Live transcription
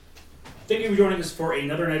Thank you for joining us for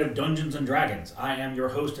another night of Dungeons & Dragons. I am your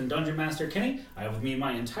host and Dungeon Master, Kenny. I have with me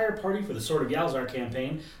my entire party for the Sword of Yalzar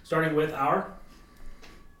campaign, starting with our...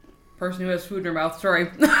 person who has food in her mouth. Sorry.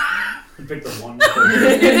 You picked the one.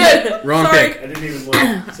 You did. Wrong Sorry. pick. I didn't even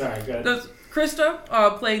look. Sorry, go ahead. That's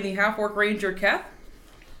Krista, playing the half-orc ranger Keth.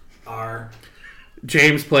 Our...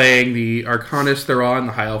 James playing the Arcanist Theron,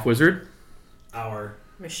 the High Elf Wizard. Our...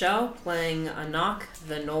 Michelle playing Anak,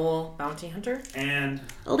 the Knoll bounty hunter. And...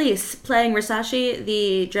 Elise playing Rasashi,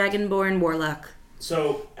 the Dragonborn Warlock.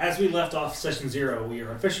 So, as we left off Session 0, we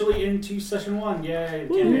are officially into Session 1. Yay,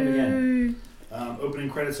 campaign again.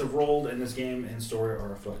 Opening credits have rolled, and this game and story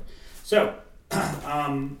are afoot. So,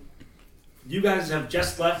 you guys have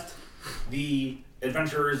just left the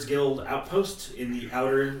Adventurers Guild outpost in the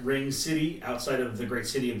outer ring city outside of the great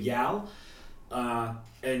city of Yal.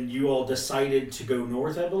 And you all decided to go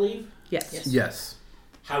north, I believe? Yes.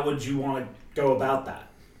 How would you want to go about that?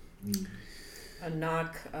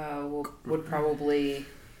 Anak would probably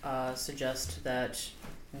suggest that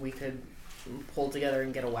we could pull together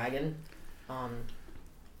and get a wagon.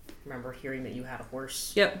 Remember hearing that you had a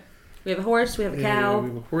horse. Yep. We have a horse, we have a Yeah, cow. we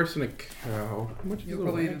have a horse and a cow. How much is It would a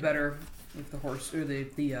probably be wagon? better if the horse or the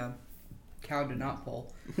cow did not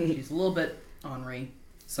pull. She's a little bit ornery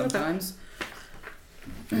sometimes.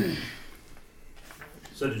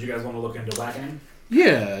 So did you guys want to look into wagoning?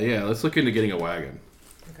 Yeah. Let's look into getting a wagon.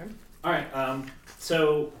 Okay. All right.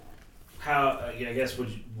 So how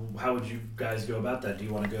how would you guys go about that? Do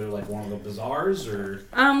you want to go to like one of the bazaars or?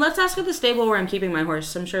 Let's ask at the stable where I'm keeping my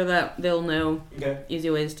horse. I'm sure that they'll know Okay. easy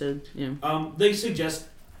ways to, They suggest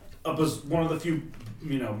one of the few,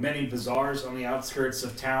 many bazaars on the outskirts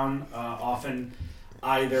of town. Often,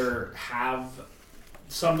 either have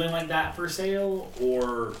something like that for sale,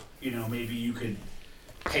 or maybe you could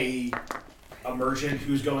pay a merchant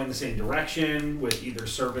who's going the same direction with either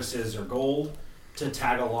services or gold to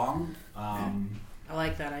tag along. I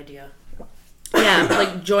like that idea. Yeah,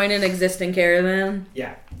 like join an existing caravan.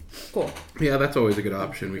 Yeah. Cool. Yeah, that's always a good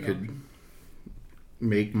option. We could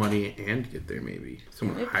make money and get there. Maybe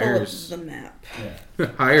someone Let me hires pull up the map.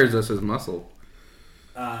 Yeah. hires us as muscle.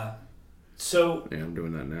 So Yeah, I'm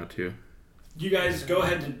doing that now too. you guys go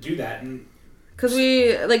ahead and do that, and Because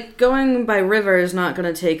we, going by river is not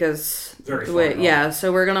going to take us Very the far way. at all. Yeah,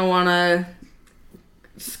 so we're going to want to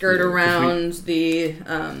skirt Yeah, 'cause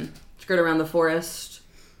around the forest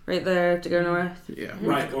right there to go north. Yeah.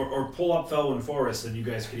 right, or pull up Felwyn Forest, and you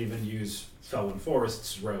guys could even use Felwyn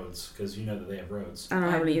Forest's roads because you know that they have roads. I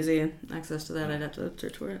don't have any easy access to that. I'd have to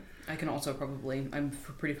search for it. I can also probably... I'm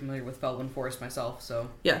pretty familiar with Felwyn Forest myself, so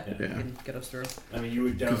Yeah. you Yeah. can get us through. I mean, you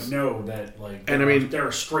would don't know that there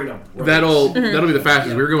are straight up roads. That'll be the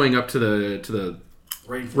fastest. We're going up to the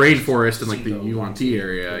rainforest and like the UNT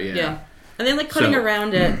area. Yeah. And then cutting So-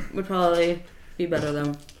 around it would probably be better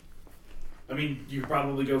though. I mean, you could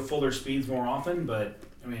probably go fuller speeds more often, but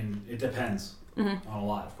I mean, it depends on a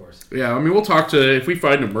lot, of course. Yeah, I mean, we'll talk to if we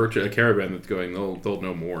find a caravan that's going, they'll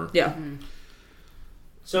know more. Yeah.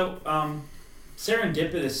 So,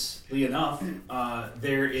 serendipitously enough,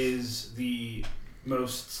 there is the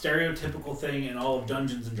most stereotypical thing in all of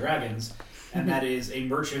Dungeons and Dragons, and that is a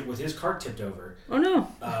merchant with his cart tipped over. Oh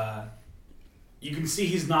no. You can see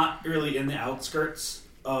he's not really in the outskirts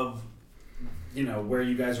of, where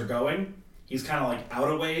you guys are going. He's kind of out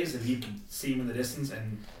of ways, and you can see him in the distance,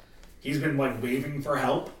 and he's been waving for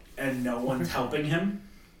help, and no one's helping him.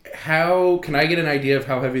 How can I get an idea of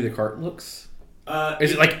how heavy the cart looks?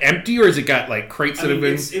 Is it empty, or has it got crates that have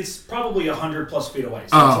been? It's probably 100+ feet away,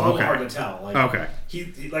 so it's a little okay. hard to tell. Okay.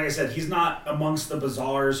 He, like I said, he's not amongst the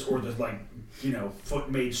bazaars or the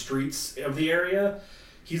foot-made streets of the area.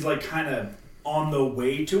 He's kind of on the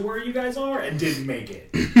way to where you guys are and didn't make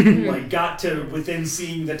it. Got to within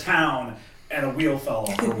seeing the town and a wheel fell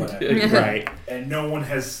off or whatever. Right. And no one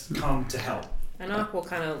has come to help. Anak will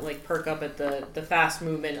kind of perk up at the fast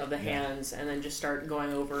movement of the hands and then just start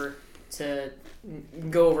going over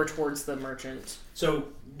towards the merchant. So,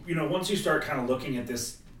 once you start kind of looking at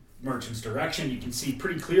this merchant's direction, you can see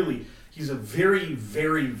pretty clearly he's a very,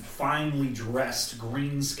 very finely dressed,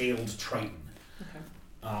 green-scaled Triton. Okay.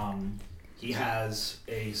 He has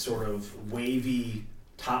a sort of wavy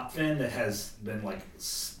top fin that has been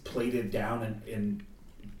plated down in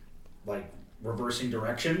reversing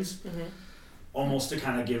directions, almost to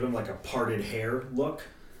kind of give him a parted hair look.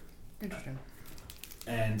 Interesting.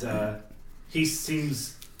 And he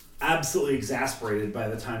seems absolutely exasperated by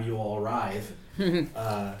the time you all arrive, and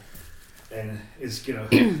is kind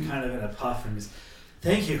of in a puff and is,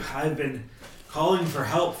 "Thank you. I've been calling for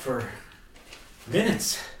help for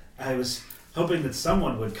minutes. I was hoping that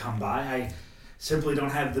someone would come by. I simply don't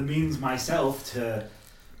have the means myself to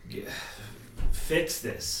fix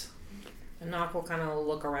this. And Nock will kind of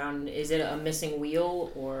look around. Is it a missing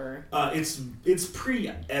wheel or? It's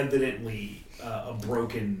pretty evidently a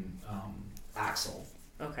broken axle.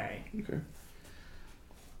 Okay.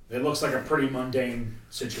 It looks like a pretty mundane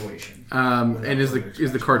situation. And is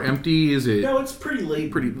the cart empty? Is it? No, it's pretty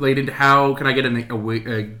late. Pretty laden. How can I get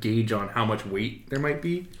a gauge on how much weight there might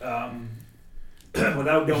be?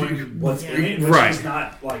 Without knowing what's in it, which right? is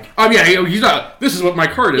not like. He's not. This is what my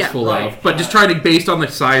cart is full of. But just trying to based on the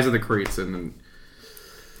size of the crates and.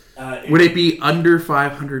 Would it be under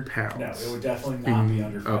 500 pounds? No, it would definitely not be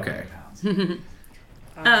under 500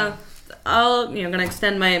 pounds. I'll gonna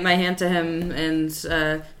extend my hand to him and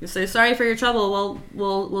say sorry for your trouble.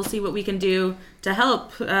 We'll see what we can do to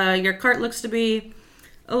help. Your cart looks to be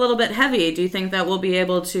a little bit heavy. Do you think that we'll be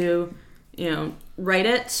able to, right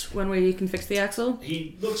it when we can fix the axle?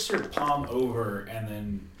 He looks your palm over and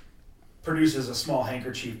then produces a small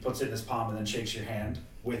handkerchief, puts it in his palm, and then shakes your hand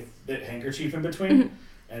with the handkerchief in between,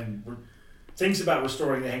 and thinks about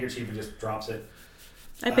restoring the handkerchief and just drops it.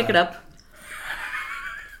 I pick it up.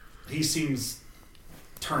 He seems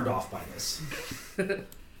turned off by this.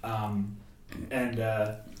 And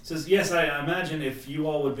says, yes, I imagine if you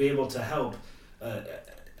all would be able to help.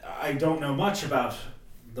 I don't know much about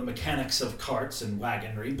the mechanics of carts and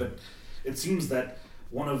wagonry, but it seems that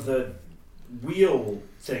one of the wheel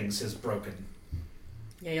things is broken.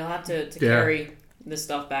 Yeah, you'll have to carry this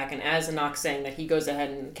stuff back. And as Nock's saying that, he goes ahead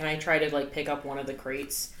and, can I try to pick up one of the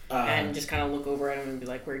crates and just kind of look over at him and be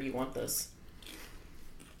like, where do you want this?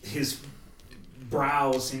 His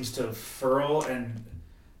brow seems to furrow, and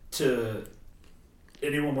to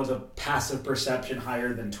anyone with a passive perception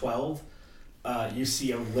higher than 12, you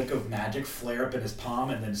see a lick of magic flare up in his palm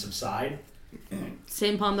and then subside.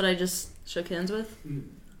 Same palm that I just shook hands with?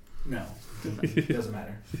 No, it doesn't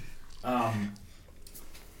matter.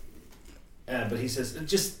 But he says,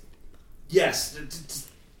 yes,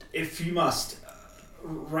 if you must,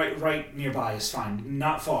 right nearby is fine,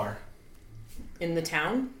 not far. In the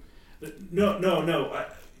town? No.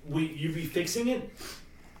 Will you be fixing it?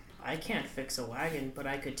 I can't fix a wagon, but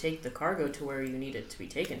I could take the cargo to where you need it to be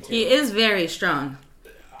taken to. He is very strong.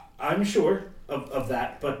 I'm sure of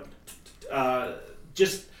that, but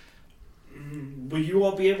will you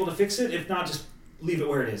all be able to fix it? If not, just leave it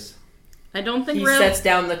where it is. I don't think he sets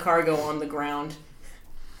down the cargo on the ground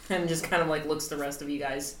and just kind of looks the rest of you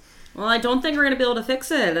guys. Well, I don't think we're going to be able to fix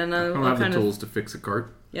it. And I don't have the tools to fix a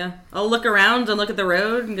cart. Yeah. I'll look around and look at the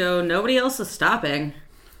road and go, nobody else is stopping.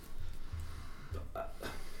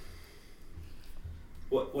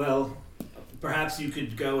 Well, perhaps you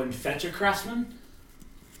could go and fetch a craftsman?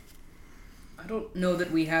 I don't know that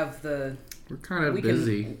we have the... We're kind of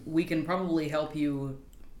busy. We can probably help you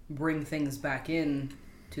bring things back in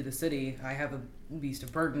to the city. I have a beast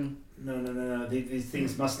of burden. No. These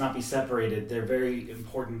things must not be separated. They're very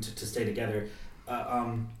important to stay together.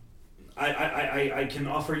 I can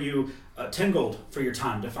offer you 10 gold for your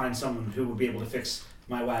time to find someone who will be able to fix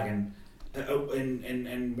my wagon.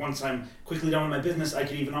 And once I'm quickly done with my business, I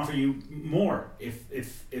could even offer you more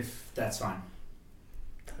if that's fine.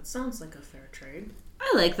 That sounds like a fair trade.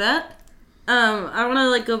 I like that. I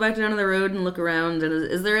want to go back down to the road and look around. And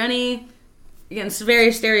is there any? Again, it's a very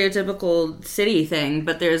stereotypical city thing,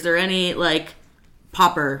 but is there any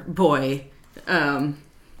pauper boy?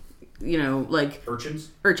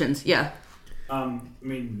 Urchins? Urchins, yeah.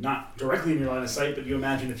 Not directly in your line of sight, but you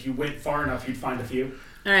imagine if you went far enough, you'd find a few.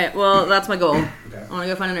 All right, well, that's my goal. Okay. I want to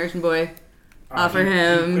go find an urchin boy. He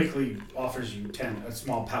quickly offers you a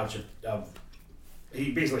small pouch of.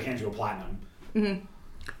 He basically hands you a platinum. Mm-hmm.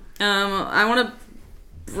 I want to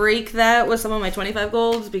break that with some of my 25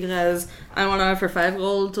 golds because I want to offer 5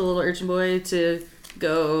 gold to little urchin boy to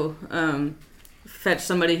go fetch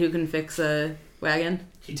somebody who can fix a wagon.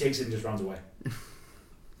 He takes it and just runs away.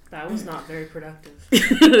 That was not very productive.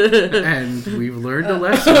 And we've learned a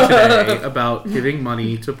lesson today about giving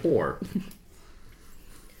money to poor.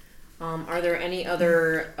 Are there any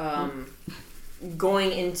other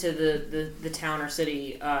going into the town or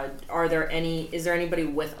city? Is there anybody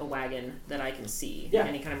with a wagon that I can see? Yeah,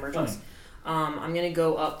 any kind of merchants? I'm gonna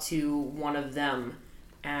go up to one of them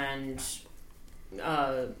and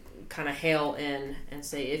kind of hail in and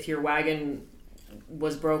say, if your wagon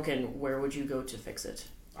was broken, where would you go to fix it?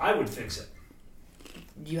 I would fix it.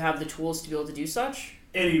 Do you have the tools to be able to do such?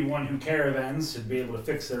 Anyone who caravans should be able to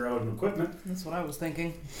fix their own equipment. That's what I was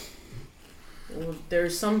thinking. Well,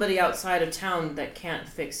 there's somebody outside of town that can't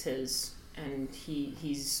fix his, and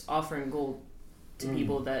he's offering gold to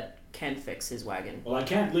people that can fix his wagon. Well, I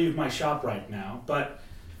can't leave my shop right now, but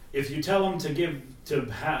if you tell him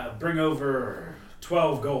bring over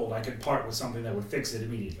 12 gold, I could part with something that would fix it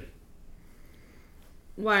immediately.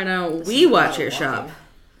 Why don't we watch your shop?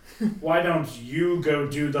 Why don't you go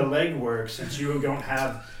do the legwork since you don't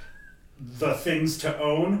have the things to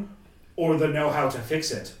own or the know-how to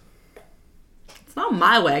fix it? It's not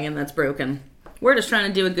my wagon that's broken. We're just trying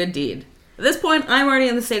to do a good deed. At this point, I'm already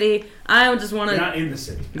in the city. I just want to... You're not in the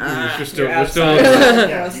city. We're still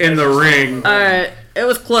in the ring. Alright, it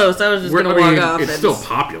was close. I was just going to walk off. It's still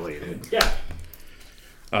populated. Yeah.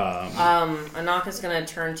 Anaka's going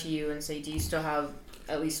to turn to you and say, do you still have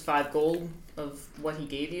at least 5 gold of what he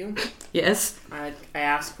gave you? Yes. I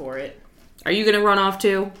asked for it. Are you going to run off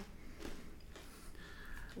too?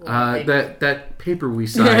 That paper we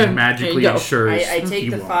signed magically ensures I take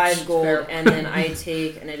the 5 gold and then I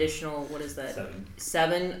take an additional, what is that?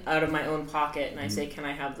 7 out of my own pocket, and I say, can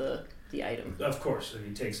I have the item? Of course. And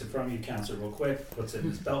he takes it from you, counts it real quick, puts it in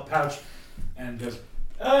his belt pouch, and goes,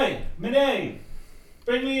 "Hey, Mine,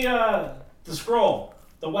 bring me the scroll,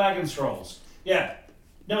 the wagon scrolls. Yeah,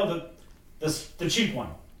 no, the cheap one.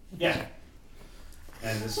 Yeah."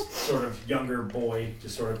 And this sort of younger boy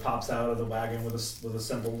just sort of pops out of the wagon with a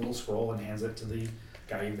simple little scroll and hands it to the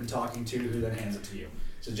guy you've been talking to, who then hands it to you.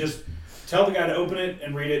 So just tell the guy to open it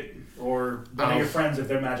and read it, or one of your friends if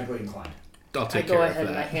they're magically inclined. I'll take care of that. I go ahead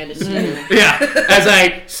and I hand it to you. Yeah, as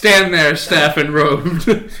I stand there, staff and robed.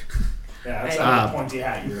 Yeah, that's not a pointy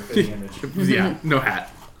hat, you're a fitting image. Yeah, no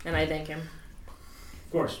hat. And I thank him.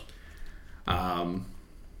 Of course.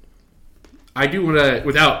 I do want to,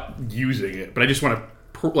 without using it, but I just want to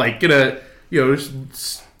get a,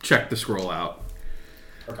 just check the scroll out.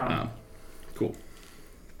 Cool.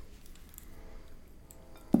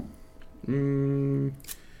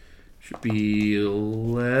 Should be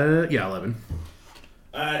 11.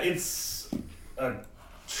 It's fuck.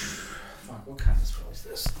 What kind of scroll is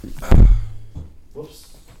this?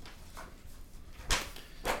 Whoops.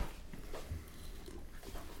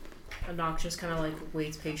 Obnoxious kind of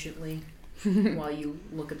waits patiently while you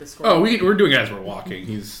look at the scroll. Oh, we're doing it as we're walking.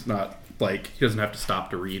 He's not he doesn't have to stop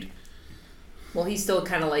to read. Well, he still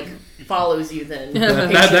kind of follows you then.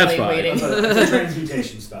 That's fine. Waiting. It's a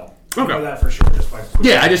transmutation spell. Okay. I know that for sure.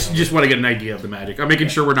 I just want to get an idea of the magic. I'm making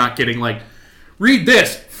sure we're not getting read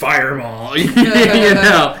this fireball.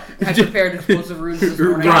 I prepared explosive runes this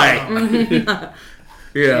morning. Right.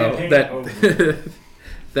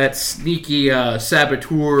 That sneaky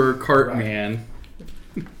saboteur cart man.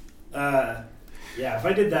 Yeah, if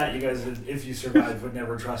I did that, you guys, if you survived, would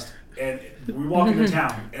never trust. And we walk into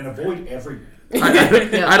town and avoid every.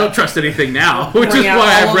 I don't trust anything now, which Bring is out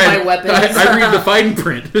why all I of my weapons. I read the fine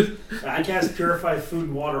print. I cast purify food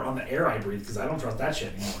and water on the air I breathe because I don't trust that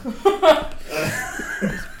shit anymore.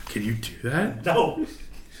 Can you do that? No.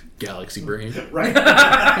 Galaxy brain. Right.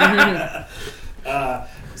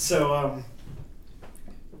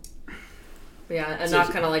 Yeah, and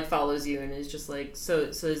Knock kind of follows you and is just so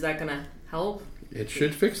is that gonna help? It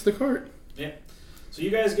should fix the cart. Yeah. So you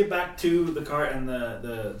guys get back to the cart and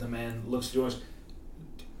the man looks at yours.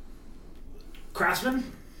 Craftsman?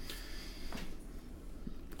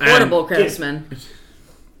 Portable craftsman.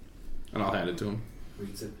 And I'll hand it to him.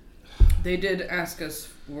 Reads it. They did ask us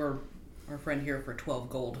for our friend here for 12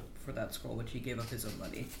 gold for that scroll, which he gave up his own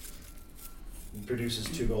money. He produces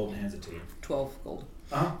 2 gold and hands it to you. 12 gold.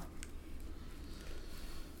 Uh-huh.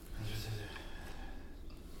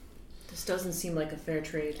 This doesn't seem like a fair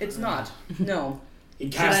trade. It's not. No. He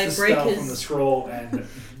casts the spell from the scroll and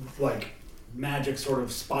magic sort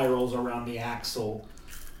of spirals around the axle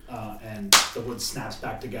and the wood snaps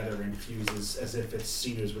back together and fuses as if its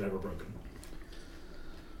sinews were never broken.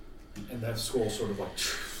 And that scroll sort of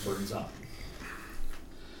burns up.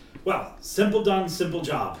 Well, simple done, simple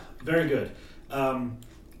job. Very good.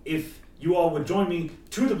 If you all would join me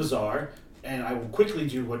to the bazaar, and I will quickly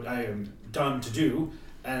do what I am done to do,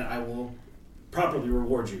 and I will properly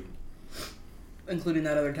reward you. Including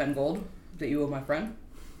that other 10 gold that you owe my friend?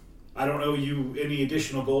 I don't owe you any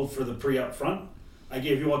additional gold for the pre-up front. I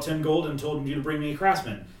gave you all 10 gold and told you to bring me a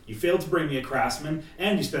craftsman. You failed to bring me a craftsman,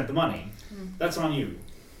 and you spent the money. That's on you.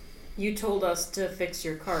 You told us to fix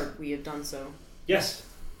your cart. We have done so. Yes.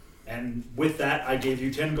 And with that, I gave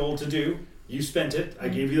you 10 gold to do. You spent it. I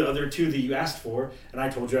gave you the other 2 that you asked for, and I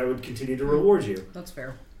told you I would continue to reward you. That's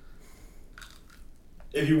fair.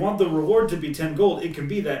 If you want the reward to be 10 gold, it can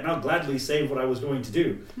be that, and I'll gladly save what I was going to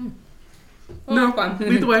do. Oh, no, fine.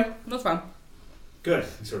 Lead the way. That's fine. Good.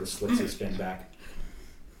 He sort of slips his fin back.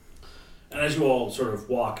 And as you all sort of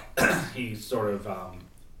walk, he sort of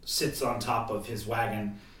sits on top of his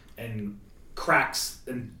wagon and cracks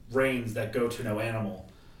and reins that go to no animal.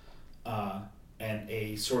 and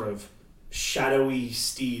a sort of shadowy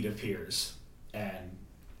steed appears, and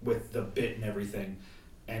with the bit and everything,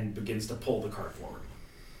 and begins to pull the cart forward.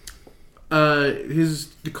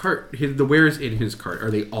 The wares in his cart, are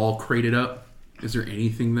they all crated up? Is there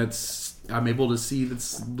anything that's I'm able to see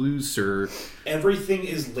that's loose or? Everything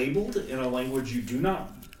is labeled in a language you do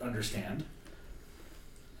not understand,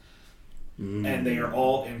 and they are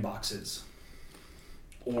all in boxes.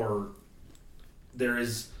 Or there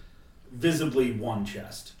is visibly one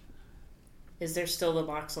chest. Is there still the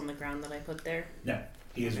box on the ground that I put there? No,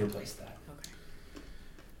 he has replaced that.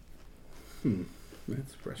 Okay.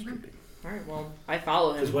 That's frustrating. All right. Well, I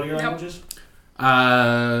follow him. Because what are your languages?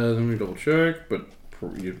 Let me double check, but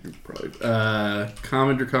you probably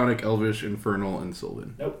Common, Draconic, Elvish, Infernal, and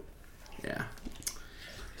Sylvan. Nope. Yeah,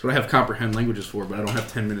 that's what I have comprehend languages for, but I don't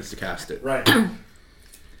have 10 minutes to cast it. Right.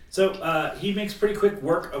 So he makes pretty quick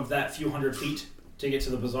work of that few hundred feet to get to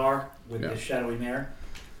the bazaar with the shadowy mare.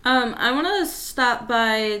 I want to stop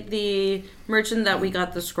by the merchant that we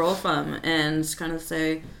got the scroll from and kind of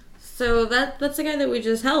say, so that's the guy that we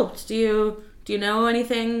just helped. Do you know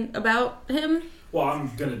anything about him? Well,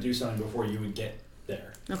 I'm gonna do something before you would get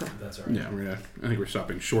there. Okay. If that's all right. Yeah, I think we're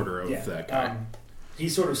stopping shorter of that guy. He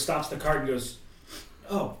sort of stops the cart and goes,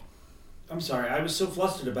 "Oh, I'm sorry. I was so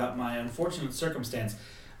flustered about my unfortunate circumstance.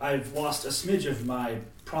 I've lost a smidge of my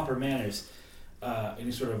proper manners." And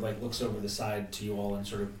he sort of like looks over the side to you all and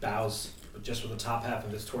sort of bows just with the top half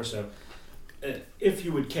of his torso. If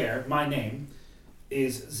you would care, my name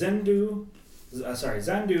is Zandu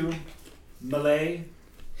Malay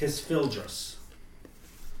Hisfildros.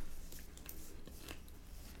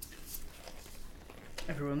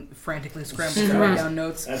 Everyone frantically scrambles to write down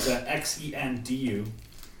notes. That's a Xendu.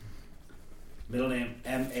 Middle name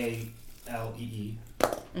Malee.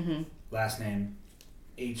 Mm-hmm. Last name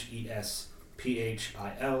Hespildross.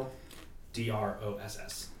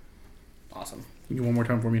 Awesome. Can you do one more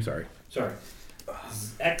time for me? Sorry. Sorry.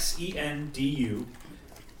 Xendu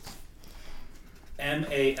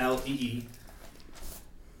Malee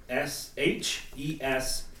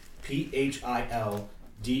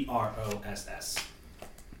Hespildross.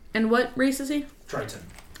 And what race is he? Triton.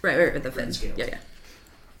 Right, with the Green fins. scales. Yeah.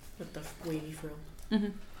 With the wavy frill. Mm-hmm.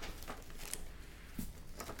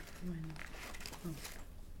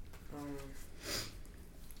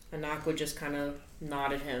 Anak would just kind of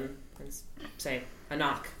nod at him and say,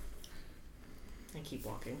 "Anak," and keep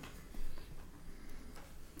walking.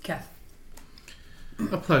 Kath.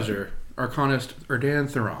 A pleasure. Arcanist Erdan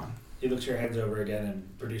Theron. He looks your hands over again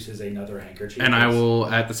and produces another handkerchief. And I will,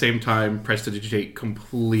 at the same time, prestidigitate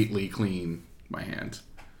completely clean my hands.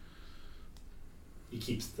 He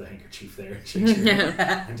keeps the handkerchief there, shakes your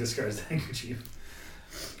hand, and discards the handkerchief.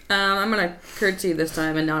 I'm gonna curtsy this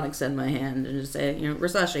time and not extend my hand and just say,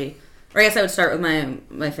 Rasashi. Or I guess I would start with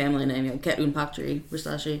my family name, Ketun Paktri,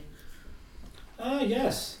 Rasashi.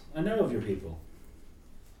 Yes. I know of your people.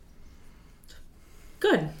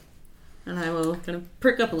 Good. And I will kind of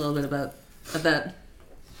perk up a little bit about that.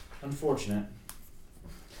 Unfortunate.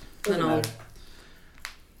 Then I'll...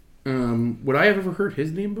 Would I have ever heard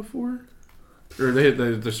his name before? Or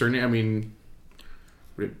the surname? I mean,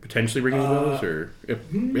 would it potentially ring any bells? Or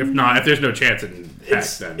if not, if there's no chance in heck,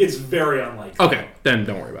 then it's very unlikely. Okay, then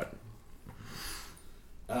don't worry about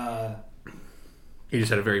it. He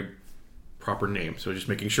just had a very proper name, so just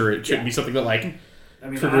making sure it shouldn't be something that like. I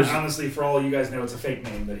mean, honestly, for all you guys know, it's a fake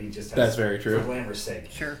name that he just has. That's very true. For glamour's sake.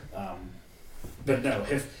 Sure. But no,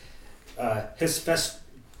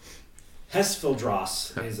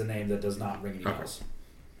 Hespildross is a name that does not ring any bells.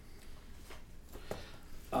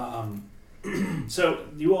 So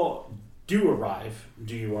you all do arrive.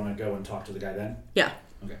 Do you want to go and talk to the guy then? Yeah.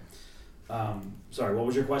 Okay. Sorry, what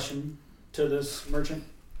was your question to this merchant?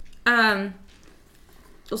 I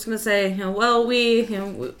was gonna say, we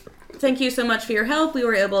thank you so much for your help. We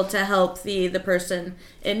were able to help the person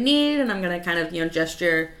in need, and I'm gonna kind of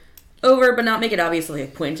gesture over, but not make it obviously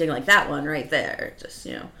pointing like that one right there. Just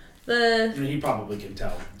He probably can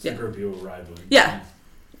tell. It's the group you arrived with. Yeah.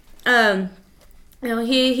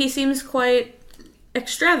 He seems quite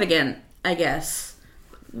extravagant, I guess.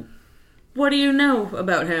 What do you know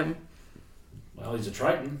about him? Well, he's a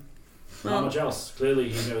Triton. Well, Not much else. Clearly,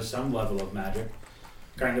 he knows some level of magic.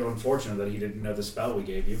 Kind of unfortunate that he didn't know the spell we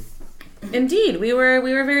gave you. Indeed, we were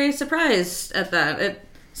very surprised at that. It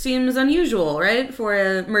seems unusual, right, for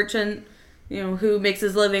a merchant, who makes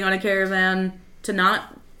his living on a caravan to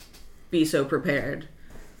not be so prepared.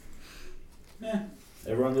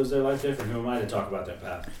 Everyone lives their life different. Who am I to talk about their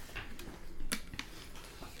path?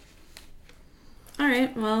 All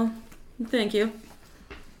right, well, thank you.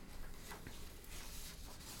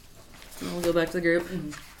 I'll go back to the group.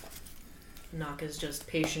 Nock is just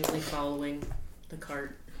patiently following the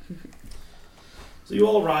cart. So you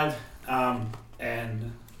all arrive,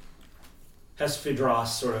 and Hespidros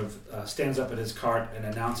sort of stands up at his cart and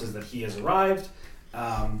announces that he has arrived.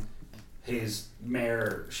 His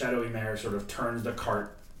mare, shadowy mare, sort of turns the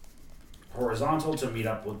cart horizontal to meet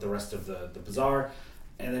up with the rest of the bazaar.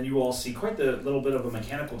 And then you all see quite the little bit of a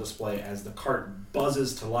mechanical display as the cart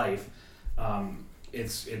buzzes to life.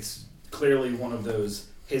 It's clearly one of those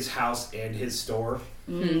his house and his store.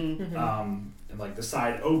 Mm-hmm. And like the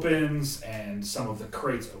side opens and some of the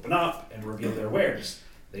crates open up and reveal their wares.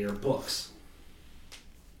 They are books.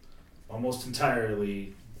 Almost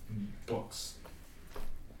entirely books.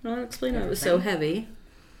 Well, that explain why it was so heavy.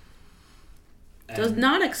 And Does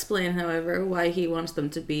not explain, however, why he wants them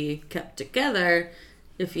to be kept together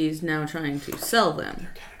if he's now trying to sell them.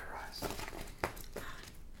 they're categorized.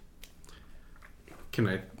 Can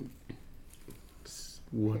I?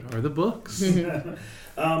 What are the books?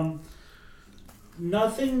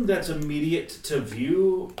 Nothing that's immediate to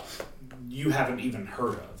view you haven't even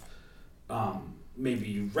heard of. Maybe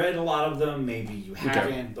you've read a lot of them, maybe you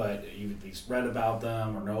haven't, but you've at least read about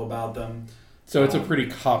them or know about them. So it's a pretty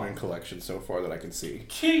common collection so far that I can see.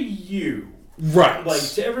 To you. Right. Like,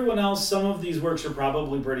 to everyone else, some of these works are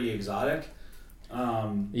probably pretty exotic.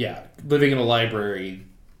 Yeah, living in a library.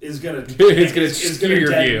 Is gonna skew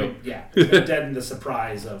your view. Yeah, it's gonna deaden the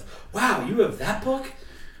surprise of, wow, you have that book?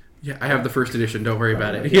 Yeah, I have the first edition. Don't worry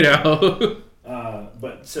about it. You know.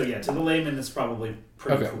 But so yeah, to the layman, it's probably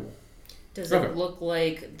pretty Okay. cool. Does it look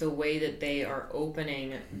like the way that they are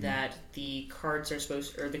opening that the carts are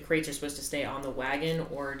supposed, or the crates are supposed to stay on the wagon,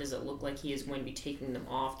 or does it look like he is going to be taking them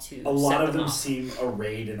off to? A lot set of them off? seem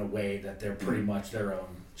arrayed in a way that they're pretty much their own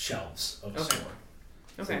shelves of the Okay. store.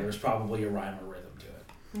 Okay. So there's probably a rhyme or rhythm to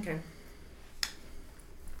it. Okay.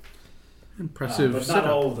 Impressive. But not setup.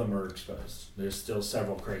 all of them are exposed. There's still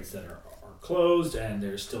several crates that are closed, and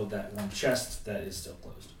there's still that one chest that is still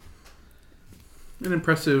closed. An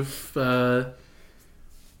impressive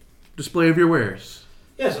display of your wares.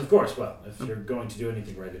 Yes, of course. Well, if you're going to do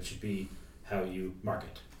anything right, it should be how you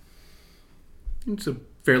market. It's a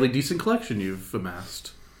fairly decent collection you've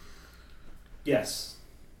amassed. Yes,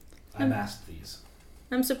 I masked these.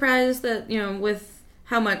 I'm surprised that, with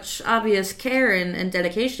how much obvious care and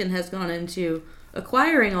dedication has gone into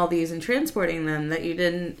acquiring all these and transporting them, that you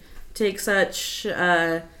didn't take such,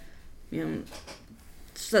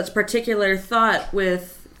 such particular thought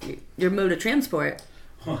with your mode of transport.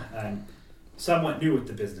 I'm somewhat new at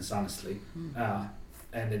the business, honestly. In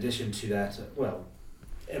addition to that,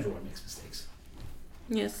 everyone makes mistakes.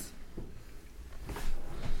 Yes.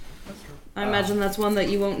 I imagine that's one that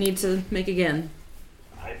you won't need to make again.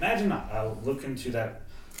 I imagine not. I'll look into that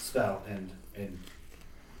spell and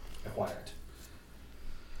acquire it.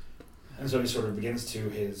 And so he sort of begins to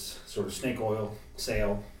his sort of snake oil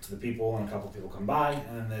sale to the people, and a couple of people come by,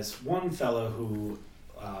 and then there's one fellow who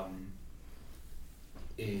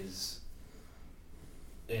is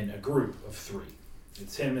in a group of three.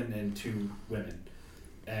 It's him and two women.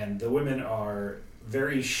 And the women are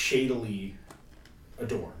very shadily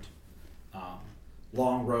adorned.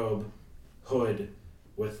 Long robe, hood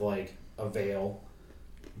with like a veil.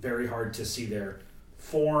 Very hard to see their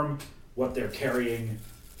form, what they're carrying.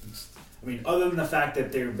 I mean, other than the fact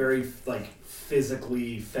that they're very like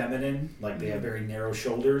physically feminine, like they have very narrow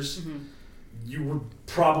shoulders, you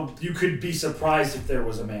could be surprised if there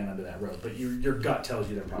was a man under that robe, but your gut tells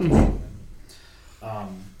you they're probably women.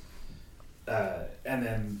 And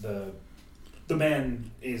then the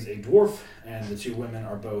man is a dwarf, and the two women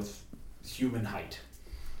are both human height,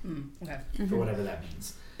 Okay. for whatever that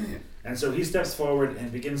means. And so he steps forward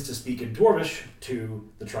and begins to speak in Dwarvish to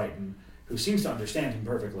the Triton, who seems to understand him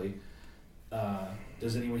perfectly.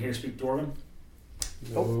 Does anyone here speak Dwarven?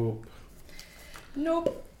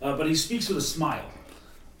 Nope. But he speaks with a smile.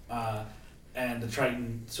 And the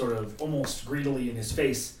Triton sort of almost greedily in his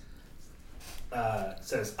face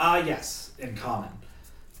says, yes, in common,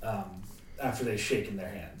 after they shake in their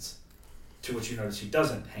hands. To which you notice he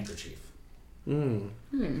doesn't handkerchief.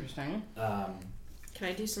 Interesting. Can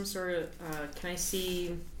I do some sort of? Can I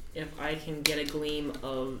see if I can get a gleam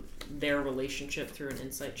of their relationship through an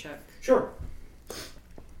insight check? Sure.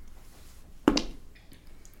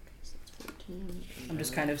 I'm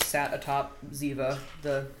just kind of sat atop Ziva,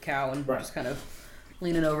 the cow, and Right. just kind of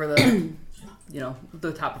leaning over the,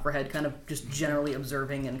 the top of her head, kind of just generally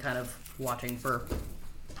observing and kind of watching for.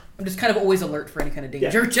 I'm just kind of always alert for any kind of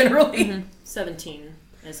danger, generally. 17.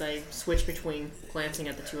 As I switch between glancing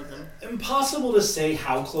at the two of them. Impossible to say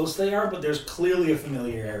how close they are, but there's clearly a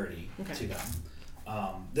familiarity Okay. to them.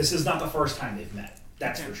 This is not the first time they've met.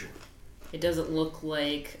 That's Okay. for sure. It doesn't look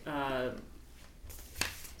like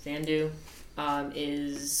Zandu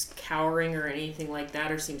is cowering or anything like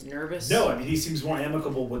that, or seems nervous. No, I mean, he seems more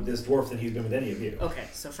amicable with this dwarf than he's been with any of you. Okay,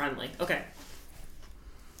 so friendly. Okay.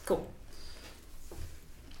 Cool.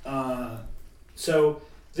 So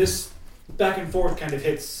this back and forth kind of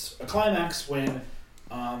hits a climax when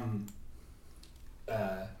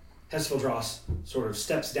Hesfildross sort of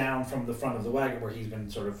steps down from the front of the wagon where he's been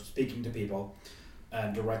sort of speaking to people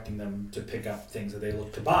and directing them to pick up things that they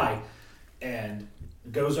look to buy, and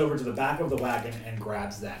goes over to the back of the wagon and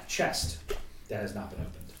grabs that chest that has not been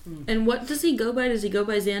opened. And what does he go by? Does he go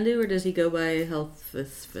by Zandu or does he go by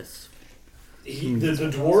Healthfist? The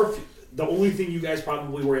dwarf, the only thing you guys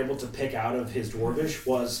probably were able to pick out of his dwarvish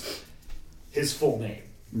was his full name.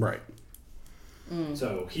 Right.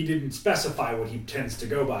 So he didn't specify what he tends to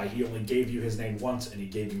go by. He only gave you his name once, and he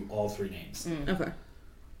gave you all three names. Okay.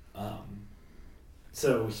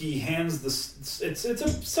 So he hands this. It's a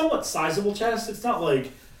somewhat sizable chest. It's not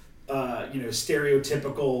like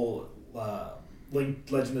stereotypical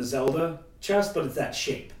Legend of Zelda chest, but it's that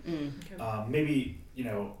shape. Maybe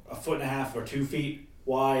a foot and a half or 2 feet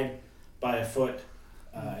wide by a foot,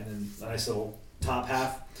 and then a nice little top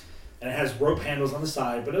half. And it has rope handles on the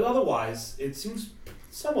side, but otherwise it seems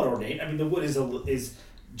somewhat ornate. I mean, the wood is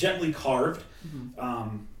gently carved,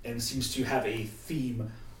 and seems to have a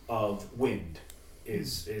theme of wind.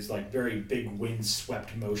 Is like very big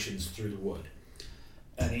wind-swept motions through the wood.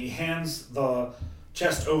 And he hands the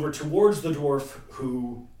chest over towards the dwarf,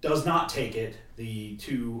 who does not take it. The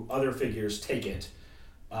two other figures take it,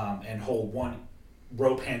 and hold one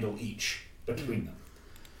rope handle each between them.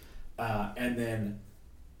 And then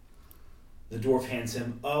the dwarf hands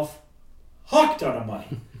him a fuck ton of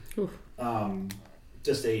money. Even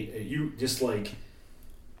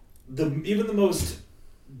the most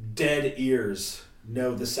dead ears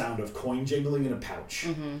know the sound of coin jingling in a pouch.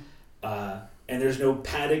 And there's no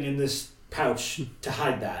padding in this pouch to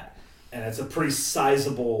hide that. And it's a pretty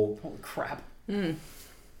sizable Holy crap.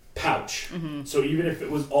 pouch. So even if it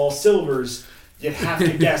was all silvers, you'd have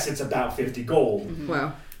to guess it's about 50 gold.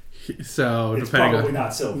 Wow. So It's depending probably on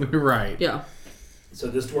not silver. right. Yeah. So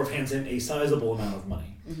this dwarf hands him a sizable amount of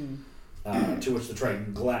money, to which the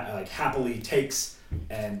Triton happily takes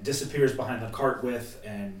and disappears behind the cart with,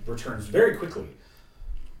 and returns very quickly.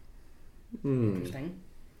 Interesting.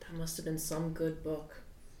 That must have been some good book.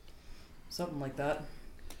 Something like that.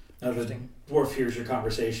 Now the Interesting. dwarf hears your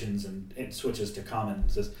conversations and it switches to common and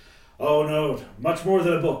says, "Oh no, much more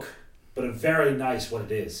than a book, but a very nice what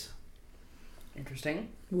it is." Interesting.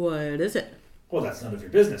 What is it? Well, that's none of your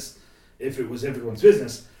business. If it was everyone's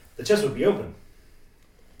business, the chest would be open.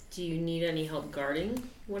 Do you need any help guarding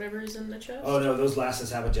whatever is in the chest? Oh no, those lasses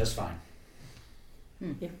have it just fine.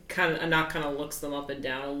 Anok kind of looks them up and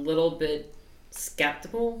down, a little bit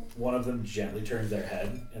skeptical. One of them gently turns their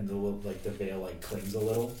head, and the veil clings a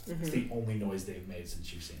little. It's the only noise they've made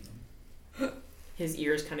since you've seen them. His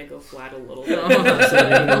ears kind of go flat a little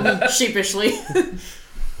bit, sheepishly.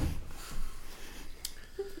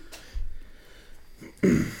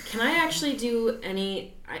 Can I actually do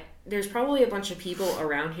any... there's probably a bunch of people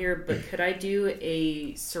around here, but could I do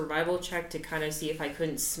a survival check to kind of see if I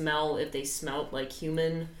couldn't smell if they smelt like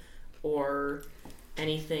human or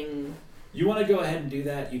anything? You want to go ahead and do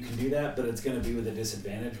that, you can do that, but it's going to be with a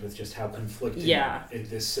disadvantage with just how conflicting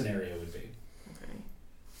this scenario would be. Okay.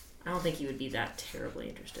 I don't think he would be that terribly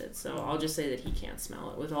interested, so I'll just say that he can't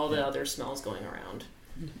smell it with all the other smells going around.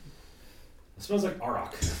 It smells like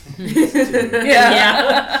Arak.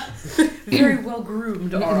 Yeah. Very well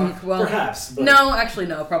groomed Arak. Well, Perhaps, but... no, actually,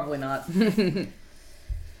 no, probably not. Could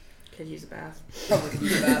use a bath. Probably could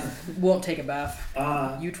use a bath. Won't take a bath.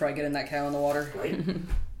 Uh, You try getting that cow in the water. right?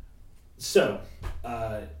 So,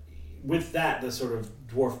 with that, the sort of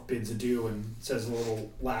dwarf bids adieu and says a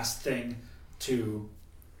little last thing to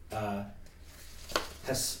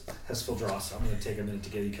Hesfildross. I'm going to take a minute to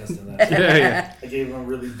get accustomed to that. Yeah. I gave him a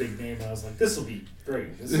really big name, and I was like, this will be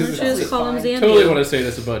great. This Why is don't you totally just call him fine. Xandu? Totally want to say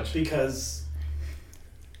this a bunch. Because,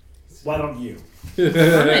 why don't you?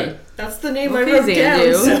 Fine. That's the name Okay, I wrote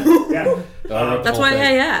Xandu. down. So. Yeah. That's why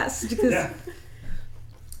I asked. Because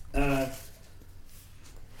Yeah.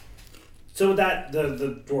 So with that,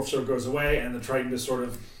 the dwarf sort of goes away, and the Triton just sort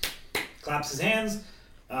of claps his hands,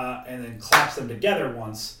 and then claps them together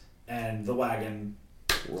once, and the wagon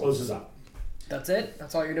closes up. That's it?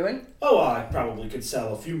 That's all you're doing? Oh, I probably could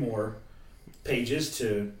sell a few more pages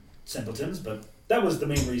to simpletons, but that was the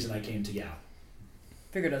main reason I came to Yao.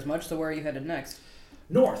 Figured as much, so where are you headed next?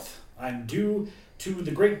 North. I'm due to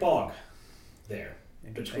the Great Bog there,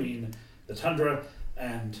 between the tundra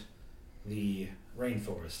and the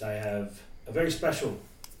rainforest. I have a very special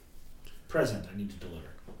present I need to deliver.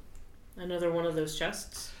 Another one of those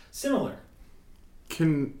chests. Similar.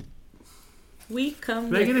 Can We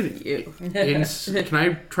come I get with an you. can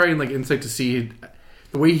I try and insight to see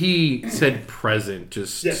the way he said present?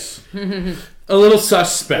 Just Yes. a little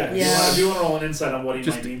suspect. Yeah. Do you want to roll an insight on what he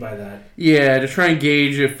Just- might mean by that? Yeah, to try and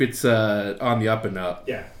gauge if it's on the up and up.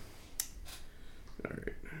 Yeah. All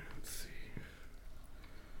right. Let's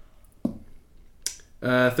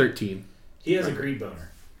see. 13. He has a greed boner.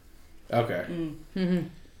 Okay.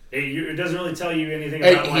 It doesn't really tell you anything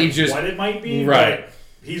Hey, about he just- what it might be, right. but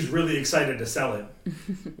he's really excited to sell it.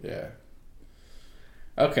 Yeah.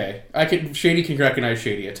 Okay. Shady can recognize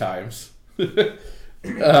Shady at times.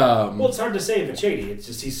 Well, it's hard to say if it's shady. It's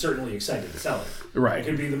just he's certainly excited to sell it. It Right.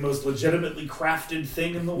 could be the most legitimately crafted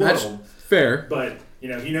thing in the That's world, fair. but he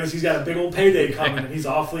knows he's got a big old payday coming, and he's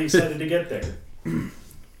awfully excited to get there.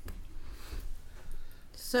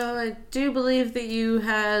 So I do believe that you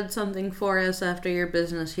had something for us after your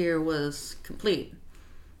business here was complete.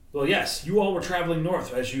 Well, yes, you all were traveling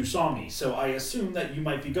north as you saw me, so I assume that you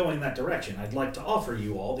might be going that direction. I'd like to offer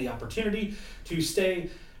you all the opportunity to stay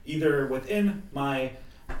either within my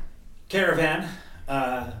caravan,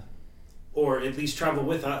 or at least travel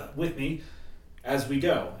with me as we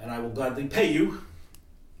go, and I will gladly pay you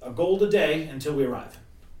a gold a day until we arrive.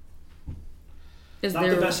 Is Not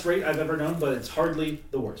there the best rate I've ever known, but it's hardly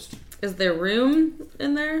the worst. is there room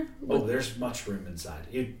in there? Oh, there's much room inside.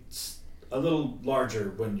 It's a little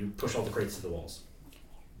larger when you push all the crates to the walls.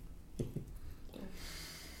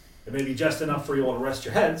 It may be just enough for you all to rest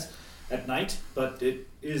your heads at night, but it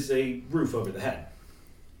is a roof over the head.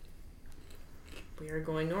 We are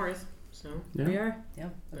going north, so Yeah. We are. Yeah,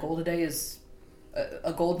 a gold a day is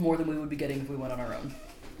a gold more than we would be getting if we went on our own.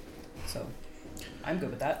 So, I'm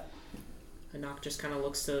good with that. Enoch just kind of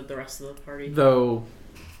looks to the rest of the party. Though,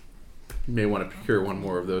 you may want to procure one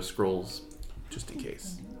more of those scrolls just in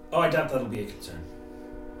case. Oh, I doubt that'll be a concern.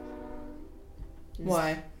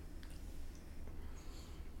 Why?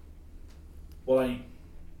 Well, I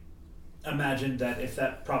imagined that if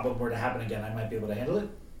that problem were to happen again, I might be able to handle it.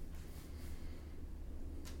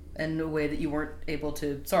 In a way that you weren't able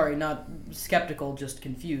to. Sorry, not skeptical, just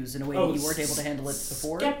confused. In a way Oh, that you weren't able to handle it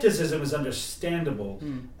before. Skepticism is understandable.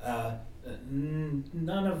 Hmm.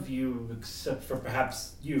 None of you, except for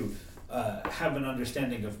perhaps you, have an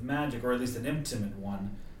understanding of magic, or at least an intimate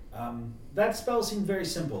one. That spell seemed very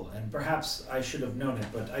simple, and perhaps I should have known it,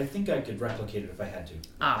 but I think I could replicate it if I had to.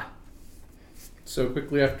 Ah, So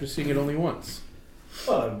quickly after seeing it only once.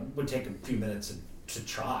 Well, it would take a few minutes to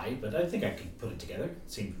try, but I think I could put it together.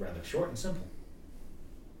 It seemed rather short and simple.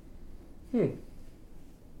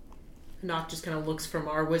 Enoch just kind of looks from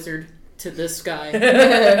our wizard to this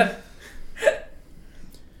guy,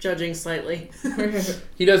 judging slightly.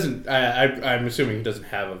 He doesn't. I'm assuming he doesn't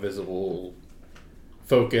have a visible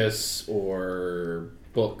focus or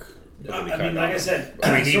book. of any I kind mean, like on I him. said,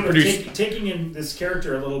 I mean, he sort of produced- taking in this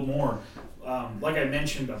character a little more. Like I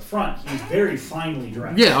mentioned up front, he's very finely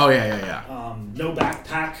dressed. Yeah. Oh yeah. Yeah. No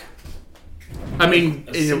backpack. I mean,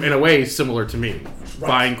 in a way, similar to me. Right.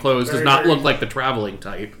 Fine clothes does Very, not very- look like the traveling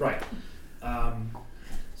type. Right.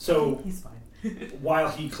 So he's fine. while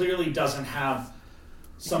he clearly doesn't have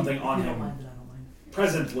something on him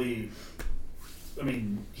presently, I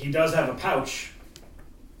mean, he does have a pouch.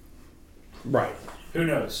 Right. Who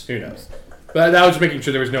knows? Who knows? But I was making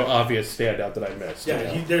sure there was no obvious standout that I missed.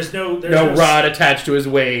 Yeah. you know? There's no rod attached to his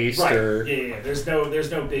waist Right. or. Yeah. There's no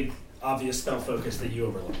big obvious spell focus that you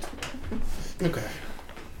overlooked. Okay.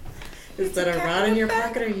 Is that a rod in your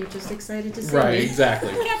pocket, or are you just excited to see Right. me?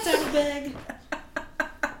 Exactly. Cat's out of bag.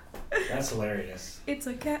 That's hilarious. It's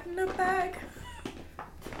a cat in a bag.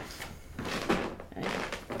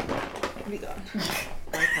 Be gone.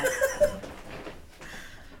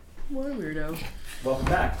 What a weirdo. Welcome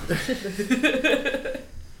back.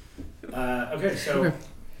 Okay, so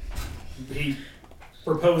he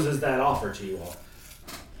proposes that offer to you all.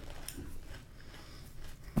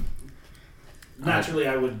 Naturally,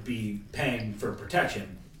 I would be paying for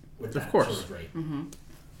protection with that Of course. sort of rate. Mm-hmm.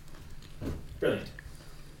 Brilliant.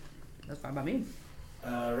 That's fine by me.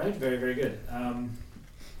 All right, very, very good.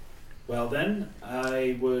 Well then,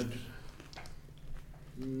 I would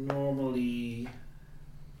normally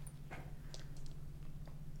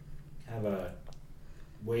have a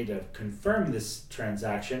way to confirm this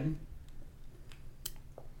transaction.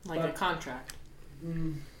 Like a But- contract.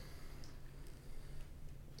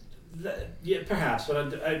 Yeah, perhaps,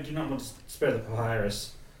 but I do not want to spare the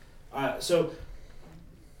papyrus. So,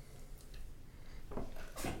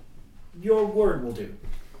 your word will do.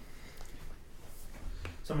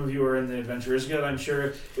 some of you are in the Adventurers Guild. I'm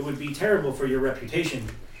sure it would be terrible for your reputation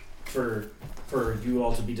for you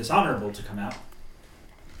all to be dishonorable to come out.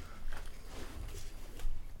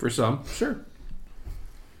 For some, sure.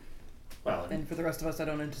 Well, And for the rest of us, I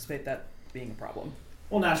don't anticipate that being a problem.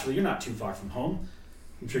 well, naturally, you're not too far from home.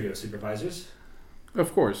 I'm sure you have supervisors.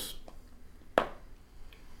 Of course.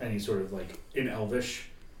 And he sort of like in Elvish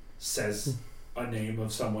says a name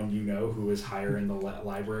of someone you know who is higher in the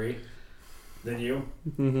library than you.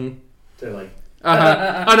 Mm-hmm. To like,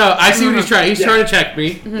 Oh no, I see what he's trying. He's Yeah. trying to check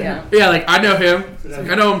me. Yeah. Yeah, like I know him.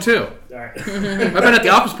 I know him too. all right. I've been at the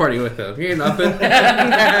office party with him. He ain't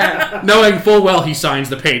nothing. Knowing full well he signs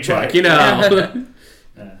the paycheck, Right. you know.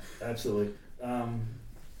 Yeah, absolutely.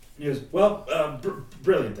 He goes, well,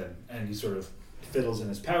 brilliant then. And he sort of fiddles in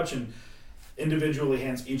his pouch and individually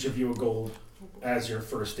hands each of you a gold as your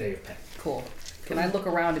first day of pay. Cool. Can I look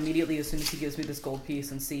around immediately as soon as he gives me this gold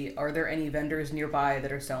piece and see, are there any vendors nearby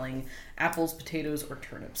that are selling apples, potatoes, or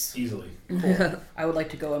turnips? Easily. Cool. I would like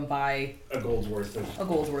to go and buy A gold's worth of... a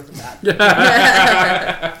gold's worth of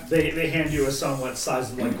that. They hand you a somewhat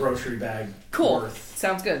sizable like, grocery bag Cool. worth.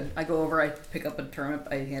 Sounds good. I go over, I pick up a turnip,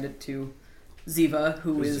 I hand it to Ziva,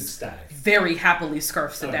 who Who's is ecstatic. very happily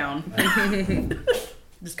scarfs it Oh, down. right.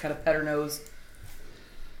 Just kind of pet her nose.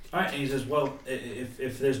 All right, and he says, well,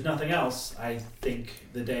 if there's nothing else, I think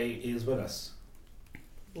the day is with us.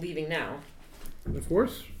 Leaving now. Of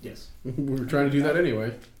course. Yes. We were trying to do that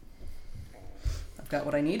anyway. I've got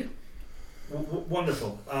what I need.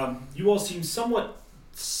 Wonderful. You all seem somewhat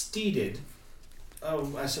steeded.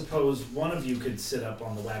 Oh, I suppose one of you could sit up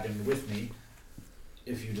on the wagon with me,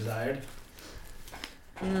 if you desired.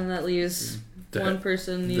 And then that leaves That- one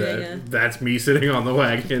person needing a. That's me sitting on the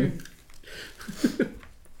wagon.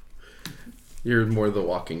 You're more the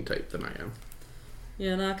walking type than I am.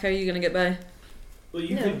 Yeah, Knock, how are you gonna get by? Well,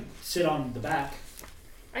 you No. could sit on the back.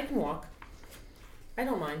 I can walk. I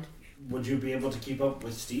don't mind. Would you be able to keep up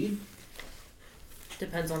with Steed?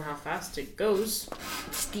 Depends on how fast it goes.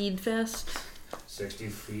 Steed fest. 60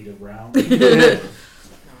 feet around. No,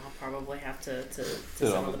 I'll probably have to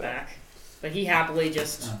sit on the back. But he happily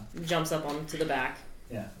just jumps up onto the back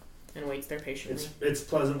Yeah. and waits there patiently. It's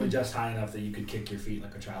pleasantly just high enough that you could kick your feet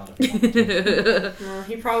like a child if you wanted to. No,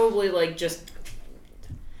 he probably like just.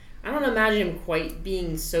 I don't imagine him quite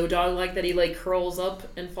being so dog-like that he like curls up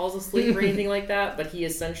and falls asleep or anything like that. But he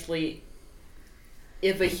essentially,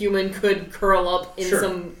 if a human could curl up in Sure.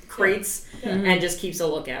 some crates Yeah. and just keeps a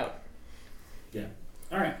lookout.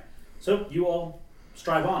 All right. So you all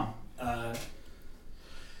strive on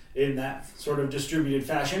in that sort of distributed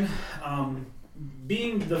fashion.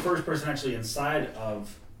 Being the first person actually inside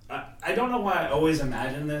of... I don't know why I always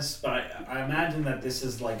imagine this, but I imagine that this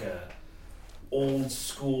is like a old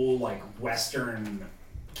school, like Western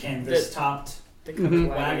canvas-topped The covered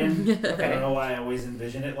wagon. I Okay. don't know why I always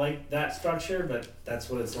envision it like that structure, but that's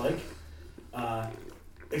what it's like.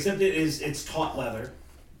 Except it's taut leather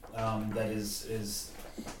that is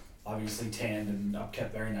obviously tanned and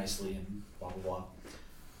upkept very nicely and blah blah blah.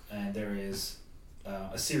 And there is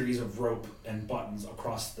a series of rope and buttons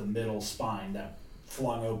across the middle spine that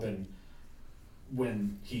flung open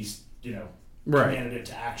when he's commanded it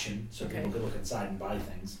to action, so Okay. people could look inside and buy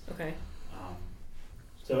things. Okay.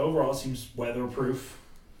 So overall, it seems weatherproof,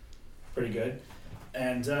 pretty good.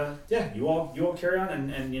 And you all carry on,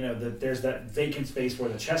 and there's that vacant space where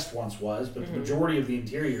the chest once was, but the majority of the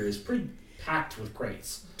interior is pretty packed with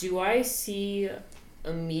crates. Do I see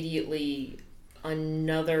immediately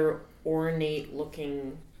another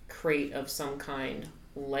ornate-looking crate of some kind,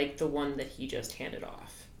 like the one that he just handed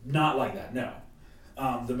off? Not like that, no.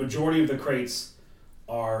 The majority of the crates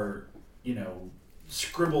are,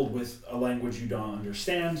 scribbled with a language you don't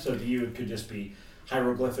understand. So to you, it could just be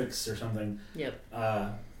hieroglyphics or something. Yep.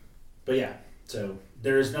 But yeah, so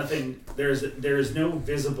there is nothing. There is no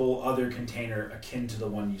visible other container akin to the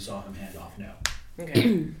one you saw him hand off. No.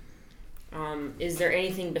 Okay. Is there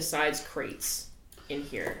anything besides crates in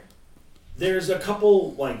here? There's a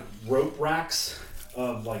couple like rope racks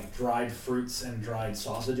of like dried fruits and dried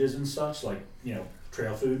sausages and such, like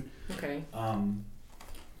trail food. Okay.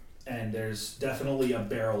 And there's definitely a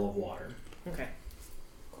barrel of water. Okay.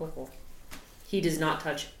 Cool. He does not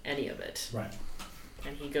touch any of it. Right.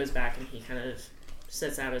 And he goes back and he kind of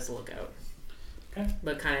sets out his lookout. Okay.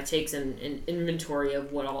 But kind of takes an inventory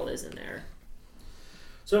of what all is in there.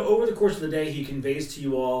 So over the course of the day, he conveys to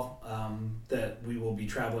you all that we will be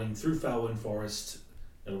traveling through Felwyn Forest.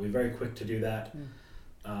 It'll be very quick to do that.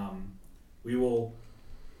 We will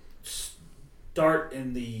start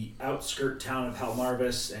in the outskirt town of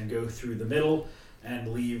Halmarvis and go through the middle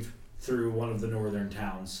and leave through one of the northern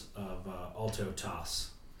towns of Alto Tas.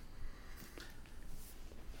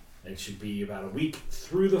 It should be about a week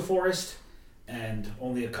through the forest and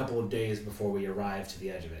only a couple of days before we arrive to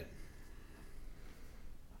the edge of it.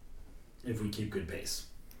 If we keep good pace.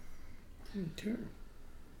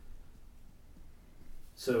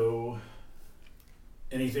 So,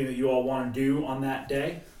 anything that you all want to do on that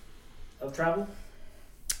day of travel?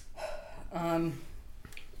 I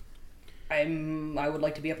would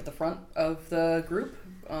like to be up at the front of the group.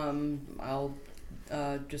 I'll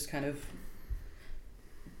just kind of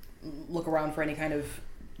look around for any kind of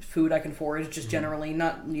food I can forage, just generally,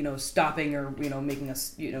 not stopping or making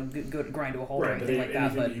us go grind to a halt or anything like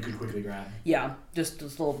that. But you could quickly grab. Yeah, just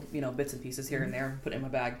little bits and pieces here and there, put it in my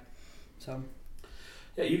bag. So.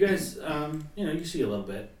 Yeah, you guys, you see a little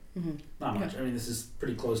bit. Mm-hmm. Not much. I mean, this is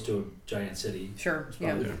pretty close to a giant city. Sure. It's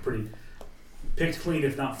probably pretty picked clean,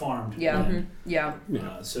 if not farmed. Yeah. Mm-hmm.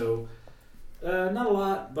 Yeah. So, not a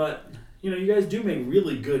lot, but you guys do make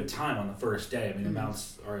really good time on the first day. I mean, the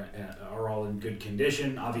mounts are all in good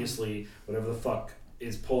condition. Obviously, whatever the fuck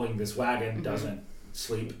is pulling this wagon doesn't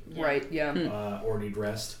sleep. Right. Yeah. Or need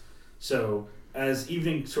rest. So, as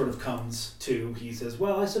evening sort of comes to, he says,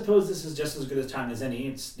 "Well, I suppose this is just as good a time as any.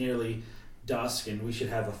 It's nearly dusk, and we should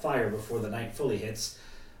have a fire before the night fully hits.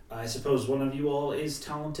 I suppose one of you all is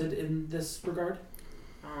talented in this regard?"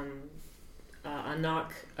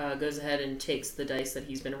 Anak goes ahead and takes the dice that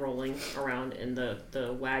he's been rolling around in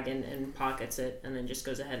the wagon and pockets it, and then just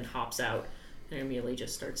goes ahead and hops out and immediately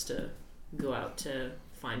just starts to go out to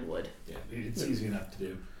find wood. Yeah, it's easy enough to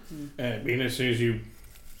do. I mean, as soon as you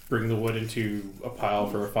bring the wood into a pile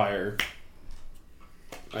for a fire,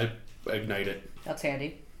 I ignite it That's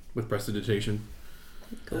handy. with prestidigitation.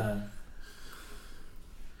 Cool.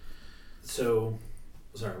 So,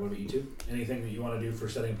 sorry, what about you two? Anything that you want to do for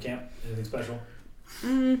setting up camp? Anything special?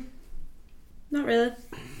 Not really.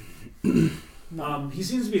 He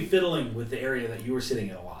seems to be fiddling with the area that you were sitting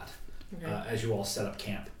in a lot as you all set up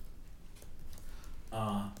camp.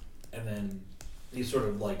 And then he sort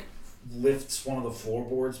of lifts one of the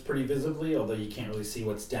floorboards pretty visibly, although you can't really see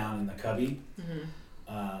what's down in the cubby.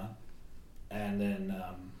 Mm-hmm. And then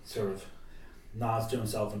sort of nods to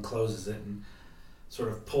himself and closes it and sort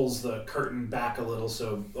of pulls the curtain back a little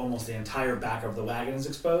so almost the entire back of the wagon is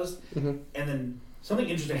exposed. Mm-hmm. And then something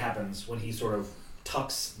interesting happens when he sort of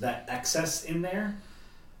tucks that excess in there.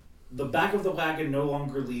 The back of the wagon no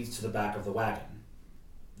longer leads to the back of the wagon.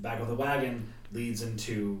 The back of the wagon leads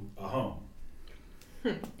into a home.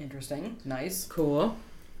 Interesting. Nice. Cool.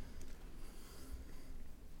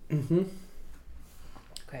 Mm-hmm.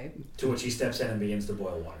 Okay. To which he steps in and begins to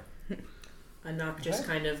boil water. Anak just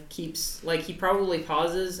kind of keeps, he probably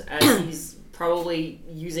pauses as he's probably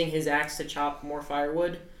using his axe to chop more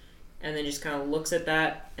firewood, and then just kind of looks at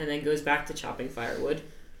that, and then goes back to chopping firewood.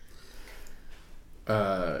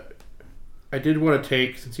 I did want to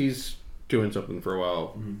take, since he's doing something for a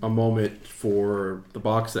while, a moment for the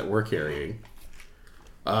box that we're carrying.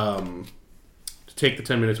 To take the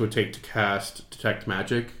 10 minutes it would take to cast Detect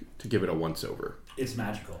Magic to give it a once-over. It's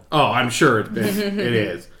magical. Oh, I'm sure it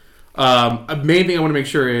is. A main thing I want to make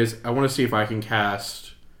sure is I want to see if I can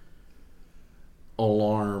cast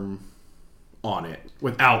Alarm on it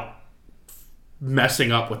without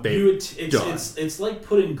messing up what they've done. It's like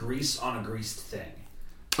putting grease on a greased thing.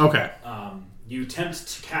 Okay. You attempt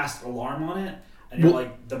to cast Alarm on it, and you're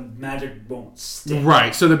the magic won't stick.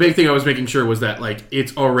 Right. So the big thing I was making sure was that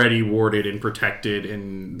it's already warded and protected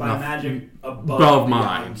and by magic above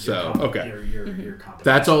mine. So okay, your competence.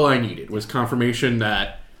 That's all I needed was confirmation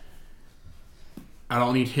that I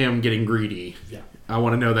don't need him getting greedy. Yeah. I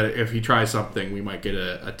want to know that if he tries something, we might get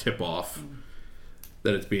a tip off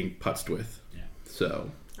that it's being putzed with. Yeah.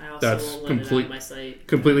 So I also that's will limit it out of my sight.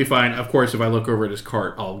 completely fine. Of course, if I look over at his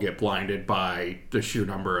cart, I'll get blinded by the sheer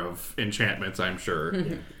number of enchantments I'm sure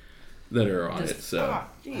that are on it. So,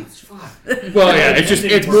 well, yeah,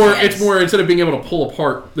 it's more instead of being able to pull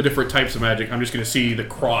apart the different types of magic, I'm just going to see the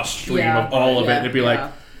cross stream of all of it, and it'd be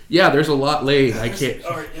yeah, there's a lot laid. I can't.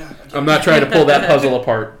 I'm not trying to pull that puzzle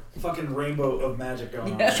apart. Fucking rainbow of magic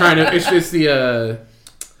going on. It's the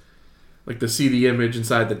the see the image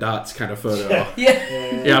inside the dots kind of photo.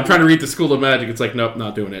 Yeah, I'm trying to read the School of Magic. It's nope,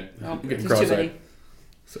 not doing it. I'm getting cross-eyed.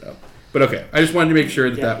 So, but okay, I just wanted to make sure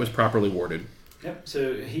that was properly warded. Yep.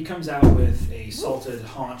 So he comes out with a salted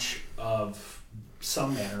haunch of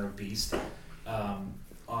some manner of beast on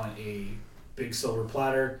a big silver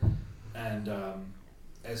platter, and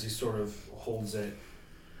as he sort of holds it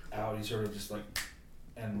out, he sort of just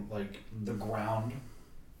the ground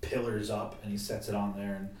pillars up, and he sets it on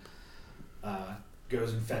there and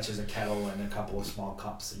goes and fetches a kettle and a couple of small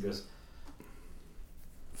cups and goes,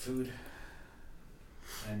 food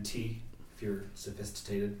and tea if you're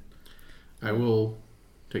sophisticated. I will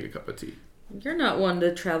take a cup of tea. You're not one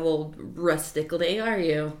to travel rustically, are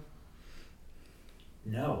you?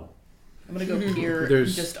 No. I'm gonna go here,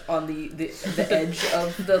 There's- just on the edge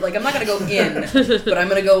of the, like, I'm not gonna go in, but I'm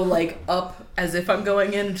gonna go, like, up as if I'm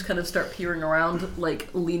going in and just kind of start peering around, like,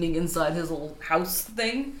 leaning inside his little house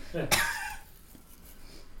thing. Yeah.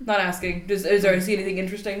 Not asking. Is there, see anything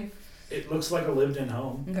interesting? It looks like a lived-in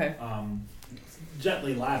home. Okay.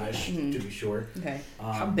 Gently lavish, to be sure. Okay.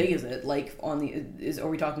 How big is it? Like, are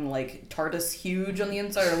we talking, like, TARDIS huge on the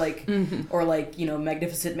inside, or like, or like, you know,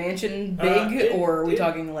 Magnificent Mansion big, or are we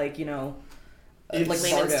talking, like, you know, like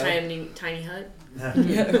Layman's Vardo? tiny hut.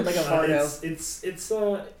 Yeah, like a Vardo.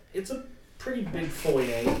 It's a pretty big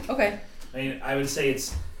foyer. Okay. I mean, I would say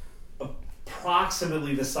it's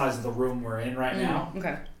approximately the size of the room we're in right now.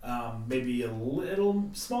 Okay. Maybe a little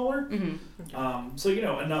smaller. Mm-hmm. So, you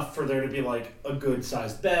know, enough for there to be like a good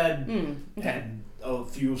sized bed Okay. and a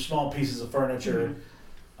few small pieces of furniture.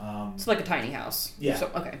 It's like a tiny house. Yeah. So,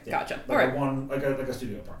 okay. Yeah. Gotcha. Like All right. like a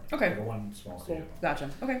studio apartment. Okay. Like a one small Cool. studio. Gotcha.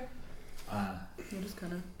 Okay. apartment. I'm just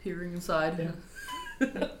kind of peering inside.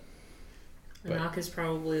 Yeah. Anak is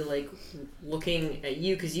probably like looking at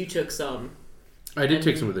you because you took some, I did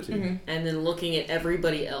take some of the tea. Mm-hmm. and then looking at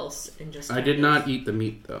everybody else and just. I did not eat the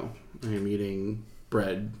meat, though. I am eating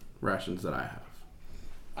bread rations that I have.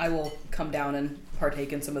 I will come down and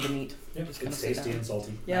partake in some of the meat. Yep, Just kinda it's sit tasty down. and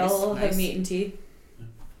salty. Yeah, Nice, I'll nice. have meat and tea.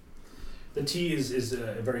 The tea is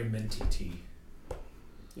a very minty tea.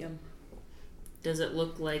 Yum. Does it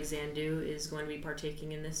look like Zandu is going to be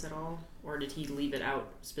partaking in this at all, or did he leave it out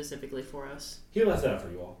specifically for us? He left that for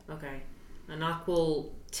you all. Okay, Anak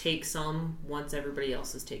will take some once everybody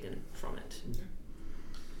else is taken from it.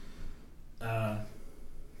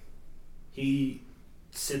 He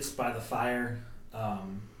sits by the fire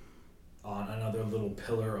on another little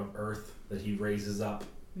pillar of earth that he raises up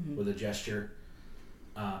with a gesture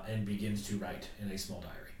and begins to write in a small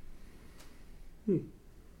diary.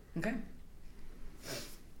 Okay.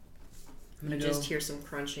 I'm You gonna just go. hear some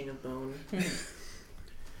crunching of bone.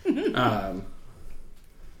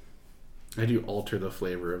 I do alter the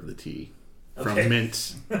flavor of the tea from Okay.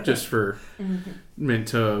 mint, just for mint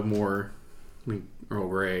to more Earl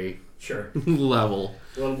Grey Sure. level.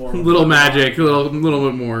 A little more. Little magic, a little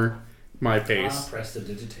bit more my pace.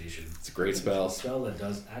 Prestidigitation. It's a great spell. It's a spell that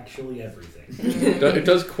does actually everything. It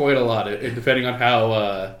does quite a lot, depending on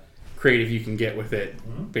how creative you can get with it,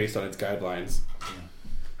 based on its guidelines.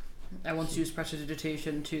 I once used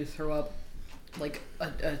prestidigitation to throw up like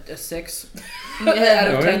a 6 Yeah. out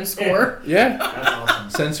of Okay. 10 score. Yeah, That's awesome.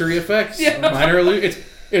 sensory effects, Yeah. minor illusion.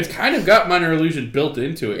 It's kind of got minor illusion built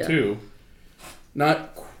into it Yeah. too.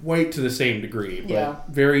 Not quite to the same degree, but Yeah.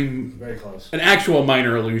 very Very close. an actual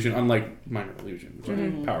minor illusion, unlike minor illusion, which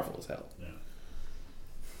are powerful as hell.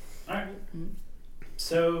 All right.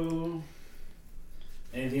 So,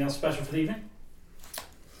 anything else special for the evening?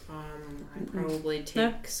 I'd probably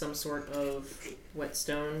take some sort of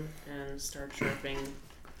whetstone and start sharpening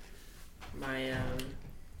my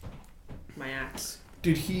my axe.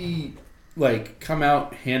 Did he come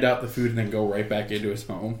out, hand out the food, and then go right back into his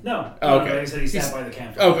home? No. Oh, okay. Like I said, he sat by the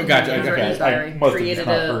campfire. Oh, gotcha. He's written his Okay, diary. I must have Created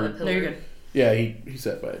not a heard. pillar. There you go. Yeah, he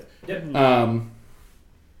sat by it. Yep.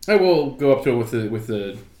 I will go up to him with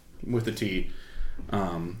the tea,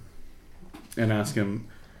 and ask him.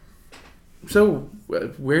 So,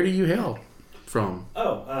 where do you hail from?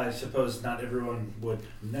 Oh, I suppose not everyone would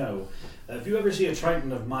know. If you ever see a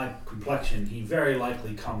Triton of my complexion, he very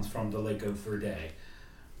likely comes from the Lake of Verde,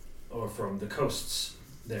 or from the coasts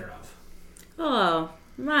thereof. Oh,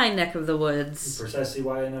 my neck of the woods. Precisely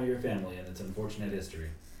why I know your family and its unfortunate history.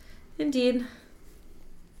 Indeed.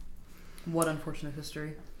 What unfortunate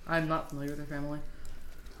history. I'm not familiar with their family.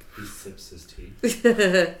 He sips his tea.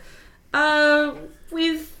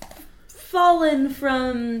 We've fallen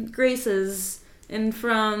from graces and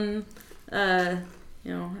from, high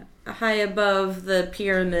above the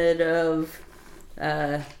pyramid of,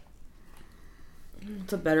 what's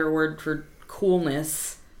a better word for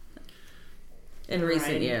coolness in recent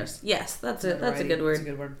Variety. years. Yes, that's it. That's a good That's a word.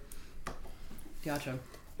 good word. Gotcha.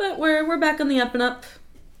 But we're back on the up and up.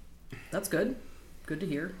 That's good. Good to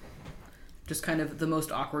hear. Just kind of the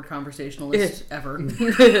most awkward conversationalist ever.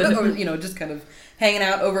 Or, just kind of hanging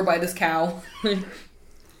out over by this cow.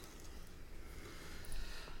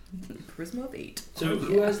 Charisma of 8. So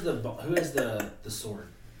who has the sword?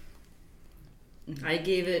 I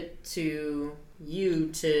gave it to you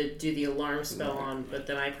to do the alarm spell on, but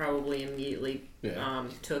then I probably immediately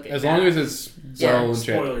took it. As back. long as it's well enchanted.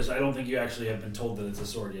 Spoilers, I don't think you actually have been told that it's a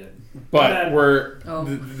sword yet. But we're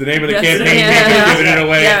the name of the Yes. campaign, Yeah. we can't give it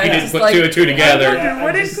away. Yeah, We it's didn't put like, 2 and 2 together. I wonder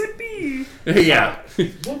what it could be. Yeah.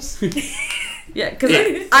 Whoops. Yeah, because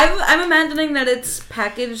I'm imagining that it's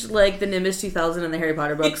packaged like the Nimbus 2000 in the Harry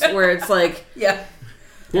Potter books, where it's like, Yeah.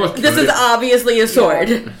 Look, this is obviously a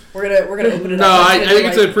sword. We're gonna open it No, up. I think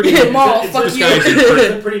it's a pretty good Maul, It's fuck just you.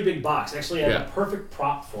 it's a pretty big box. Actually, I have Yeah. a perfect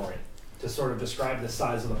prop for it to sort of describe the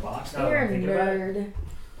size of the box. Now that You're I a think about it. nerd.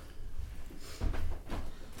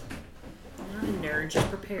 I'm a nerd, just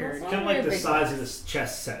prepared. Kind of like the size of this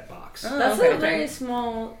chess set box. Oh, That's okay, a very okay.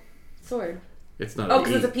 small sword. It's not. Oh,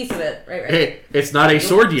 because it's a piece of it. Right. Hey, it's not a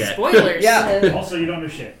sword yet. Spoilers. Yeah. Also, you don't know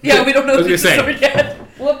shit. Yeah, we don't know I was this gonna is say. over yet.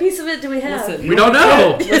 What piece of it do we have? Listen. We don't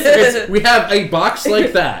know. Listen. We have a box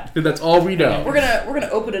like that. That's all we know. We're gonna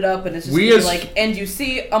open it up and it's just We gonna be as- like, and you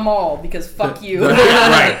see a mall because fuck you.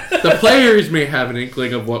 Right. The players may have an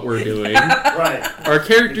inkling of what we're doing. Right. Our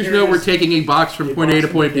characters know we're taking a box from point A to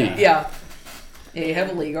point B. Yeah. A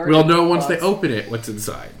heavily guarded. We'll know once they box. open it what's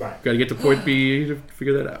inside. Right. Got to get to point B to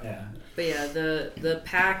figure that out. Yeah. But yeah, the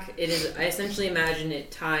pack, it is. I essentially imagine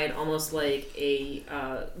it tied almost like a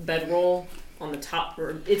bedroll on the top.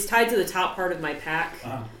 Or it's tied to the top part of my pack,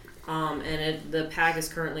 and the pack is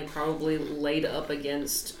currently probably laid up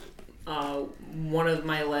against one of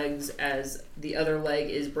my legs as the other leg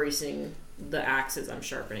is bracing the axe as I'm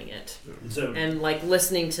sharpening it, So, and like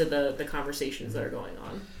listening to the conversations that are going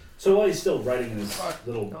on. so while he's still writing in his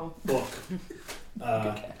little book,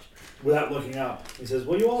 without looking up, he says,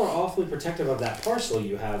 "Well, you all are awfully protective of that parcel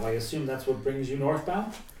you have. I assume that's what brings you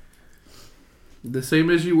northbound." The same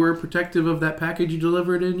as you were protective of that package you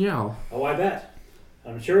delivered in Yao. Oh, I bet.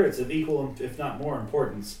 I'm sure it's of equal, if not more,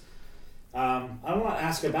 importance. I will not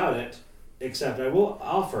ask about it, except I will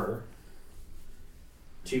offer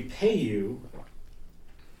to pay you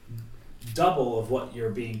double of what you're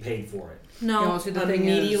being paid for it. No. see, the thing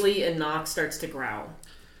is, Immediately, a knock starts to growl.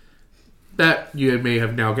 That you may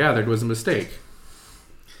have now gathered was a mistake.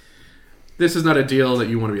 This is not a deal that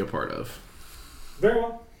you want to be a part of. Very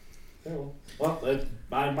well. Very well.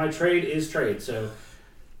 Well, my trade is trade, so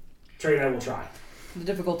trade I will try. the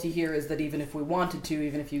difficulty here is that even if we wanted to,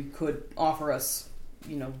 even if you could offer us,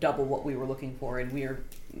 double what we were looking for, and we are,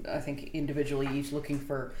 I think, individually each looking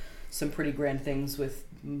for some pretty grand things, with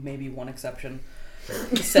maybe one exception.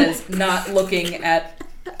 It says not looking at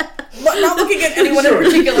anyone in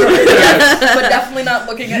particular, but definitely not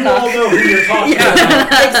looking at You Knock. all know who you're talking about.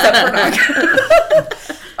 Except for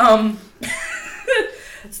Knock.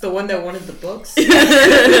 It's the one that wanted the books.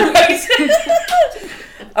 Right.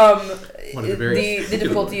 One of the very- The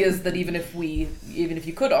difficulty is that even if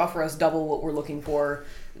you could offer us double what we're looking for,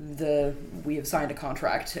 we have signed a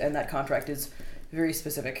contract, and that contract is very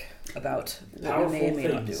specific about what we may and may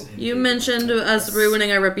not do. You mentioned us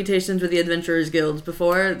ruining our reputations with the Adventurers Guilds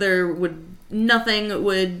before. Nothing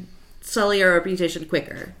would sully our reputation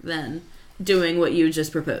quicker than doing what you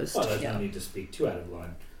just proposed. Well, there's no need to speak too out of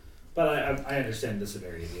line. But I understand the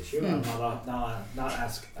severity of the issue. I'll not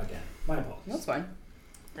ask again. My apologies. That's fine.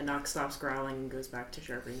 And Nox stops growling and goes back to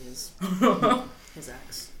sharpening his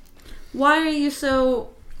axe. Why are you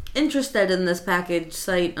so interested in this package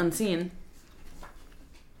sight unseen?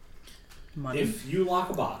 Money. If you lock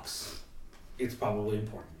a box, it's probably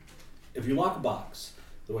important. If you lock a box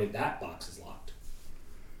the way that box is locked,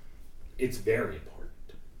 it's very important.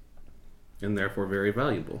 And therefore very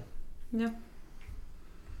valuable. Yeah.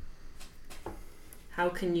 How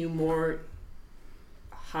can you more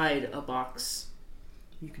hide a box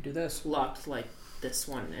You could do this. locked like this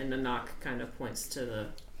one? And the knock kind of points to the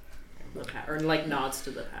pack, or like nods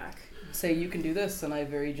to the pack. Say you can do this, and I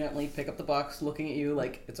very gently pick up the box, looking at you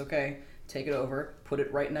like it's okay. Take it over, put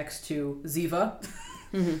it right next to Ziva,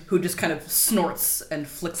 who just kind of snorts and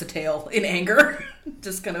flicks a tail in anger.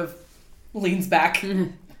 Just kind of leans back.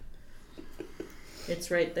 It's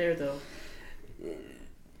right there, though.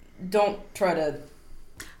 Don't try to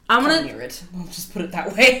I'm come gonna near it. I'll just put it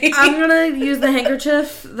that way. I'm gonna use the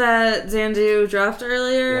handkerchief that Zandu dropped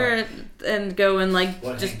earlier and go and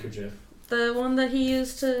What just handkerchief? the one that he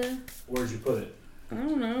used to, Where'd you put it? I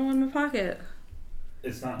don't know, in my pocket.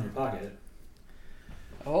 It's not in your pocket.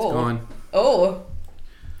 Oh. Gone. Oh.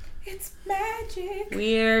 It's magic.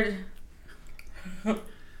 Weird.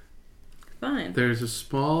 Fine. There's a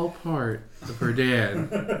small part of her dad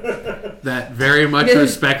that very much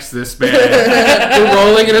respects this man. We're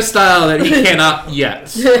rolling in a style that he cannot yet.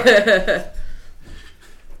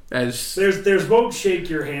 As There's won't shake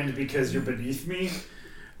your hand because you're beneath me.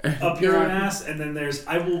 up your own ass, and then there's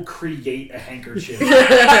I will create a handkerchief for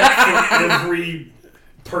every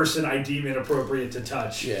person I deem inappropriate to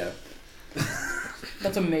touch. Yeah.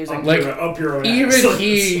 That's amazing. Up your own even ass.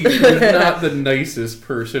 he, who's not the nicest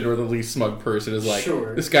person or the least smug person, is like,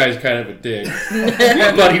 this guy's kind of a dick.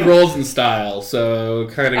 But he rolls in style, so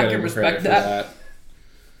kind of got to give credit for that.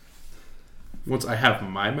 Once I have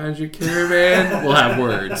my magic caravan, we'll have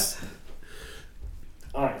words.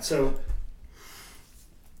 Alright, so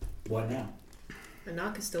what now?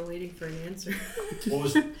 Anak is still waiting for an answer. What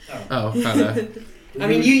was I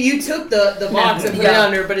mean, you took the box and put it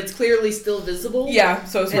under, but it's clearly still visible. Yeah,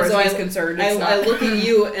 so as far as he's concerned, it's not. I look at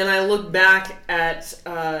you and I look back at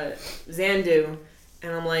Xandu,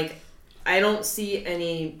 and I'm like, I don't see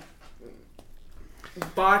any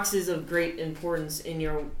boxes of great importance in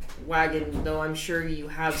your wagon, though I'm sure you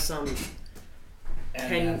have some.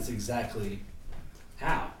 And that's exactly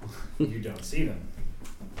how you don't see them.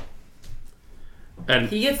 And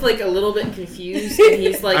he gets like a little bit confused, and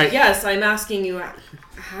he's like, yes, I'm asking you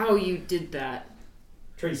how you did that.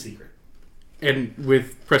 Trade secret. And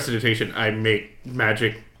with prestidigitation, I make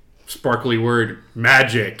magic, sparkly word,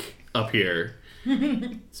 magic up here.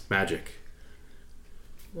 It's magic.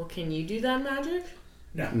 Well, can you do that magic?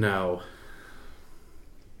 No.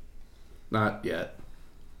 Not yet.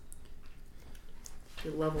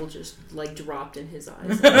 The level just like dropped in his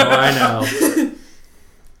eyes. Oh, I know.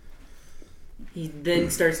 He then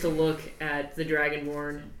starts to look at the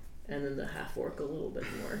Dragonborn and then the half-orc a little bit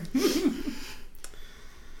more.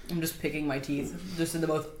 I'm just picking my teeth, just in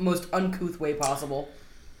the most uncouth way possible.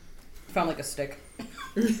 Found like a stick.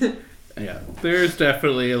 Yeah, there's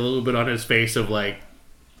definitely a little bit on his face of like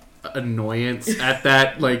annoyance at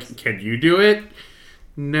that. Like, can you do it?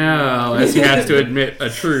 No, as he has to admit a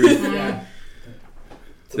truth. Yeah.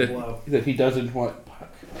 That he doesn't want.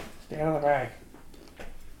 Stay out of the bag.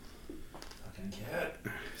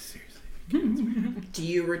 Do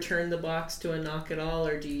you return the box to Anak at all,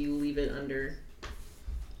 or do you leave it under?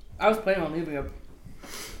 I was planning on leaving it.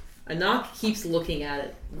 Anak keeps looking at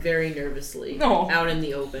it very nervously No. out in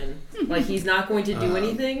the open. Like he's not going to do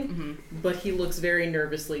anything, but he looks very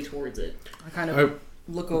nervously towards it. I kind of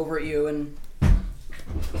look over at you and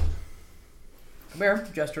Bear,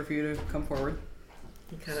 gesture for you to come forward.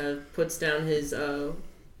 He kind of puts down his, or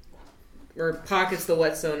pockets the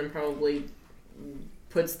whetstone and probably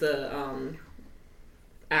puts the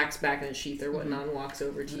axe back in its sheath or whatnot and walks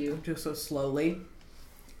over to you. Just so slowly.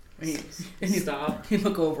 And you Stop. You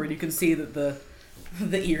look over and you can see that the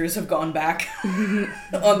ears have gone back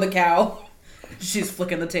on the cow. She's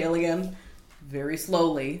flicking the tail again. Very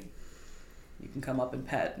slowly. You can come up and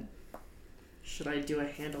pet. Should I do a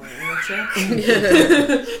handle animal check?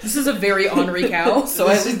 This is a very ornery cow, so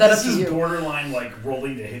I leave that up to you. This is borderline like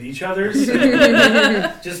rolling to hit each other. So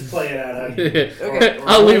just play it out. Okay.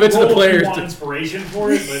 I'll leave it to the players. If you want inspiration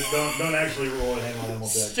for it, but don't actually roll a handle animal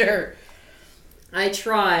check. Sure. I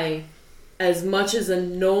try as much as a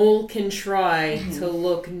gnoll can try to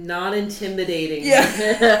look not intimidating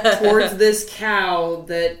towards this cow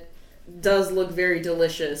that does look very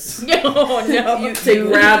delicious. No. To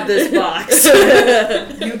grab this box.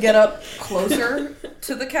 You get up closer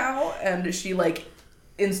to the cow, and she like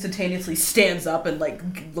instantaneously stands up and like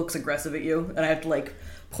looks aggressive at you, and I have to like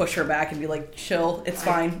push her back and be like, chill, it's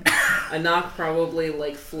fine. Anak probably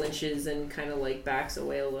like flinches and kind of like backs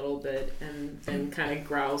away a little bit and then kind of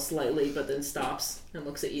growls slightly, but then stops and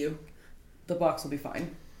looks at you. The box will be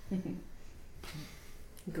fine.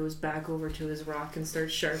 Goes back over to his rock and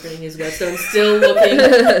starts sharpening his whetstone, still looking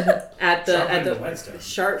at the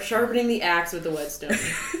whetstone. Sharpening the axe with the whetstone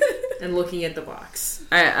and looking at the box.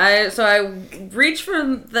 So I reached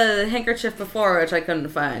for the handkerchief before, which I couldn't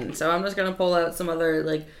find. So I'm just gonna pull out some other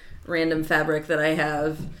like random fabric that I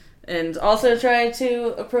have, and also try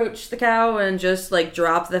to approach the cow and just like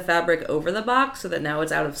drop the fabric over the box so that now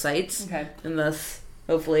it's out of sight. Okay. And thus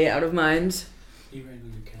hopefully out of mind. You ran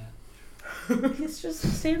with your cat. He's just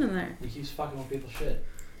standing there. He keeps fucking with people's shit.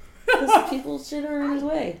 Because people's shit are in his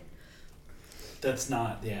way. That's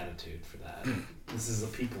not the attitude for that. This is a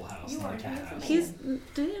people house, not a cat house. He's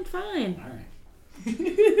doing fine.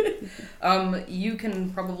 All right. You can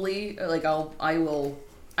probably like I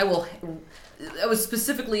was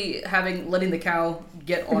specifically letting the cow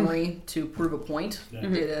get ornery to prove a point. Yeah.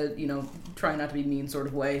 In a, try not to be mean sort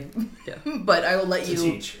of way. Yeah. But I will let To you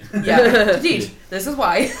teach. Yeah, to teach. This is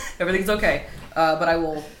why everything's okay. But I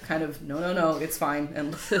will kind of no, it's fine,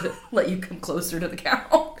 and let you come closer to the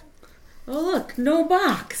cow. Oh look, no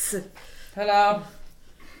box. Hello.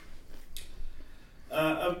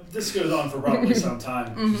 This goes on for probably some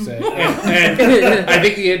time. And I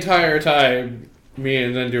think the entire time Me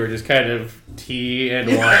and Zendu are just kind of tea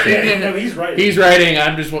and watching. No, he's right. He's writing.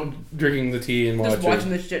 I'm just drinking the tea and watching. Just watching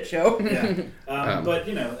this shit show. Yeah. But,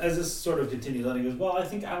 as this sort of continues on, he goes, well, I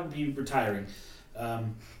think I'll be retiring.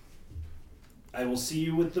 I will see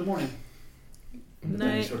you with the morning. And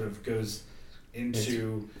then he sort of goes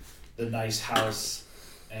into the nice house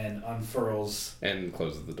and unfurls. And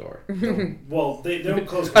closes the door. Well, they don't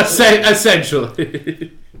close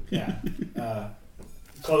Essentially. Yeah.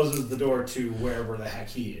 Closes the door to wherever the heck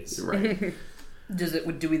he is. Right.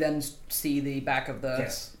 Do we then see the back of the...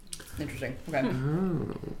 Yes. Interesting. Okay.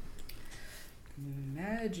 Oh.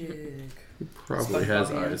 Magic. He probably has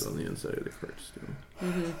SpongeBob eyes hands. on the inside of the cart still.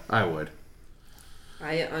 Mm-hmm. I would.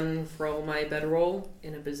 I unfurl my bedroll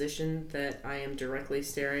in a position that I am directly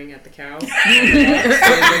staring at the cow.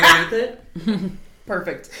 Underneath it.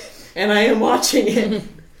 Perfect. And I am watching it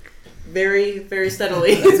very, very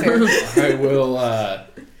steadily. I will,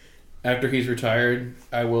 after he's retired,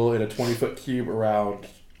 I will, in a 20-foot cube around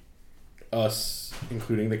us,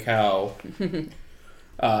 including the cow,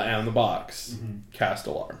 and the box, cast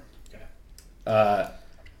alarm. Okay.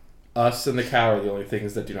 Us and the cow are the only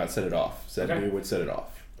things that do not set it off. Zendu would set it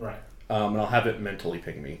off. Right. And I'll have it mentally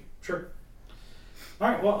ping me. Sure. All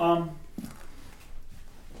right. Well,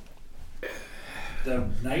 the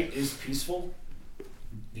night is peaceful.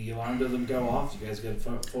 The alarm doesn't go off. You guys get a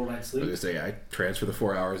full night's I sleep. was gonna say I transfer the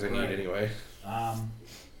 4 hours I need Right. anyway.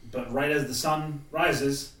 But right as the sun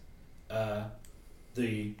rises,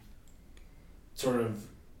 the sort of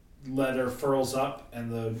leather furls up and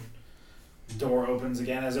the door opens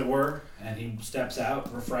again, as it were, and he steps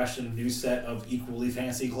out, refreshed in a new set of equally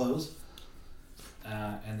fancy clothes,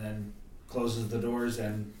 and then closes the doors,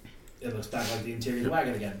 and it looks back like the interior of the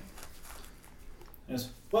wagon again. Yes.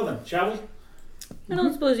 Well then, shall we? I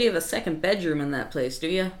don't suppose you have a second bedroom in that place, do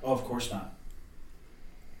you? Oh, of course not.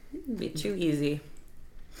 It'd be too easy.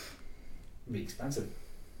 It'd be expensive.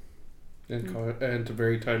 And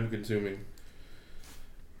very time consuming.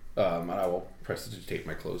 And I will prestidigitate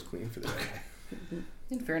my clothes clean for the day.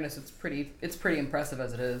 In fairness, it's pretty impressive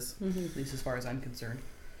as it is, at least as far as I'm concerned.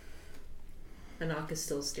 Anak is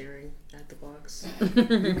still staring at the box.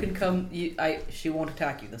 You can come. She won't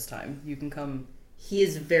attack you this time. You can come. He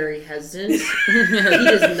is very hesitant. He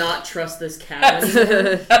does not trust this cat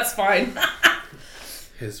anymore. That's fine.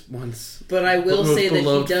 His once. But I will Most say that he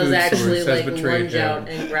beloved does food actually source has like betrayed lunge him. out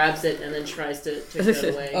and grabs it and then tries to throw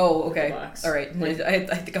it away. Oh, with the okay. box. All right. I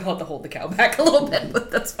think I'll have to hold the cow back a little bit,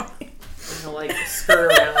 but that's fine. And he'll like spur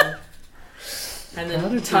around and How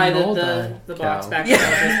then did tie you know the that, box cow? back Yeah.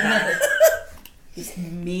 around his back. This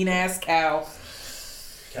mean ass cow.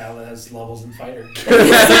 Cal has levels in fighter.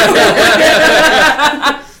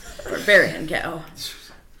 Barbarian cow.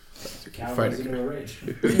 Cal Fighter goes into a rage.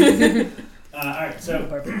 All right,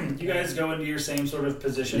 so you guys go into your same sort of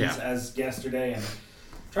positions as yesterday, and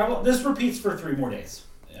travel. This repeats for 3 more days.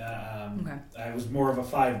 Okay. It was more of a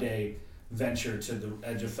 5-day venture to the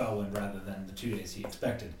edge of Felwyn rather than the 2 days he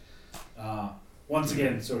expected. Once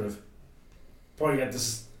again, sort of pointing out this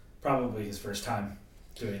is probably his first time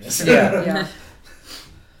doing this. Yeah.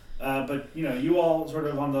 But you all sort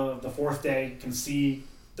of on the 4th day can see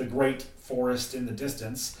the great forest in the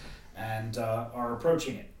distance and are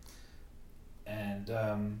approaching it. And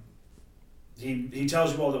he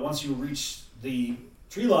tells you all that once you reach the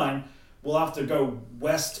tree line, we'll have to go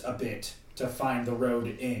west a bit to find the road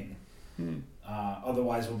in.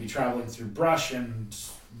 Otherwise, we'll be traveling through brush, and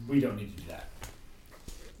we don't need to do that.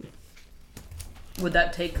 Would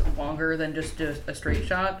that take longer than just a straight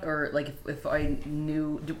shot, or like if I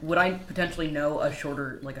knew, would I potentially know a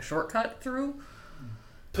shortcut through?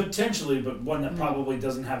 Potentially, but one that probably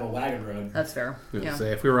doesn't have a wagon road. That's fair. I was Yeah. gonna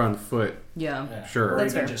say, if we were on foot, Yeah. Sure. Or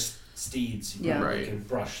That's even fair. just steeds. You Yeah. probably Right. can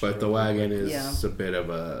brush. but through the it. wagon is Yeah. a bit of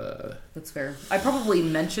a... That's fair. I probably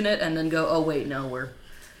mention it and then go, oh wait, no, we're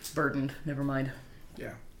burdened. Never mind.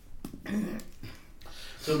 Yeah.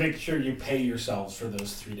 So make sure you pay yourselves for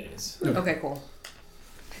those 3 days. Okay, cool.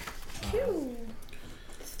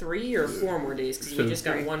 3 or 4 more days because So we just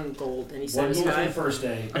got 3. 1 gold and he said One it's goal for the 5. first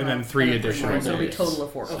day. And then 3 additional So it'll be days. total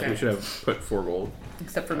of 4. Okay. We should have put 4 gold.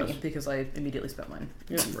 Except for me, because I immediately spent mine.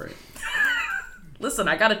 Right. Listen,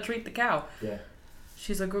 I gotta treat the cow. Yeah.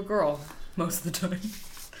 She's a good girl most of the time.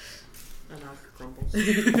 Anak grumbles.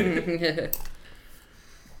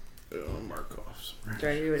 Markovs.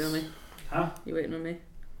 Sorry, you waiting on me? Huh? You waiting on me?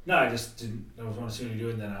 No, I just didn't. I was want to see what you're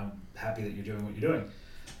doing. Then I'm happy that you're doing what you're doing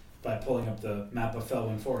by pulling up the map of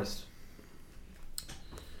Felwyn Forest.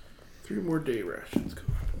 3 more day rations. Go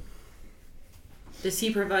on. Does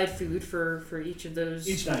he provide food for each of those?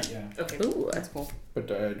 Each night, yeah. Okay. Ooh, That's cool.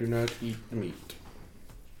 But I do not eat meat.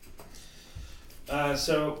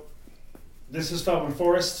 So this is Felwyn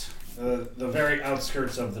Forest. The very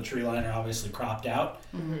outskirts of the tree line are obviously cropped out,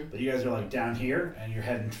 but you guys are like down here, and you're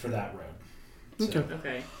heading for that road. So,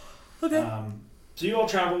 Okay. so you all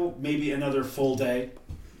travel maybe another full day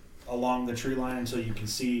along the tree line until you can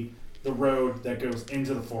see the road that goes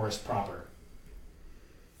into the forest proper.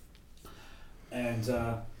 And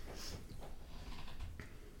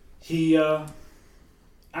he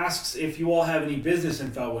asks if you all have any business in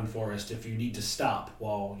Felwyn Forest, if you need to stop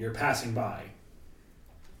while you're passing by.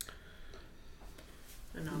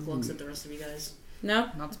 And Nog looks at the rest of you guys. No,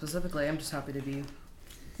 Not specifically. I'm just happy to be.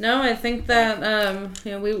 no. I think that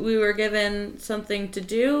we were given something to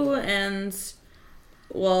do, and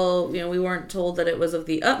we weren't told that it was of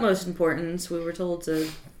the utmost importance. We were told to,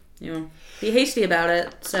 be hasty about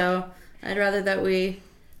it. So I'd rather that we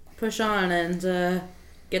push on and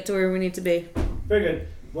get to where we need to be. Very good.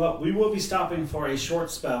 Well, we will be stopping for a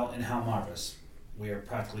short spell in Halmarvis. We are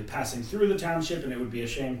practically passing through the township, and it would be a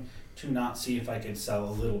shame to not see if I could sell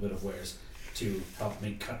a little bit of wares to help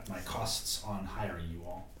me cut my costs on hiring you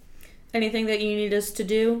all. Anything that you need us to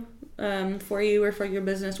do for you or for your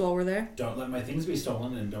business while we're there? Don't let my things be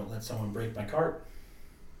stolen, and don't let someone break my cart.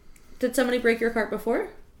 Did somebody break your cart before?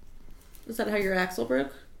 Is that how your axle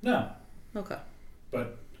broke? No, Okay.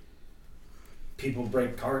 but people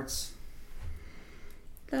break carts.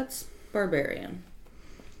 That's barbarian.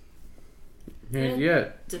 And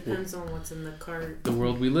yet, Depends on what's in the cart. the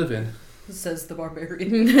world we live in. Says the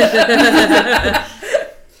barbarian.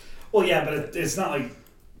 Well, yeah, but it's not like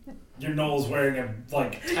your Noel's wearing a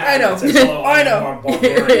tag I know. that says, "Hello, I am know.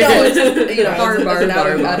 barbarian." No, it's just, it's an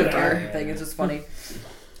out of bar. character thing. It's just funny.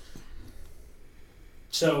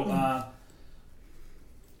 So,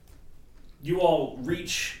 you all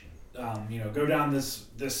reach, go down this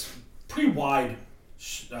pretty wide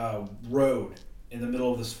road in the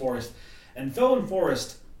middle of this forest. And Felwyn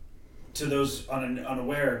Forest, to those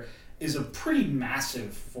unaware, is a pretty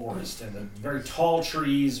massive forest and very tall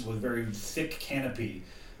trees with very thick canopy.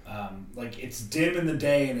 It's dim in the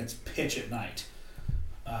day and it's pitch at night.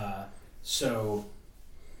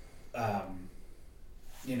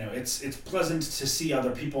 It's pleasant to see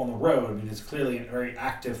other people on the road. I mean, it's clearly a very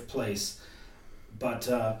active place. But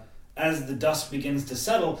as the dusk begins to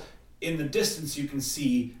settle, in the distance you can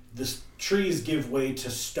see the trees give way to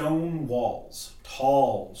stone walls,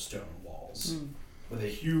 tall stone walls, with a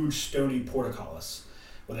huge stony portcullis,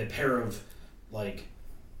 with a pair of, in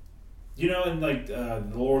the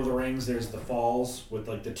Lord of the Rings, there's the falls with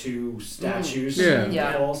the two statues. Yeah. in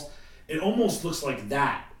Yeah. The falls. It almost looks like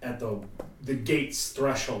that at the gate's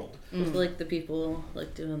threshold. With the people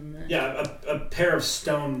doing the Yeah, a pair of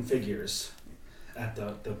stone figures at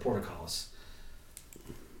the portcullis.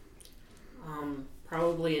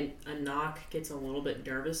 Probably a knock gets a little bit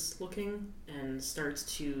nervous looking and starts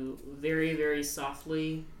to very, very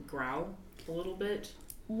softly growl a little bit.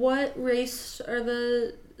 What race are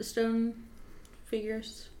the stone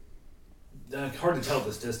figures? Hard to tell at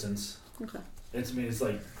this distance. Okay. It's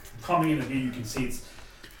like coming into view. You can see it's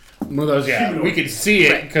One of those, yeah. Humanoid. We can see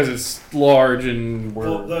it because it's large and we're...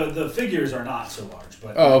 well. The figures are not so large,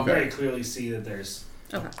 but Oh, you okay. very clearly see that there's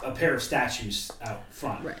Okay. a pair of statues out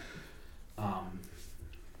front. Right.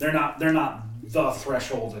 They're not the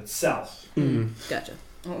threshold itself. Gotcha.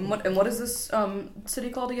 And what is this city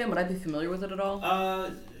called again? Would I be familiar with it at all?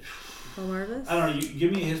 Halmarvis? I don't know. You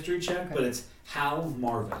give me a history check, Okay. but it's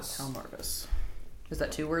Halmarvis. Halmarvis. Is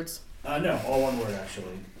that 2 words? No, all one word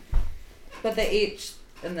actually. But the H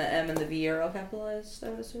and the M and the V are all capitalized, I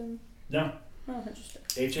would assume. No, Oh, interesting.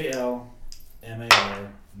 HALMARVUS.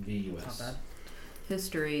 Not bad.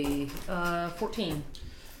 History. 14.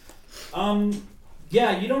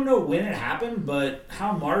 Yeah, you don't know when it happened, but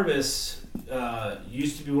Halmarvis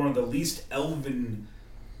used to be one of the least elven,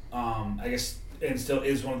 I guess, and still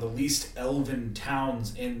is one of the least elven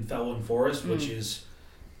towns in Felwyn Forest, which is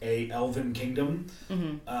a elven kingdom.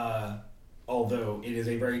 Although it is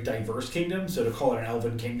a very diverse kingdom, so to call it an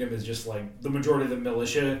elven kingdom is just like the majority of the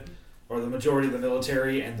militia or the majority of the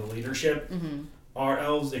military and the leadership are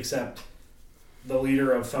elves, except the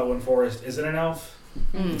leader of Felwyn Forest isn't an elf.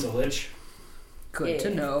 It's a lich. Good to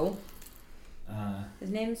Yeah. know. His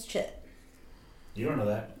name's Chit. You don't know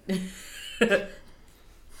that.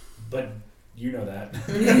 But you know that.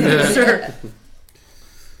 Sure.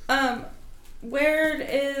 Where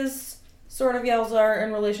is Sword of Yelzar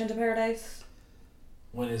in relation to Paradise?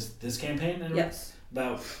 When is this campaign? Yes.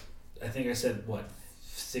 About, I think I said,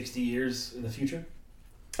 60 years in the future?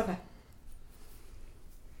 Okay.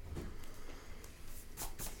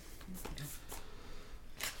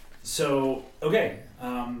 So, okay.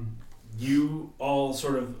 you all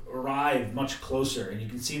sort of arrive much closer, and you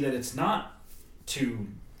can see that it's not 2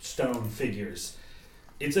 stone figures.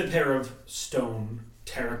 It's a pair of stone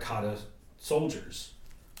terracotta soldiers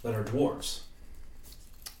that are dwarves.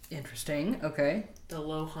 Interesting. Okay. The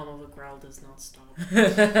low hum of a growl does not stop.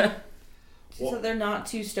 So they're not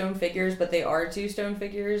 2 stone figures, but they are 2 stone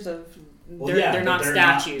figures of. They're not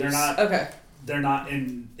statues. They're not. Okay. They're not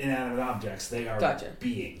inanimate objects. They are Gotcha.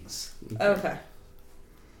 beings. Okay.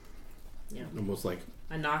 Yeah. Almost like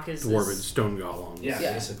Anak is dwarven stone golems. Yeah,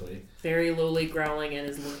 Yeah. basically. very lowly growling and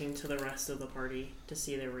is looking to the rest of the party to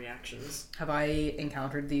see their reactions. Have I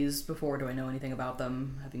encountered these before? Do I know anything about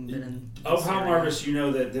them? Having been in. Of this How area? Marvis, you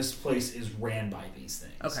know that this place is ran by these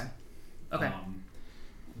things. Okay. Okay.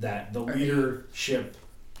 That the Are leadership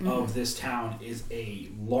of this town is a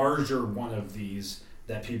larger one of these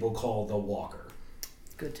that people call the Walker.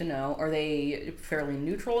 Good to know. Are they fairly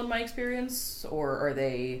neutral in my experience, or are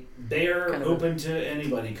they? They are Kind of open to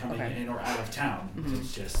anybody coming Okay. in or out of town. Mhm.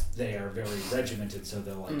 It's just they are very regimented, so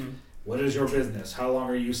they're like, what is your business? How long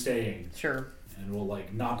are you staying? Sure. And we'll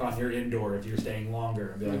like knock on your inn door if you're staying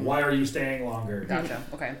longer and be like, Mhm. why are you staying longer? Gotcha.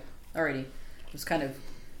 Okay. Alrighty. Just kind of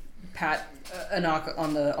pat a knock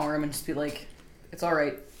on the arm and just be like, "It's all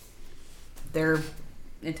right. They're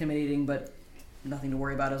intimidating, but nothing to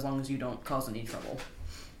worry about as long as you don't cause any trouble."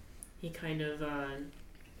 He kind of,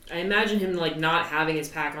 I imagine him like not having his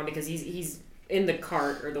pack on because he's in the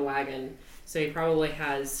cart or the wagon, so he probably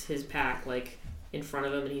has his pack like in front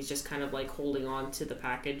of him, and he's just kind of like holding on to the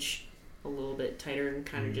package a little bit tighter and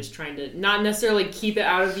kind of just trying to not necessarily keep it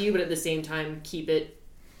out of view, but at the same time keep it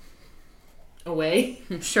away.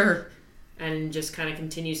 Sure. And just kind of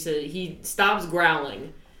continues to. He stops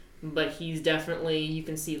growling, but he's definitely, you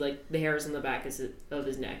can see like the hairs on the back of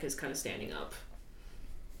his neck is kind of standing up.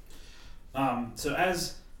 So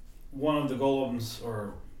as one of the golems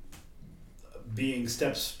or being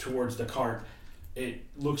steps towards the cart, it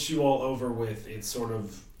looks you all over with its sort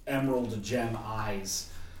of emerald gem eyes,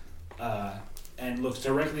 and looks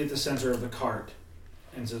directly at the center of the cart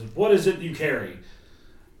and says, "What is it you carry?"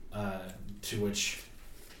 To which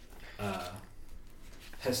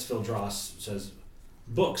Hestvildross says,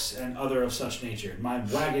 "Books and other of such nature. My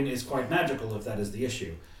wagon is quite magical, if that is the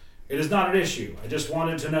issue." "It is not an issue. I just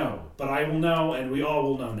wanted to know. But I will know, and we all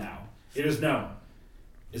will know now. It is known.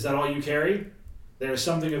 Is that all you carry? There is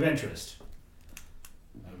something of interest."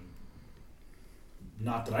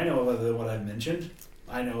 Not that I know of other than what I've mentioned.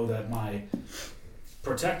 I know that my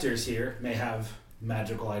protectors here may have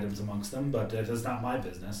magical items amongst them, but it is not my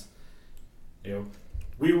business. You know,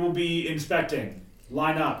 we will be inspecting.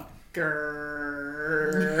 Line up.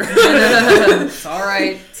 Grrr. It's all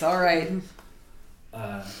right. It's all right.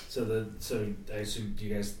 So I assume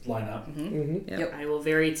you guys line up. Yep. I will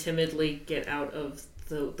very timidly get out of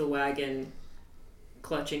the wagon,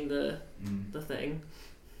 clutching the thing.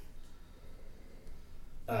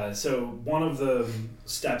 So one of the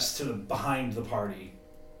steps to the behind the party,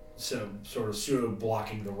 so sort of pseudo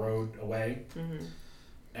blocking the road away,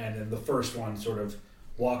 and then the first one sort of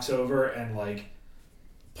walks over and like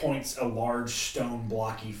points a large stone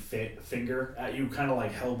blocky finger at you, kind of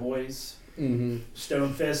like Hellboy's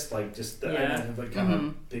stone fist, like just I imagine like kind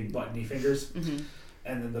of big buttony fingers, and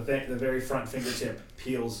then the very front fingertip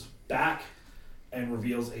peels back and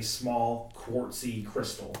reveals a small quartzy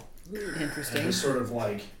crystal. And Interesting. just sort of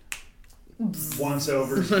like once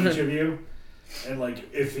over to each of you, and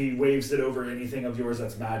like if he waves it over anything of yours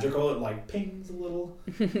that's magical, it like pings a little,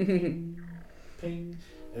 ping, and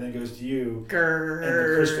then goes to you, Grrr.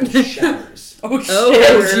 and the crystal shatters. Oh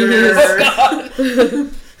jeez.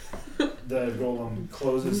 The golem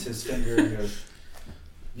closes his finger and goes,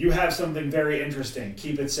 "You have something very interesting.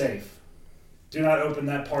 Keep it safe. Do not open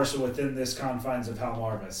that parcel within this confines of Hal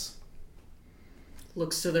Marvis."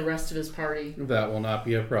 Looks to the rest of his party. That will not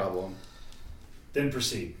be a problem. Then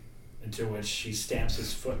proceed. Into which he stamps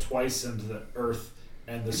his foot twice into the earth,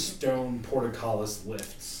 and the stone portcullis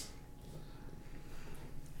lifts.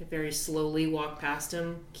 I very slowly walk past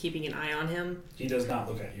him, keeping an eye on him. He does not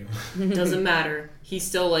look at you. Doesn't matter. He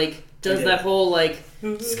still like does Yeah. that whole like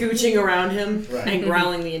scooching around him Right. and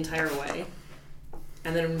growling the entire way,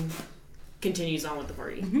 and then continues on with the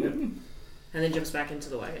party, Yep. and then jumps back into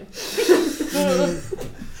the wagon.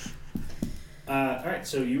 All right,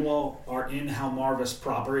 so you all are in Hal Marvis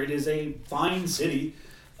proper. It is a fine city.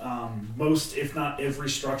 Most, if not every,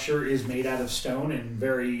 structure is made out of stone and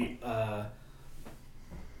very. I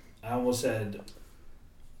almost said.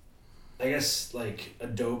 I guess like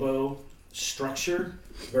adobo structure,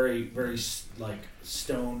 very very like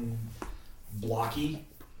stone blocky,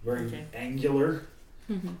 very Okay. angular,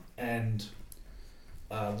 and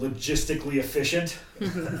logistically efficient,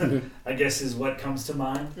 I guess is what comes to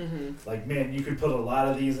mind. Mm-hmm. Like, man, you could put a lot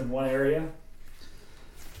of these in one area.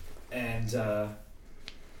 And,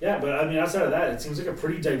 yeah, but I mean, outside of that, it seems like a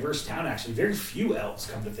pretty diverse town, actually. Very few elves,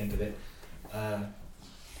 come to think of it. A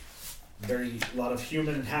lot of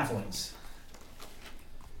human and halflings.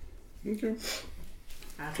 Okay.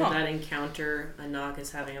 After that encounter, Anak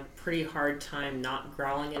is having a pretty hard time not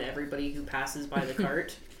growling at everybody who passes by the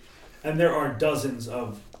cart. And there are dozens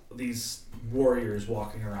of these warriors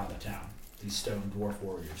walking around the town. These stone dwarf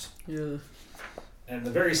warriors. Yeah. And in the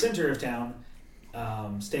very center of town,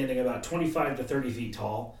 standing about 25 to 30 feet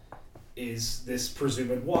tall, is this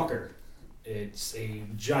presumed walker. It's a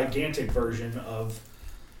gigantic version of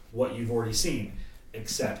what you've already seen,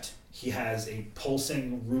 except he has a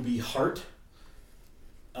pulsing ruby heart.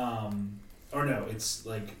 Or no, it's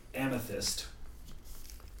like amethyst.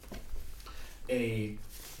 A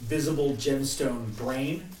visible gemstone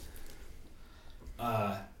brain.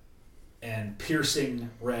 And piercing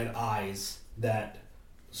red eyes that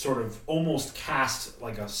sort of almost cast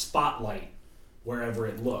like a spotlight wherever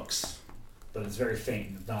it looks. But it's very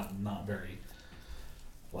faint, not very,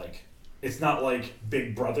 like, it's not like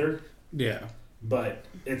Big Brother. Yeah. But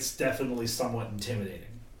it's definitely somewhat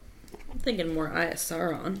intimidating. I'm thinking more Aya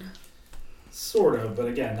Sauron. Sort of, but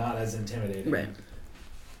again, not as intimidating. Right. And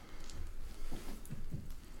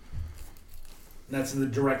that's in the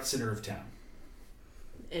direct center of town.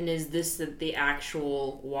 And is this the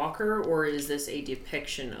actual walker, or is this a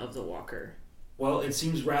depiction of the walker? Well, it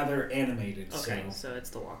seems rather animated, Okay, so so it's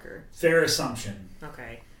the walker. fair assumption.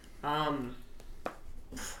 Okay.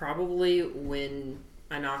 Probably when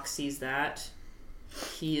Anak sees that,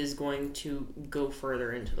 he is going to go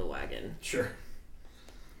further into the wagon Sure.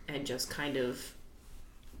 and just kind of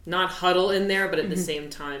not huddle in there, but at the same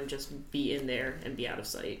time just be in there and be out of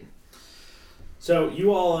sight. So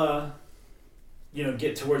you all,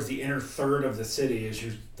 get towards the inner third of the city as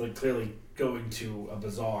you're like clearly going to a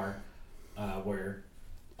bazaar where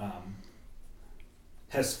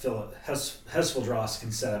Hesfildros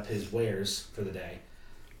can set up his wares for the day.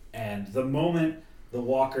 And the moment the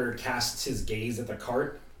walker casts his gaze at the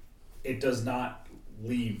cart, it does not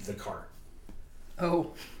leave the cart.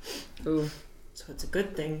 Oh. Ooh. So it's a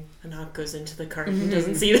good thing Anak goes into the cart and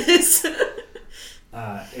doesn't see this.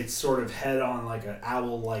 It's sort of head on like an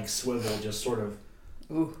owl-like swivel, just sort of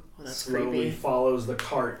Ooh. Oh, that's slowly creepy. follows the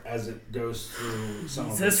cart as it goes through some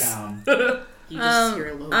of the Jesus. town. You just hear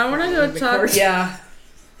a low I want to growl go in the talk. cart. Yeah.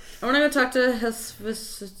 I want to go talk to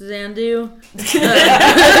Zandu.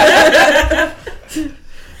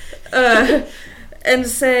 And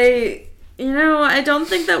say, I don't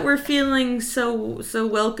think that we're feeling so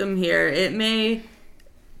welcome here. It may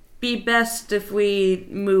be best if we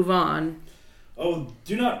move on. Oh,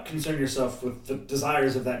 do not concern yourself with the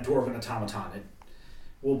desires of that dwarven automaton.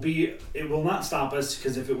 It will not stop us,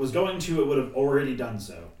 because if it was going to, it would have already done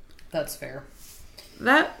so. That's fair.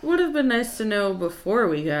 That would have been nice to know before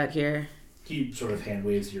we got here. He sort of hand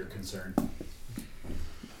waves your concern.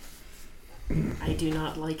 I do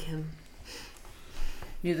not like him.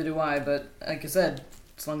 Neither do I, but like I said,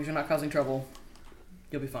 as long as you're not causing trouble,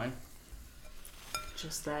 you'll be fine.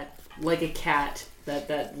 Just that, like a cat,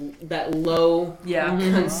 that low, Yeah.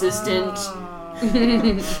 consistent.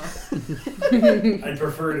 I'd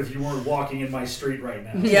prefer it if you weren't walking in my street right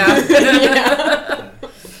now. Yeah.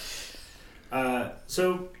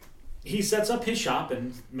 So he sets up his shop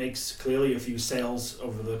and makes clearly a few sales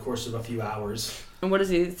over the course of a few hours. And what does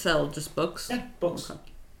he sell? Just books? Yeah, books. Okay.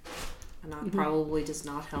 Anak probably does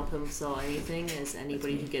not help him sell anything, as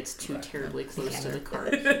anybody who gets too terribly close to the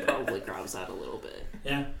cart probably grabs that a little bit.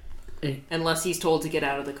 Yeah. Unless he's told to get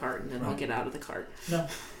out of the cart, and then he'll Right. get out of the cart. No.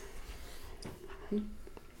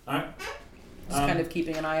 Alright. Just kind of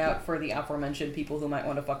keeping an eye out for the aforementioned people who might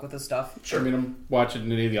want to fuck with this stuff. Sure. I mean, I'm watching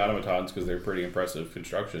any of the automatons because they're pretty impressive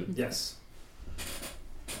construction. Yes.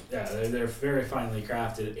 Yeah, they're very finely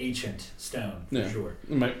crafted, ancient stone, for sure.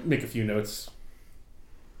 I might make a few notes.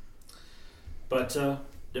 But, I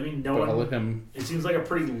mean, no But I'll one... let him... It seems like a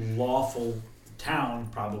pretty lawful town,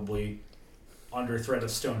 probably under threat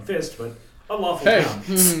of Stone Fist, but a lawful Hey.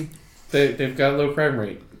 town. They've got a low crime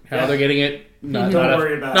rate. How Yeah. they're getting it, Don't not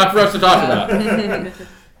worry about not it. for us to talk about.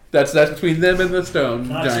 That's between them and the stone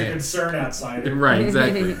Not your giant. concern, outsider. Right,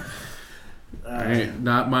 exactly. Uh, Right.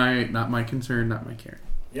 Not my concern, not my care.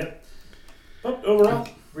 Yep. But overall,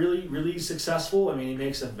 really, really successful. I mean, he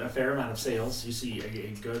makes a fair amount of sales. You see a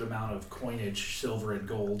good amount of coinage, silver and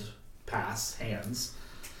gold, pass hands.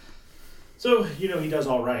 So, he does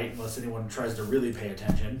all right, unless anyone tries to really pay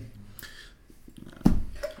attention.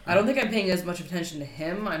 I don't think I'm paying as much attention to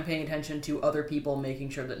him. I'm paying attention to other people, making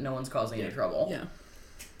sure that no one's causing any trouble. Yeah.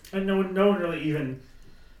 And no one really even.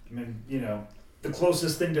 I mean, the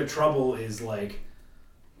closest thing to trouble is like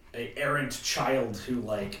a errant child who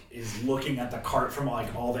like is looking at the cart from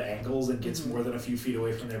like all the angles and gets more than a few feet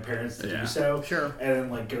away from their parents to do so. Sure. And then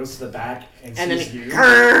like goes to the back and And sees then you.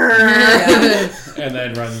 And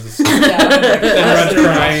then runs. Then runs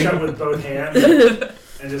crying. shut with both hands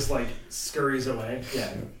and just like scurries away.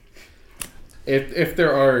 Yeah. If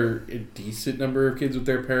there are a decent number of kids with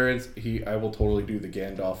their parents, I will totally do the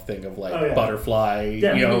Gandalf thing of like butterfly,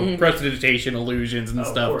 prestidigitation illusions and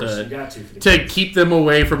stuff Of course, you got to to keep them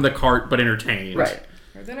away from the cart but entertained. Right.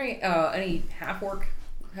 Are there any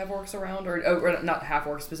half-orcs around, or not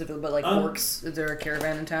half-orcs specifically, but like orcs? Is there a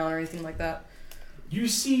caravan in town or anything like that? You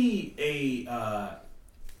see I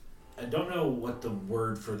don't know what the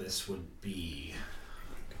word for this would be.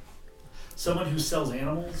 Someone who sells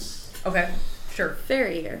animals. Okay, sure.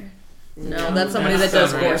 Farrier. No, that's somebody that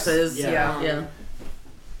does Right. horses. Yeah. Yeah.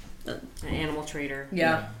 An animal trader.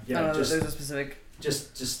 Yeah. Yeah, There's a specific.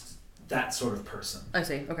 just that sort of person. I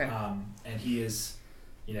see. Okay. And he is,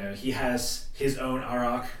 he has his own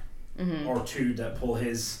Arak or two that pull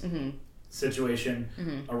his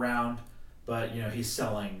situation around, but he's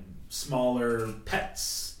selling smaller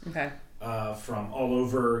pets Okay. from all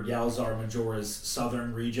over Yalzar Majora's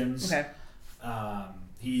southern regions. Okay.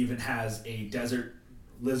 He even has a desert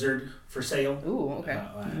lizard for sale. Ooh. Okay.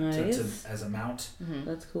 Nice. As a mount.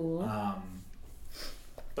 That's cool.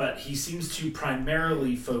 But he seems to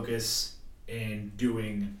primarily focus in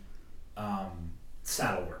doing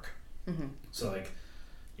saddle work. So like,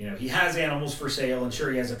 he has animals for sale, and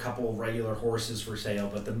sure he has a couple regular horses for sale,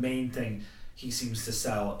 but the main thing he seems to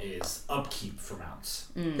sell is upkeep for mounts.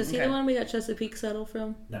 Is he the one we got Chesapeake saddle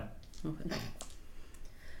from? No. Okay.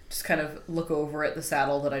 Just kind of look over at the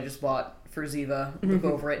saddle that I just bought for Ziva. Look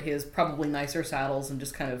over at his probably nicer saddles and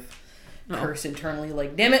just kind of curse internally,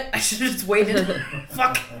 like, "Damn it! I should have just waited."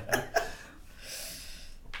 Fuck.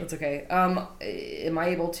 That's okay. Am I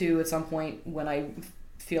able to at some point when I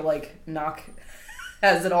feel like Nock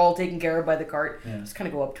has it all taken care of by the cart, just kind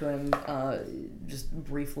of go up to him, just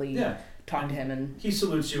briefly talk to him, and he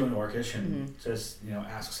salutes you in Orcish and just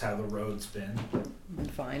asks how the road's been.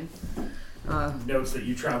 Fine. Notes that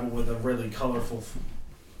you travel with a really colorful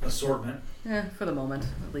assortment. For the moment,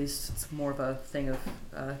 at least, it's more of a thing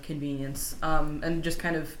of convenience. And just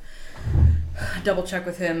kind of double check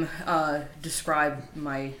with him, describe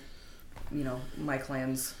my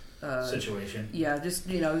clan's situation. Yeah, just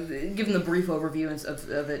give him the brief overview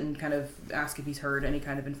of it, and kind of ask if he's heard any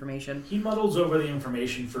kind of information. He muddles over the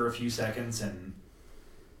information for a few seconds and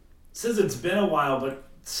says it's been a while, but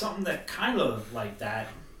something that kind of like that.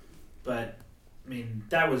 But, I mean,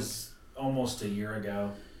 that was almost a year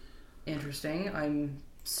ago. Interesting. I'm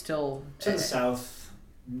still... To the south.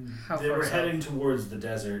 How they far were south? heading towards the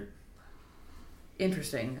desert.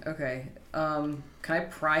 Interesting. Okay. Can I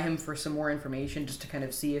pry him for some more information just to kind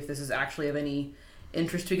of see if this is actually of any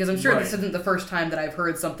interest? Because I'm sure this isn't the first time that I've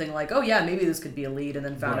heard something like, oh yeah, maybe this could be a lead, and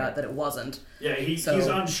then found out that it wasn't. Yeah, he's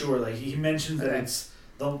unsure. Like, he mentions that it's...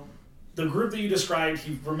 The group that you described,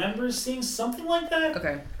 he remembers seeing something like that.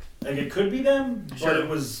 Okay. Like, it could be them, but it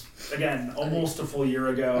was, again, almost a full year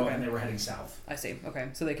ago, and they were heading south. I see. Okay,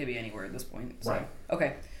 so they could be anywhere at this point. So. Right.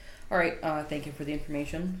 Okay. All right. Thank you for the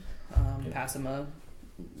information. Pass him a...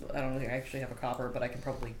 I don't think I actually have a copper, but I can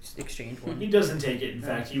probably exchange one. He doesn't take it. In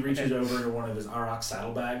fact, he reaches over to one of his Arak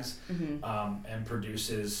saddlebags and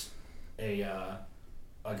produces a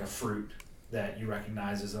fruit that you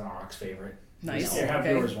recognize as an Arak's favorite. Nice. Here, have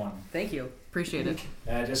yours one. Thank you. Appreciate it.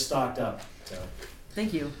 Just stocked up. So.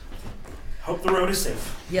 Thank you. Hope the road is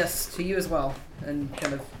safe. Yes, to you as well. And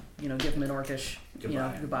kind of, give him an Orcish,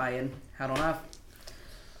 goodbye and hat on off.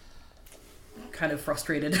 Kind of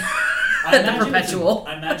frustrated at the perpetual.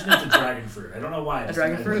 I imagine it's a dragon fruit. I don't know why. A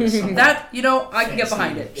dragon fruit? That, I can get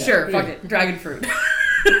behind it. Yeah. Sure, fuck it. Dragon fruit.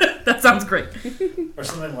 That sounds great. Or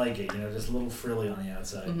something like it, just a little frilly on the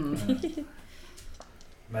outside.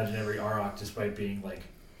 Imagine every Arak, despite being like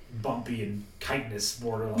bumpy and chitinous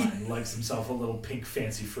borderline, likes himself a little pink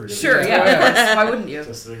fancy fruit. Sure, yeah, of course. Why wouldn't you?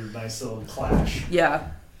 Just a nice little clash.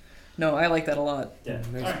 Yeah. No, I like that a lot. Yeah.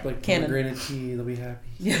 Nice, like Canon. pomegranate tea, they'll be happy.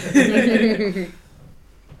 Yeah,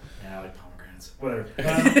 I like pomegranates. Whatever.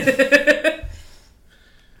 I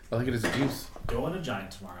like it as a juice. Go on a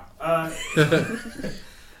giant tomorrow.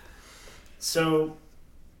 So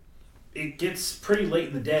it gets pretty late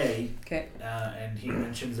in the day. Okay. And he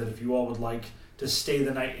mentions that if you all would like to stay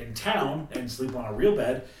the night in town and sleep on a real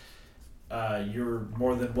bed, you're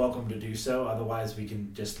more than welcome to do so. Otherwise, we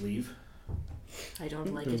can just leave. I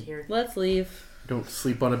don't like it here. Let's leave. Don't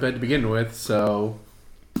sleep on a bed to begin with, so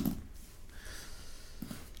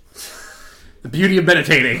the beauty of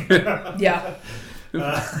meditating. Yeah.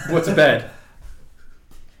 What's a bed?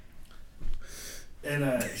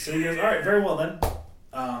 And so you guys, all right, very well then.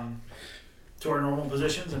 To our normal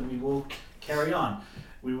positions, and we will carry on.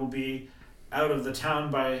 We will be out of the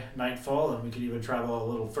town by nightfall, and we can even travel a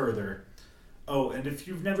little further. Oh, and if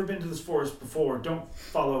you've never been to this forest before, don't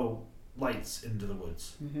follow lights into the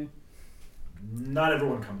woods. Mm-hmm. Not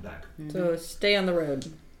everyone comes back. So stay on the road.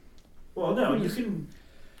 Well, no, you can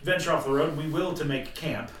venture off the road. We will to make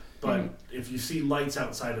camp, but if you see lights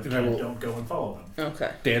outside of And I camp, will- don't go and follow them.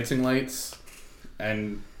 Okay. Dancing lights,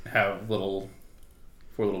 and have four little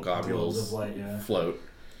Bills globules of light, yeah. float.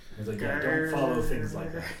 It's like, yeah, don't follow things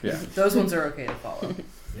like that. Yeah. Those ones are okay to follow.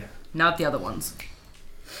 Yeah. Not the other ones.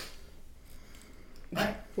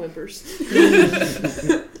 Whimpers.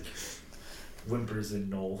 Whimpers and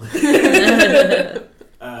Knoll.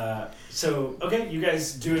 So, okay, you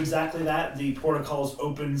guys do exactly that. The portcullis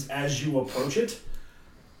opens as you approach it,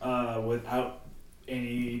 without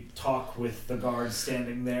any talk with the guards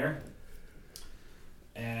standing there.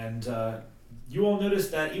 And you all notice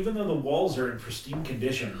that even though the walls are in pristine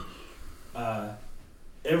condition,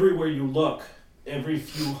 everywhere you look, every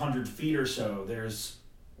few hundred feet or so, there's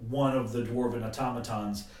one of the dwarven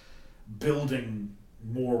automatons building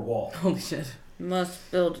more wall. Holy shit. Must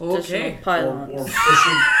build Okay. additional pylons. Or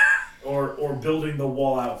pushing, or building the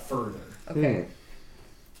wall out further. Okay.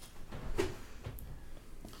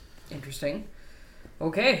 Interesting.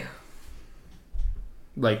 Okay.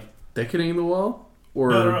 Like thickening the wall, or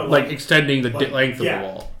No, like extending the like- length of yeah. the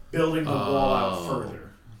wall. Building the wall out Oh.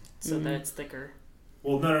 further. So that it's thicker.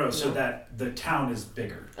 Well, no, so No. that the town is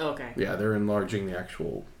bigger. Okay. Yeah, they're enlarging the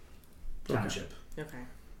actual Township. Okay.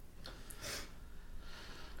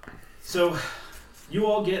 So, you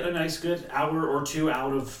all get a nice good hour or two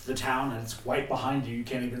out of the town, and it's right behind you. You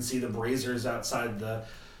can't even see the braziers outside the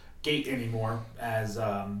gate anymore, as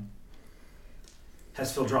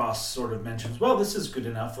Hesfildross sort of mentions, well, this is good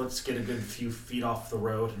enough. Let's get a good few feet off the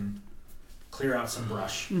road and clear out some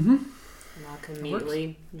brush. Knock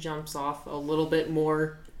immediately jumps off a little bit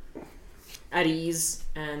more at ease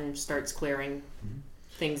and starts clearing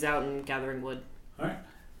things out and gathering wood. Alright.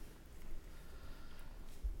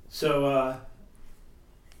 So,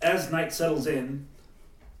 as night settles in,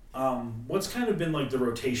 what's kind of been like the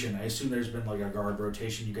rotation? I assume there's been like a guard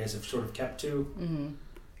rotation you guys have sort of kept to Mm-hmm.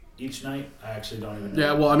 each night? I actually don't even know.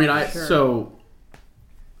 Yeah, well, I mean, Sure.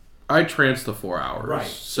 I trance the 4 hours, Right.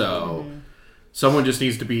 so someone just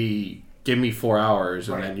needs to give me 4 hours,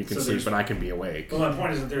 and Right. then you can So sleep, there's- and I can be awake. Well, my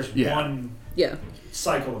point is that there's Yeah. one Yeah.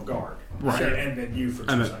 cycle of guard. Right. And then you for two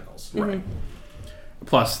And then- cycles. Right.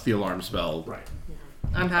 Plus the alarm spell. Right.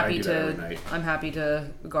 I'm happy do that every to. night. I'm happy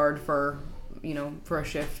to guard for for a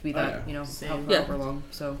shift. Be that yeah. Same. however long.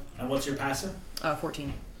 So And what's your passive?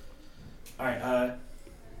 14. Alright,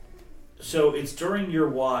 so it's during your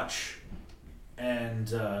watch,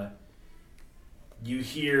 and you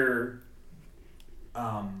hear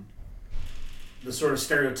the sort of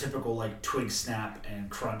stereotypical like twig snap and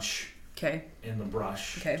crunch Okay. in the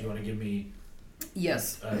brush. Okay. Do you want to give me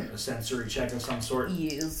Yes. a sensory check of some sort?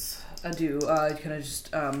 Yes, I do. Can I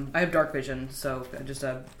just? I have dark vision, so just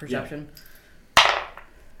a perception.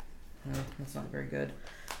 No, that's not very good.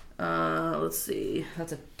 Let's see.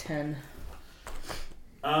 That's a 10.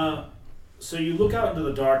 So you look out into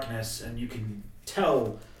the darkness, and you can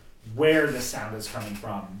tell where the sound is coming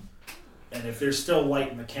from. And if there's still light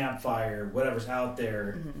in the campfire, whatever's out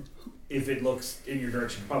there, if it looks in your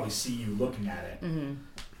direction, you'll probably see you looking at it.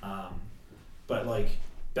 But like,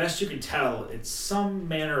 best you can tell, it's some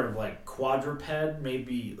manner of like quadruped,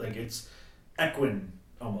 maybe like it's equine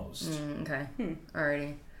almost. Okay.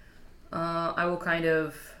 Alrighty. I will kind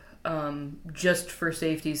of, just for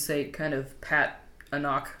safety's sake, kind of pat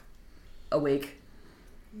Anak awake.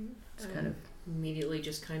 Just kind of. Immediately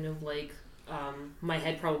just kind of like my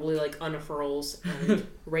head probably like unfurls and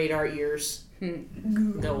radar ears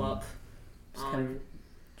go up. Just kind of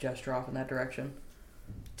gesture off in that direction.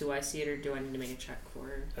 Do I see it or do I need to make a check for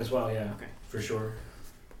it? As well, yeah, Okay. for sure.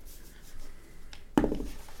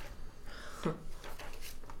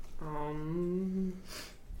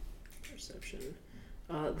 Perception.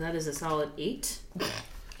 That is a solid 8.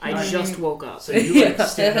 I Nice. just woke up. So you like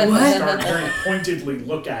stand up and start very pointedly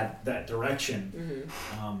look at that direction.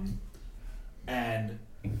 And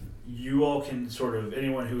you all can sort of,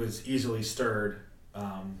 anyone who is easily stirred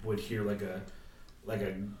would hear like a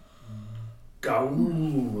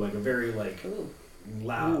goo, like a very like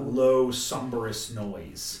loud, low, sombrous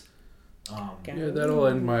noise Yeah, that'll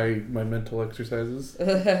end my mental exercises.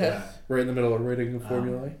 Yeah. Right in the middle of writing the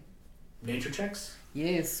formulae. Nature checks?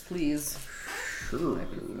 Yes, please. Sure.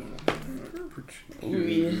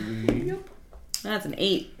 That's an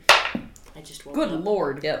 8. I just woke Good up.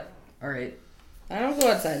 lord. Yep. All right. I don't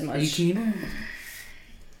go outside much. 18.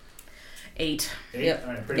 8. 8? Yep.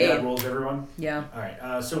 All right, pretty 8. bad rolls, everyone. Yeah. All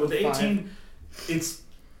right, so with the 18, it's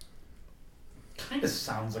kind of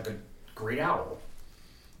sounds like a great owl.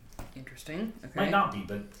 Interesting. Okay. Might not be,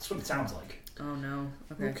 but that's what it sounds like. Oh no.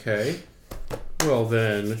 Okay. Okay. Well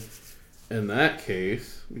then, in that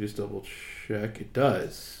case, we just double check. It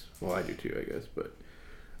does. Well, I do too, I guess. But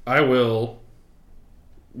I will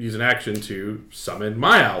use an action to summon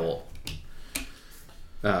my owl.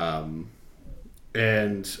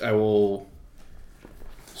 And I will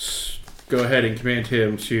go ahead and command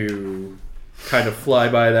him to kind of fly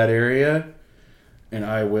by that area, and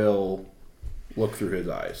I will look through his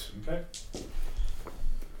eyes. Okay.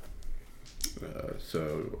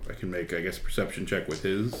 So I can make, I guess, a perception check with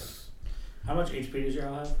his. How much HP does your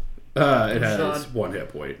owl have? It has God. 1 hit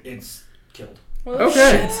point. It's killed.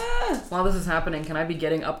 Okay. While this is happening, can I be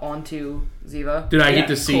getting up onto Ziva? Did I Yeah, get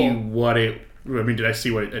to see cool. what it? I mean, did I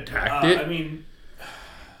see what it attacked it? I mean,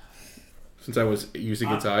 Since I was using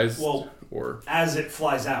its eyes, well, or as it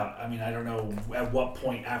flies out, I mean, I don't know at what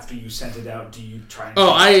point after you sent it out do you try and...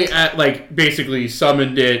 I basically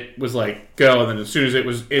summoned it, was like go, and then as soon as it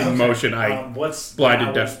was in motion, I what's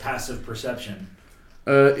blinded the owl's death. passive perception?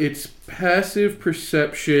 Its passive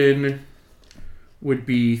perception would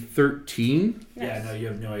be 13. Yeah, no, you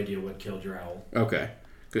have no idea what killed your owl. Okay.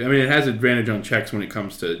 I mean, it has advantage on checks when it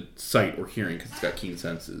comes to sight or hearing because it's got keen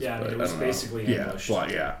senses. Yeah, I mean, but it was don't know. basically yeah, ambushed.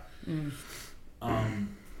 yeah.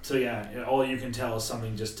 So yeah, all you can tell is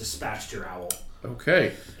something just dispatched your owl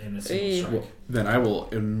Okay. in a single Hey. strike. Well, then I will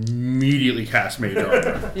immediately cast Mage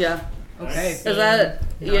Armor. Yeah. Okay. Is that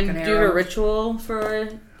you Knock an do a arrow. ritual for?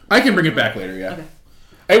 I can bring it back later. Yeah. Okay.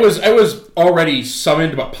 I was already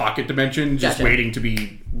summoned, but pocket dimension, just Gotcha. waiting to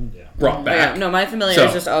be Yeah. brought back. Yeah. No, my familiar So,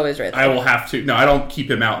 is just always right there. I will have to. No, I don't keep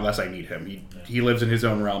him out unless I need him. He lives in his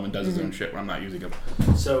own realm and does his own shit when I'm not using him.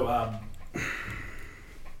 So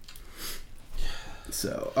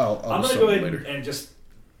So I'll I'm just gonna go summon ahead later. and just.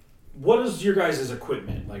 What is your guys'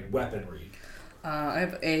 equipment, like weaponry? I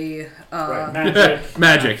have a. Right, magic,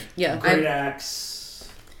 Magic. Yeah. great axe,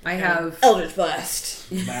 I have Eldritch Blast.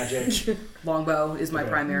 magic. longbow is my Okay.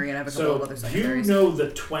 primary, and I have a couple of So other you secondaries. know the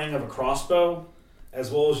twang of a crossbow, as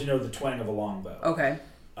well as you know the twang of a longbow. Okay.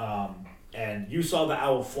 And you saw the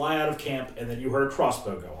owl fly out of camp, and then you heard a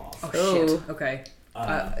crossbow go off. Oh, Oh. shit. Okay.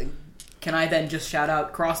 Um, Can I then just shout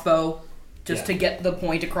out crossbow, just Yeah. to get the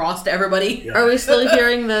point across to everybody? Yeah. Are we still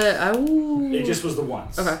hearing the? Oh. It just was the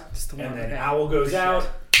once. Okay. Just the And one, then okay. owl goes out.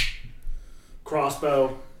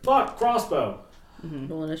 Crossbow. Fuck crossbow.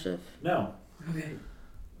 Roll initiative. No. Okay.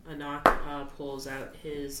 Anak pulls out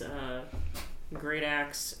his great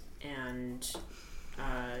axe and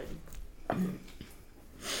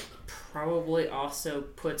probably also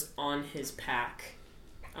puts on his pack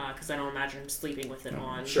because I don't imagine him sleeping with it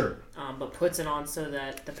on. Sure. But puts it on so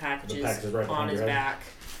that the package The package is is right on behind his your head.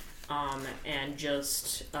 back and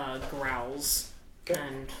just growls Okay.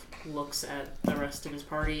 and looks at the rest of his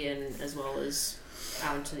party and as well as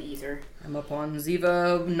out into the ether. I'm up on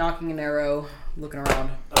Ziva, knocking an arrow, looking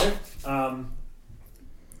around. Okay.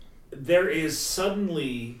 There is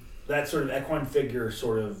suddenly that sort of equine figure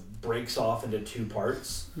sort of breaks off into two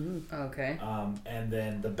parts, Okay. and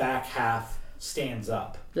then the back half stands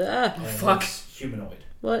up Ah. and fuck. looks humanoid.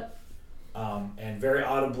 What? And very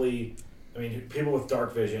audibly, I mean, people with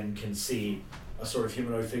dark vision can see a sort of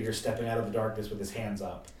humanoid figure stepping out of the darkness with his hands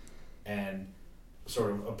up, and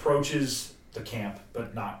sort of approaches the camp,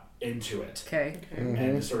 but not into it. Okay. And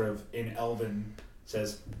just sort of in Elven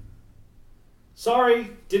says,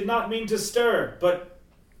 "Sorry, did not mean to stir, but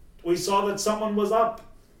we saw that someone was up.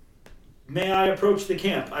 May I approach the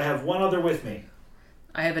camp? I have one other with me."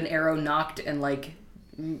 I have an arrow knocked and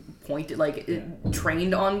pointed,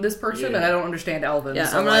 trained on this person, Yeah. and I don't understand Elven. Yeah.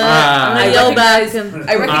 so, I'm like, gonna I yell back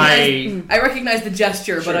recognize- and. I recognize the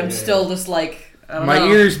gesture, Sure, but I'm yeah, still yeah. just like I don't My know.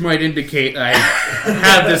 ears might indicate I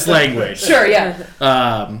have this language. Sure. Yeah.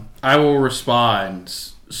 I will respond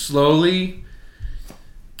slowly,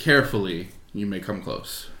 carefully. You may come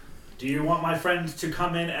close. Do you want my friend to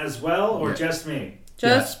come in as well, or Yeah. just me?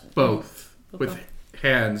 Yes, Just both with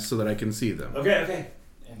hands so that I can see them. Okay, okay.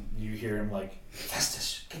 And you hear him like,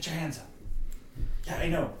 "Festus, get your hands up." "Yeah, I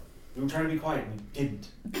know. We were trying to be quiet and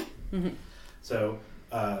we didn't." So,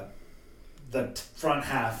 the front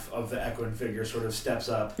half of the equine figure sort of steps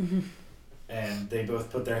up and they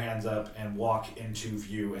both put their hands up and walk into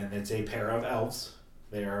view, and it's a pair of elves.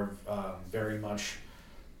 They are very much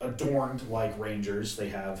adorned like rangers. They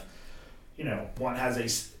have, one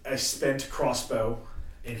has a spent crossbow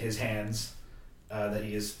in his hands that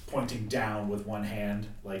he is pointing down with one hand,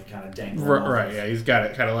 like kind of dangling. Right, yeah, he's got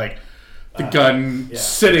it kind of like the gun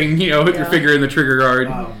sitting, with your finger in the trigger guard.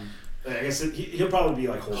 I guess he'll probably be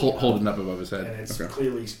like holding up above his head. And it's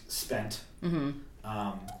clearly spent. Mm-hmm.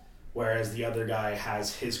 Whereas the other guy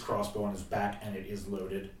has his crossbow on his back and it is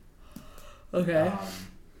loaded. Okay.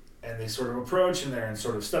 And they sort of approach, and they're in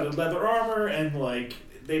sort of studded leather armor, and like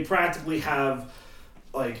they practically have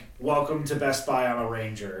like "Welcome to Best Buy, I'm a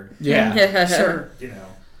Ranger." Yeah, sure.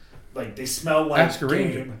 Like they smell like Ask a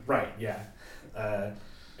Ranger. Right? Yeah.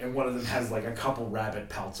 And one of them has like a couple rabbit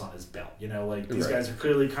pelts on his belt. Like these guys are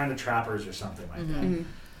clearly kind of trappers or something like that. And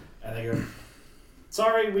they go,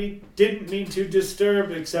 "Sorry, we didn't mean to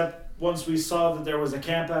disturb, except once we saw that there was a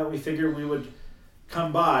camp out, we figured we would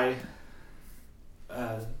come by.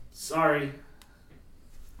 Sorry."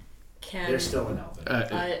 They're still in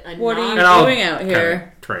Elven. What are you doing out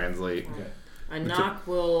here? Translate. Okay. A knock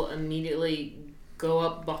will immediately go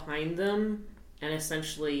up behind them and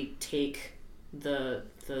essentially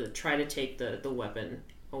try to take the weapon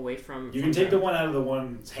away from. You can take the one out of the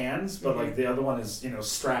one's hands, but like the other one is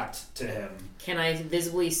strapped to him. Can I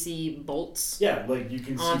visibly see bolts? Yeah, like you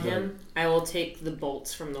can see on him. I will take the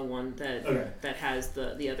bolts from the one that has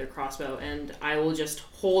the other crossbow, and I will just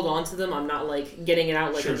hold on to them. I'm not like getting it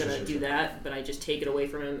out like I'm gonna do that, but I just take it away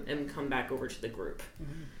from him and come back over to the group.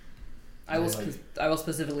 Mm-hmm. I will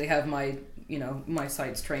specifically have my my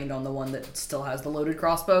sights trained on the one that still has the loaded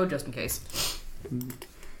crossbow, just in case.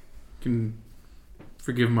 Can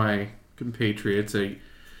forgive my compatriots.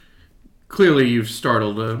 Clearly, you've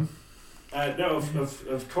startled them. No,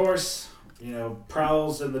 of course.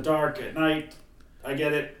 Prowls in the dark at night. I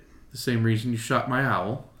get it. The same reason you shot my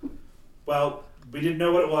owl. Well, we didn't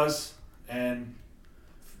know what it was, and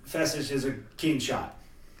Fessish is a keen shot.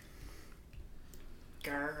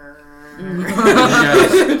 You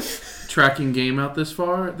guys tracking game out this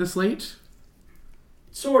late?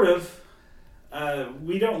 Sort of.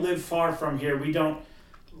 We don't live far from here. We don't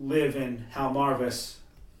live in Halmarvis.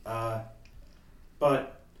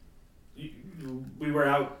 But we were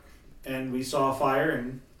out and we saw a fire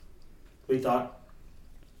and we thought,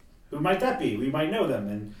 who might that be? We might know them.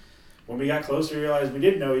 And when we got closer, we realized we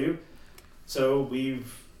didn't know you. So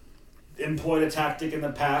we've employed a tactic in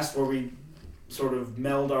the past where we sort of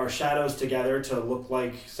meld our shadows together to look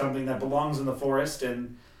like something that belongs in the forest,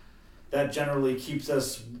 and that generally keeps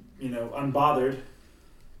us, unbothered.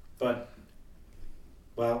 But,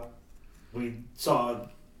 well, we saw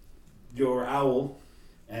your owl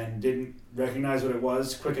and didn't recognize what it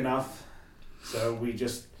was quick enough, so we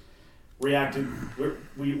just reacted.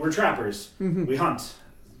 We're trappers. Mm-hmm. We hunt.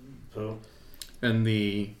 So, and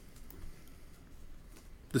the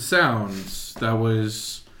sounds, that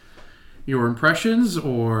was your impressions,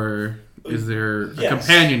 or is there a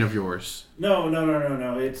companion of yours? No.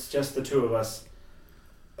 It's just the two of us.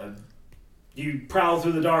 You prowl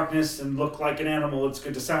through the darkness and look like an animal. It's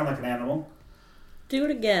good to sound like an animal. Do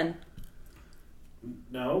it again.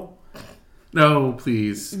 No,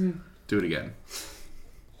 please. Mm-hmm. Do it again.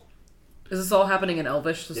 Is this all happening in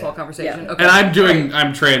Elvish, this whole conversation? Yeah. Okay. And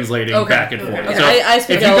I'm translating back and forth. Okay. So I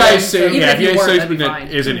speak if you Elvish, guys say, if you say something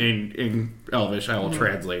that isn't in Elvish, I will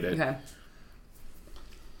translate it. Okay.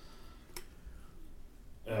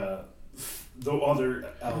 The other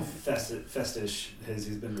elf, Festish, he's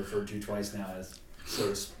been referred to twice now as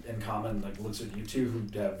sort of in common, like looks at you two who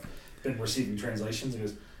have been receiving translations and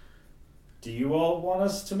goes, "Do you all want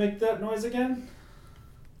us to make that noise again?"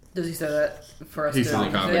 Does he say that for us He's to...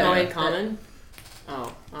 in common. Yeah. In common?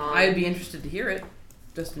 I'd be interested to hear it,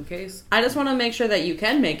 just in case. I just want to make sure that you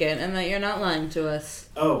can make it and that you're not lying to us.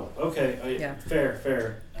 Oh, okay.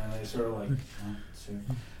 Fair. And they sort of like... sure.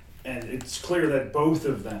 And it's clear that both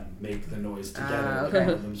of them make the noise together. Okay. One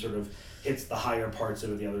of them sort of hits the higher parts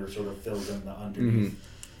of it, the other sort of fills in the underneath.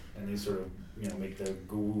 Mm-hmm. And they sort of, make the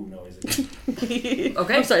goo noise again.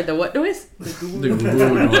 Okay. I'm sorry, the what noise? The goo noise.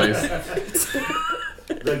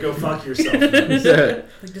 The go fuck yourself.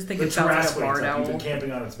 Just think it sounds like a barn owl. You've been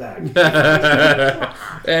camping on its back. And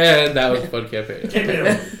that was a fun campaign.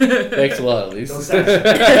 Thanks a lot, Elise. Don't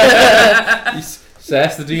sass.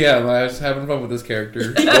 Sass the DM. I was having fun with this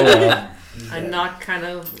character. Oh well. A knock kind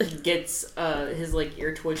of gets his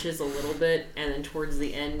ear twitches a little bit, and then towards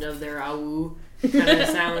the end of their "awu" kind of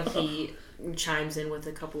sound, he chimes in with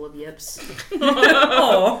a couple of yips.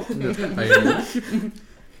 Oh.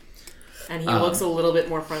 And he looks a little bit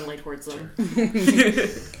more friendly towards them.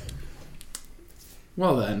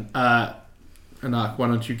 Well then, Anak, why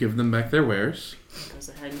don't you give them back their wares? Goes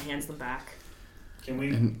ahead and hands them back. Can we?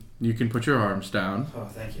 And you can put your arms down Oh,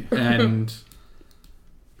 thank you. and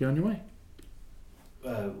be on your way.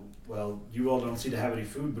 Well, you all don't seem to have any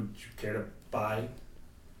food. Would you care to buy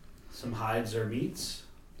some hides or meats?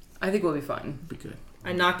 I think we'll be fine. Be good.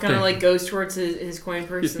 Anak kind of like goes towards his coin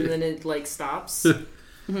purse and then it like stops. And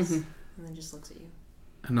then just looks at you.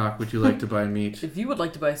 Anak, would you like to buy meat? If you would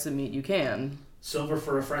like to buy some meat, you can. Silver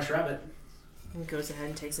for a fresh rabbit. And goes ahead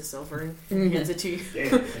and takes a silver and hands it to you.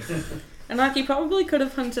 Yeah. Anak, you probably could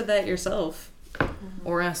have hunted that yourself.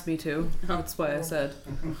 Or ask me to. That's why I said.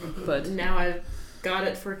 But Now I've got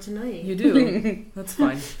it for tonight. you do. That's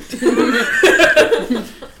fine.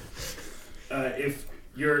 If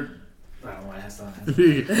you're, I don't know why I asked that.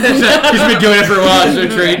 He's been doing it for a while. So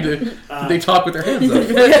trained to, they talk with their hands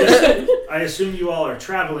up. I assume you all are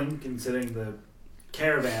traveling, considering the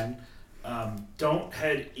caravan. Don't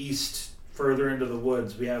head east further into the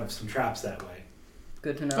woods. We have some traps that way.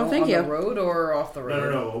 Good to know. Oh, thank On you. the road or off the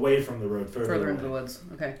road? No, away from the road, further Further away. into the woods.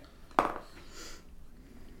 Okay.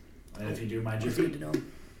 And if you do, mind your That's good feet. to know.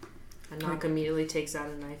 Anak immediately takes out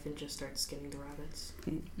a knife and just starts skinning the rabbits.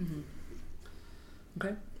 Mm-hmm.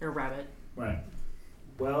 Okay. Or rabbit. Right.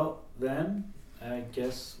 Well, then, I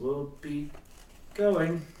guess we'll be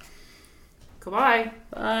going. Goodbye.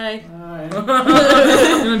 Bye. Bye.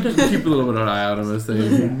 Keep a little bit of an eye on them as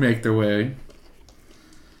they make their way.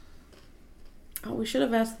 Oh, we should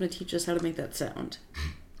have asked them to teach us how to make that sound.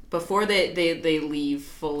 Before they leave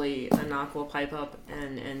fully, Anak will pipe up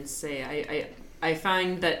and say, I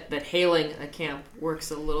find that hailing a camp works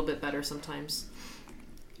a little bit better sometimes.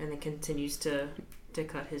 And then continues to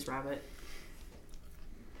cut his rabbit.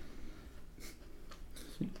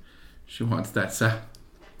 She wants that sound.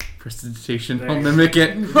 Prestidigitation. There. I'll mimic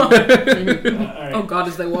it. All right. Oh God!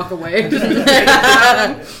 As they walk away.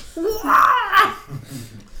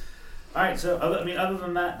 All right. So, other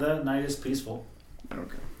than that, the night is peaceful.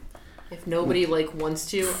 Okay. If nobody wants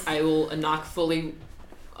to, I will Anak fully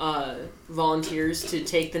volunteers to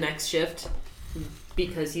take the next shift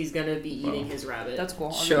because he's gonna be eating his rabbit. That's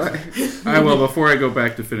cool. Sure. I will, before I go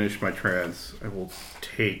back to finish my trance, I will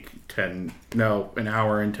take an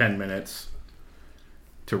hour and 10 minutes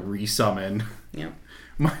to resummon Yep.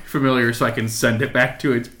 my familiar so I can send it back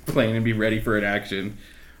to its plane and be ready for an action.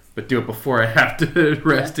 But do it before I have to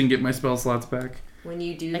rest and get my spell slots back. When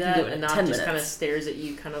you do I can that, do it in Anak 10 just kind of minutes. stares at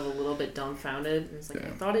you, kind of a little bit dumbfounded. And it's like, Yeah.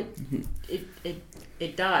 I thought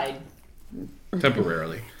it died.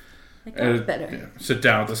 Temporarily. I got better. Yeah, sit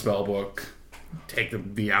down with the spell book, take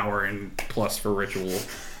the hour and plus for ritual,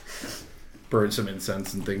 burn some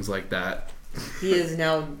incense and things like that. He is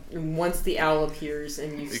now, once the owl appears,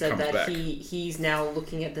 and you've It said comes that back. he's now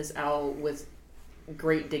looking at this owl with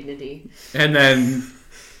great dignity. And then,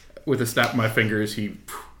 with a snap of my fingers, he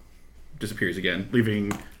disappears again,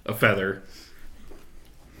 leaving a feather.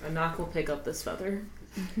 Anak will pick up this feather.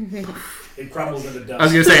 It crumbles into dust. I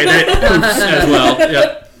was gonna say that poofs as well.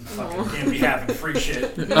 Yep. Fucking can't be having free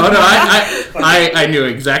shit. Oh no, I knew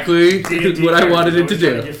exactly D&D what I wanted it to always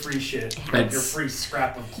trying do. Get free shit. Like That's- your free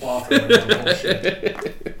scrap of cloth or whatever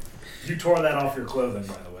bullshit. You tore that off your clothing,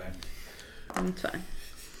 by the way. It's fine.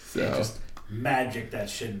 You So just magic that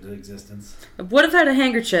shit into existence. I would have had a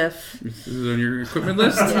handkerchief. this is on your equipment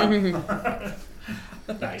list.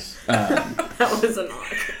 Nice. That was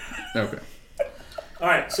Anak. Okay. All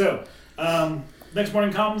right, so next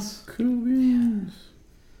morning comes, Cool beans.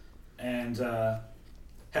 and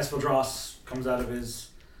Hespeldross comes out of his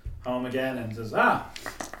home again and says,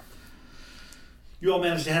 you all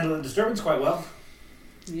managed to handle the disturbance quite well.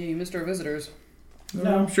 Yeah, you missed our visitors.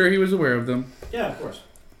 No, I'm sure he was aware of them. Yeah, of course.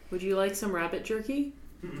 Would you like some rabbit jerky?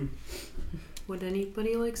 Mm-mm. Would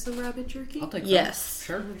anybody like some rabbit jerky? I'll take Yes. some.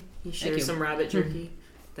 Sure. He Thank shares you. some rabbit jerky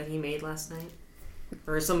that he made last night.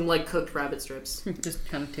 Or some cooked rabbit strips. Just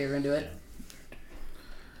kind of tear into it.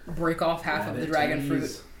 Break off half of the Rabbit dragon tendies.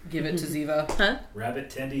 fruit. Give it to Ziva. Huh? Rabbit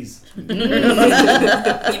tendies.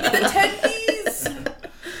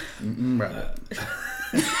 Rabbit.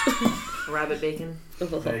 Rabbit bacon.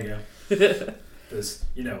 There you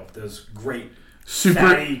go. Those great Super.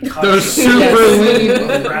 fatty cuts Those of- super lean.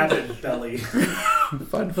 of rabbit belly.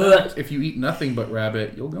 Fun fact: if you eat nothing but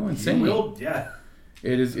rabbit, you'll go insane. You will, yeah.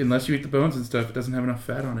 It is unless you eat the bones and stuff. It doesn't have enough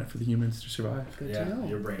fat on it for the humans to survive. Good Yeah, to know.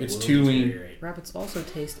 your brain It's will too lean. deteriorate. Rabbits also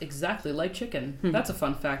taste exactly like chicken. That's a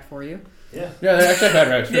fun fact for you. Yeah. Yeah, they actually had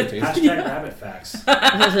rabbit food taste. Hashtag rabbit facts.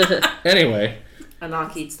 Anyway,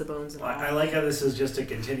 Anak eats the bones of all. I like how this is just a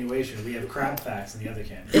continuation. We have crab facts in the other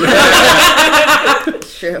camp.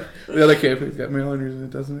 True. The other camping's got Marylanders in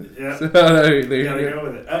it, doesn't it? Yeah. So, there you You gotta go. go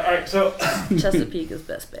with it. All right, so Chesapeake is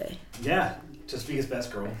best bay. yeah, just be his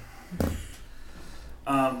best girl.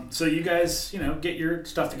 So you guys, get your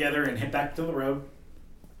stuff together and hit back to the road.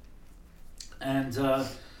 And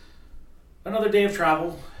another day of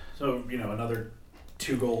travel. So, another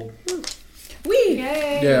 2 gold. Wee!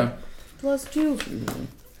 Yeah. +2.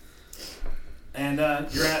 And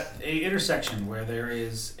you're at a intersection where there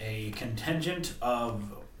is a contingent of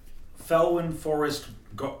Felwyn Forest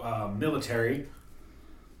military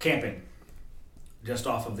camping just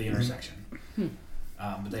off of the intersection.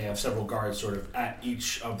 But they have several guards sort of at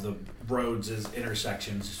each of the roads'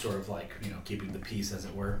 intersections, sort of like, keeping the peace, as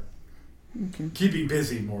it were. Okay. Keeping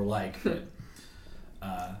busy, more like. But,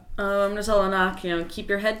 I'm gonna tell Anak, keep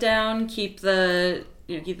your head down, keep the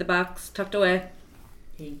box tucked away.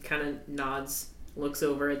 He kind of nods, looks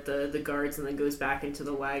over at the guards, and then goes back into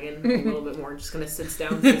the wagon a little bit more. Just kind of sits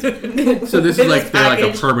down. So this is like they're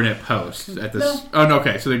like a permanent post at this. No. Oh no,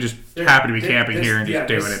 okay. So they just happen to be camping this- here and just yeah,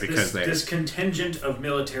 doing this- it because they. This contingent of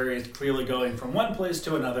military is clearly going from one place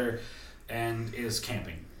to another and is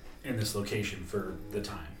camping in this location for the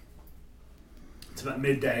time. It's about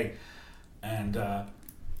midday, and the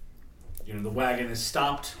wagon is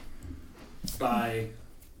stopped by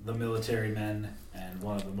the military men, and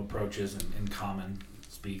one of them approaches and in common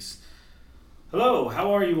speaks. Hello,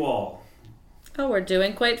 how are you all? Oh, we're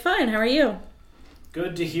doing quite fine. How are you?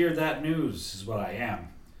 Good to hear that news, is what I am.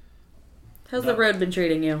 How's the road been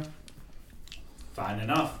treating you? Fine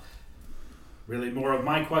enough. Really more of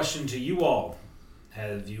my question to you all.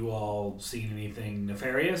 Have you all seen anything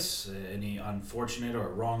nefarious? Any unfortunate or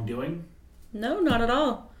wrongdoing? No, not at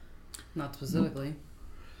all. Not specifically.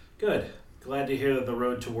 Good. Glad to hear that the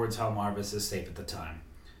road towards Halmarvis is safe at the time.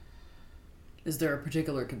 Is there a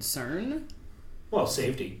particular concern? Well,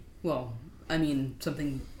 safety. Well, I mean,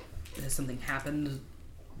 has something happened?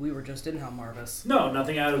 We were just in Halmarvis. No,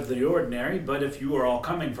 nothing out of the ordinary, but if you are all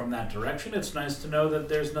coming from that direction, it's nice to know that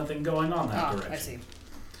there's nothing going on that direction. I see.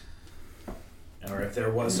 Or if there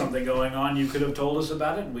was something going on, you could have told us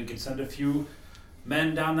about it, and we could send a few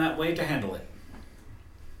men down that way to handle it.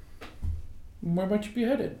 Where might you be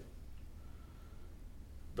headed?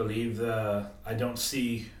 Believe I don't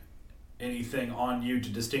see anything on you to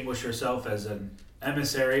distinguish yourself as an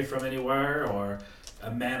emissary from anywhere or a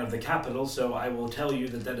man of the capital, so I will tell you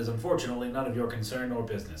that is unfortunately none of your concern or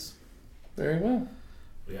business. Very well.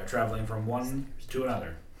 We are traveling from one to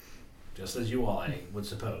another, just as you all, I would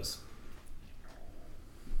suppose.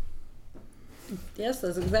 Yes,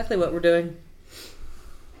 that's exactly what we're doing.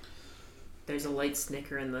 There's a light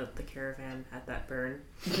snicker in the caravan at that burn.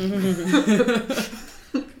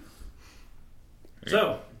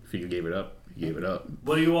 So, If you gave it up, you gave it up.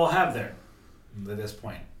 what do you all have there at this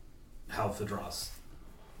point? Halfadros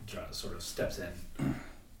sort of steps in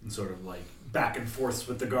and sort of like back and forth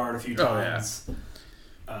with the guard a few times.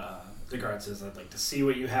 The guard says, I'd like to see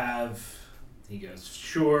what you have. He goes,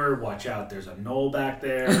 sure, watch out, there's a knoll back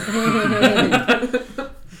there.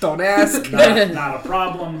 Don't ask. Not a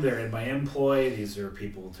problem, they're in my employ. These are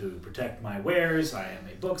people to protect my wares. I am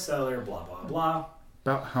a bookseller, blah, blah, blah.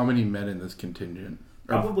 About how many men in this contingent?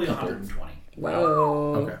 Probably 120.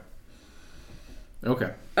 Whoa.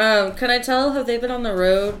 Okay. Can I tell, have they been on the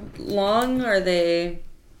road long? Are they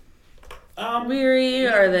weary?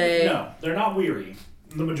 Are they... No, they're not weary.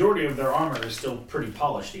 The majority of their armor is still pretty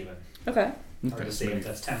polished even. Okay. Hard to say if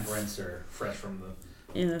that's temperance or fresh from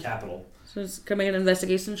the Yeah. capital. So just can I make an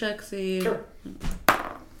investigation check? See. Sure.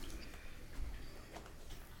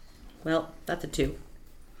 Well, that's a 2.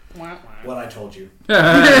 What I told you.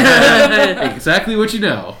 Exactly what you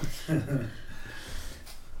know.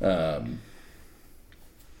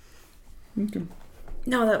 Okay.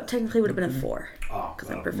 No, that technically would have been a 4 Oh, because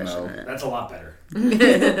I'm well, proficient no. in it. that's a lot better.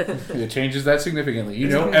 It changes that significantly. You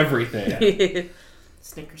know everything. Yeah.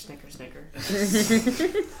 Snicker, snicker, snicker.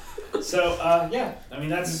 So, yeah, I mean,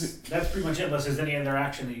 that's pretty much it, unless there's any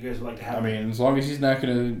interaction that you guys would like to have. I mean, as long as he's not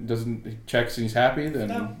he checks and he's happy, then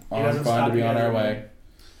No, he I'm doesn't fine stop to be you on our either way.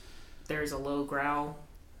 There's a low growl,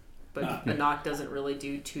 but Ah. Anak doesn't really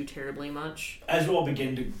do too terribly much. As you all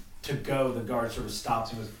begin to go, the guard sort of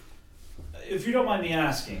stops and goes, if you don't mind me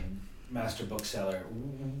asking, Master Bookseller,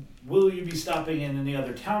 will you be stopping in any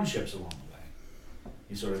other townships along the way?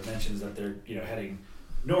 He sort of mentions that they're heading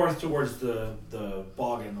north towards the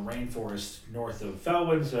bog and the rainforest north of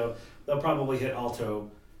Felwyn, so they'll probably hit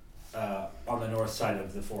Alto on the north side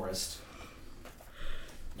of the forest.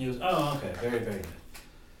 He goes, oh, okay, very, very good.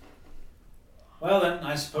 Well then,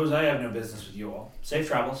 I suppose I have no business with you all. Safe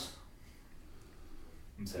travels.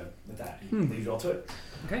 And so, with that, he leaves you all to it.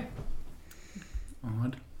 Okay.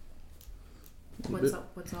 Odd.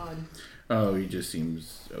 What's odd? Oh, he just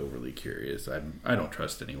seems overly curious. I don't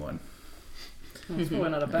trust anyone. That's probably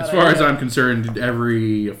not a bad As far as idea. I'm concerned,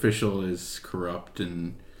 every official is corrupt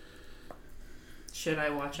and... Should I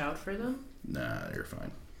watch out for them? Nah, you're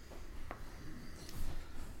fine.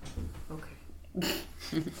 Okay.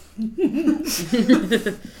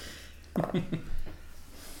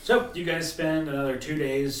 So, you guys spend another 2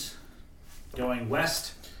 days going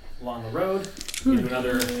west along the road, into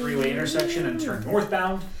another 3-way intersection and turn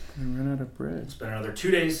northbound. I ran out of bread. Spend another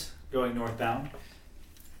 2 days going northbound.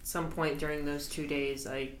 At some point during those 2 days,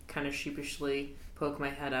 I kind of sheepishly poke my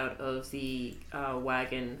head out of the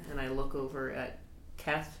wagon and I look over at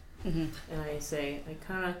Keth Mm-hmm. and I say,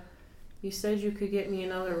 you said you could get me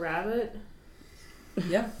another rabbit?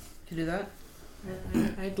 Yeah, can do that.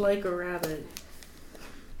 I'd like a rabbit.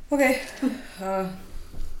 Okay.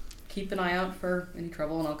 Keep an eye out for any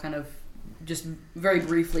trouble, and I'll kind of just very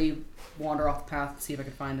briefly wander off the path to see if I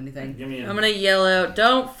can find anything. Give me I'm gonna yell out,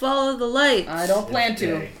 "Don't follow the light. I don't plan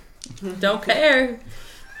to. Don't care."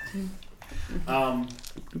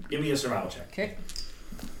 Give me a survival check. Okay.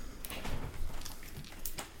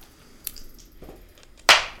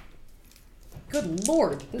 Good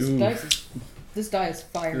lord, this die is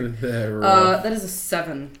fire. That is a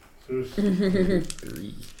 7.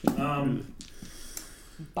 Three.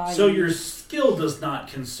 So your skill does not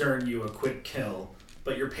concern you a quick kill,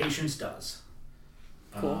 but your patience does.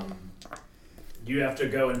 Cool. You have to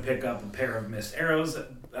go and pick up a pair of missed arrows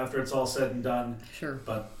after it's all said and done, Sure.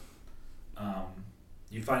 but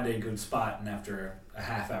you find a good spot, and after a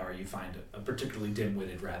half hour you find a particularly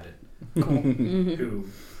dim-witted rabbit Cool. who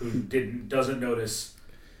doesn't notice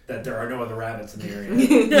that there are no other rabbits in the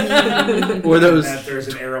area. Or those... That there's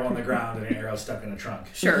an arrow on the ground and an arrow stuck in a trunk.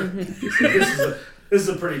 Sure. So this is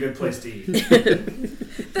a pretty good place to eat.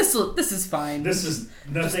 This is fine.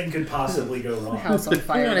 Nothing could possibly go wrong. House on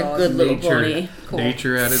fire. You're a dog. good little Nature. pony. Cool.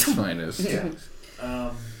 Nature at its finest. Yeah.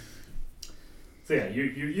 So yeah,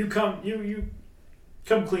 you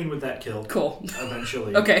come clean with that kill. Cool.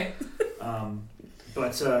 Eventually. Okay.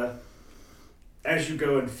 But as you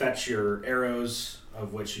go and fetch your arrows,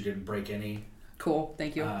 of which you didn't break any, Cool.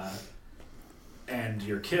 Thank you. and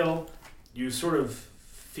your kill, you sort of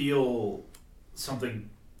feel something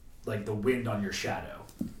like the wind on your shadow.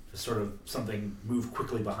 Just sort of something move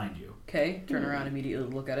quickly behind you. Okay. Turn around immediately,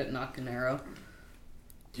 look at it, knock an arrow.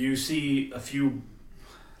 You see a few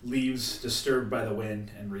leaves disturbed by the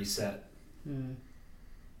wind and reset.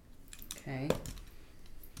 Okay.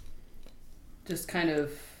 Just kind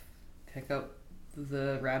of pick up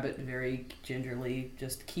the rabbit very gingerly.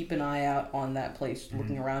 Just keep an eye out on that place,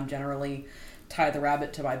 looking around generally. Tie the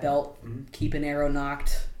rabbit to my belt. Keep an arrow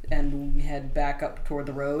knocked, and head back up toward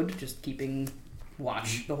the road. Just keeping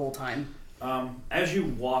watch the whole time. As you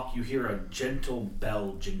walk, you hear a gentle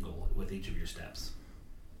bell jingle with each of your steps.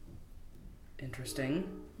 Interesting.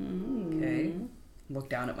 Okay. Look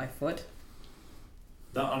down at my foot.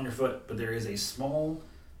 Not on your foot, but there is a small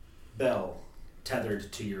bell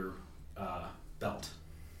tethered to your belt.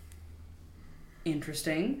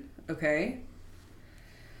 Interesting. Okay.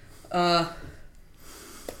 I'll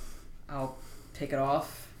take it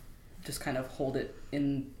off. Just kind of hold it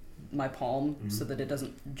in my palm so that it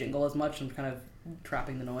doesn't jingle as much. I'm kind of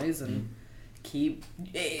trapping the noise and keep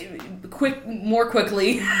more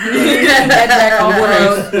quickly. Head back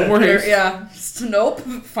off the road. Yeah. Just, nope.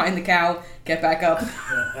 Find the cow. Get back up.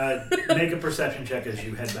 Make a perception check as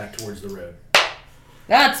you head back towards the road.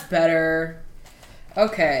 That's better.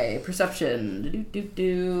 Okay, perception.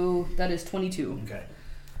 That is 22. Okay.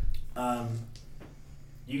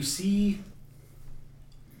 You see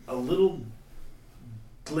a little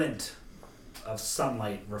glint of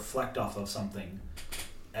sunlight reflect off of something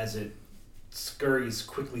as it scurries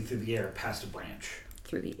quickly through the air past a branch.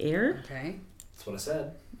 Through the air? Okay. That's what I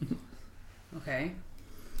said. Okay.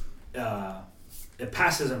 It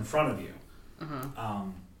passes in front of you.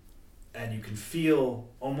 And you can feel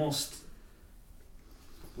almost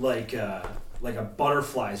like a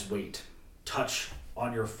butterfly's weight touch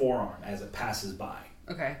on your forearm as it passes by.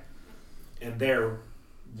 Okay. And there,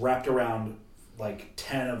 wrapped around like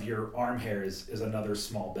 10 of your arm hairs, is another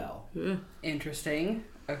small bell. Interesting.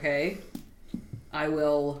 Okay. I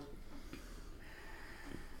will...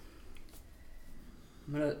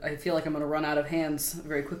 I feel like I'm gonna run out of hands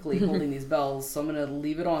very quickly holding these bells, so I'm gonna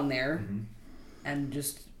leave it on there and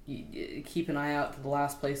just keep an eye out for the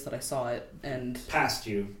last place that I saw it and past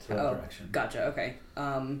you to that direction. Gotcha. Okay.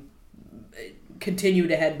 continue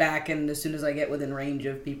to head back, and as soon as I get within range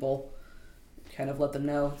of people, kind of let them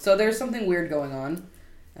know. So there's something weird going on.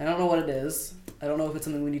 I don't know what it is. I don't know if it's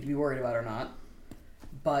something we need to be worried about or not.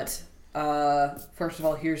 But first of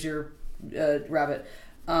all, here's your rabbit.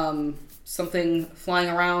 Something flying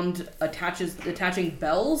around attaching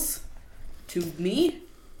bells to me.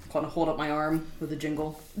 I'm going to hold up my arm with a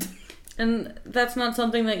jingle. And that's not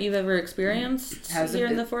something that you've ever experienced here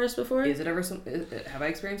in the forest before? Is it ever have I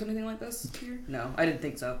experienced anything like this here? No, I didn't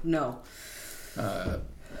think so. No.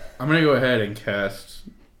 I'm going to go ahead and cast,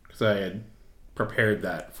 because I had prepared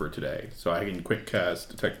that for today, so I can quick cast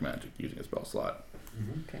Detect Magic using a spell slot.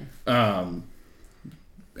 Okay.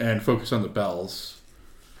 And focus on the bells.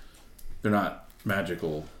 They're not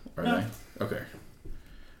magical, are No. they? Okay.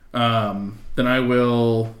 Then I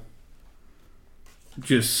will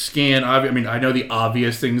just scan. I mean, I know the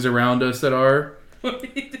obvious things around us that are,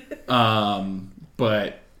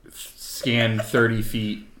 but scan 30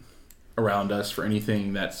 feet around us for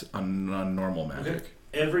anything that's non-normal magic. Okay.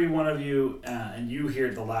 Every one of you, and you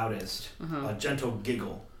hear the loudest, a gentle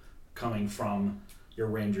giggle coming from your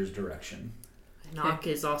ranger's direction. Nock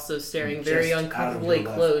is also staring Just very out of uncomfortably your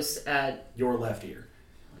left. close at... Your left ear.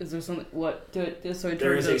 Is there something? What? There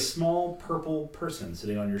is a small purple person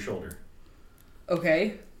sitting on your shoulder.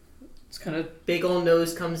 Okay. It's kind of... Big ol'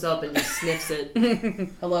 nose comes up and just sniffs it.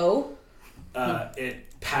 Hello?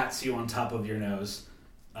 It pats you on top of your nose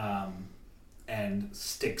and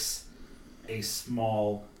sticks a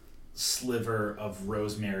small sliver of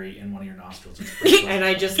rosemary in one of your nostrils. And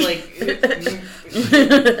I just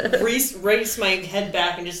raise my head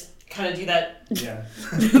back and just kind of do that. Yeah.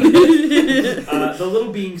 The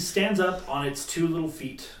little being stands up on its two little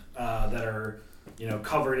feet that are,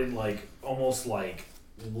 covered in almost like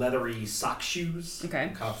leathery sock shoes.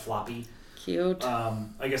 Okay. Kind of floppy. Cute.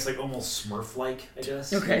 I guess almost Smurf-like, I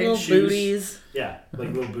guess. Okay. Little Shoes. booties. Yeah,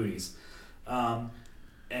 like little booties.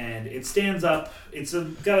 And it stands up.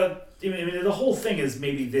 The whole thing is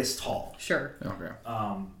maybe this tall. Sure. Okay.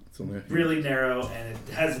 Really narrow, and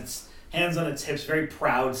it has its hands on its hips, very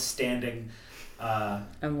proud, standing.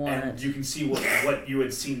 And you can see what you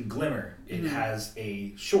had seen glimmer. It has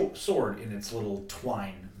a short sword in its little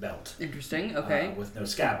twine belt. Interesting. Okay. With no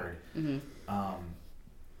scabbard. Mm-hmm.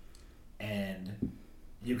 And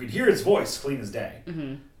you could hear its voice clean as day.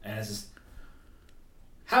 Mm-hmm. And it says,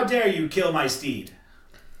 "How dare you kill my steed?"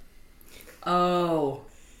 Oh,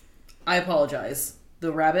 I apologize.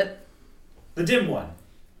 The rabbit? The dim one.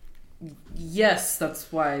 Yes,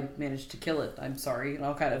 that's why I managed to kill it. I'm sorry. And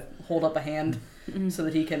I'll kind of hold up a hand so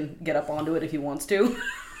that he can get up onto it if he wants to.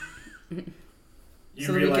 You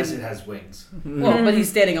So that we realize can- it has wings. Well, but he's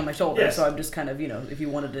standing on my shoulder, Yes. so I'm just kind of, if you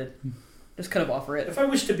wanted to just kind of offer it. If I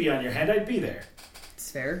wished to be on your hand, I'd be there. It's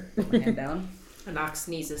fair. Put my hand down. And Nock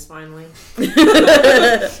sneezes finally. At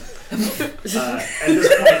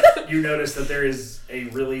this point, you notice that there is a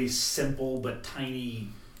really simple but tiny,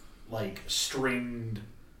 stringed,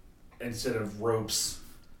 instead of ropes,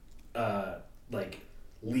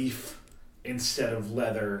 leaf instead of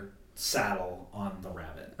leather saddle on the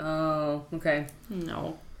rabbit. Oh, okay.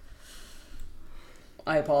 No.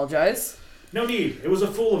 I apologize. No need. It was a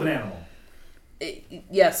fool of an animal.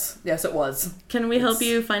 Yes, it was. Can we help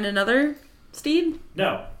you find another steed?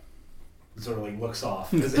 No. It sort of looks off.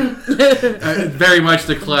 Very much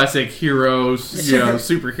the classic heroes,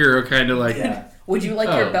 superhero kind of Yeah. Would you like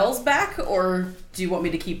your bells back, or do you want me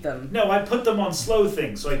to keep them? No, I put them on slow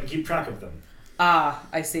things so I can keep track of them. Ah,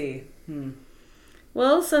 I see.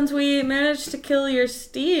 Well, since we managed to kill your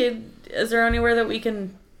steed, is there anywhere that we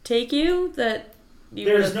can take you that you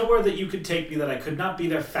There is would've- nowhere that you could take me that I could not be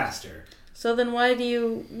there faster. So then why do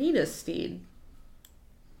you need a steed?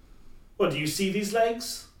 Well, do you see these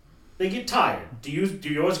legs? They get tired. Do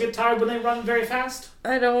you always get tired when they run very fast?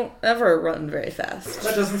 I don't ever run very fast.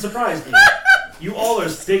 That doesn't surprise me. You all are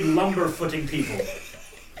big lumber-footing people.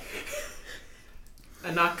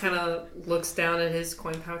 And Nock kind of looks down at his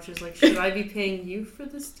coin pouches like, should I be paying you for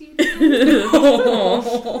this steed?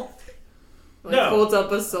 Oh. No. Holds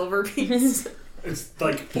up a silver piece. It's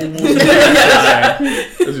almost... I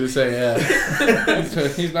was going to say, yeah.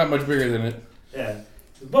 He's not much bigger than it. Yeah.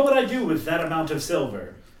 What would I do with that amount of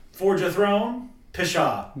silver? Forge a throne?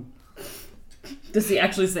 Pshaw. Does he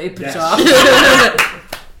actually say Yes. Pshaw?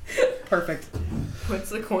 Perfect. Puts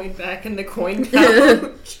the coin back in the coin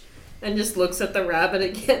pouch. And just looks at the rabbit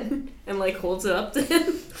again. And holds it up to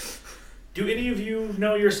him. Do any of you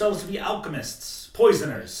know yourselves to be alchemists?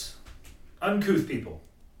 Poisoners? Uncouth people?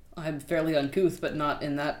 I'm fairly uncouth, but not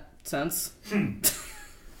in that sense.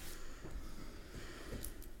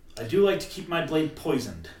 I do like to keep my blade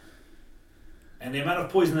poisoned. and the amount of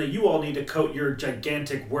poison that you all need to coat your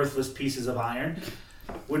gigantic, worthless pieces of iron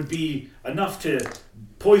would be enough to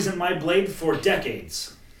poison my blade for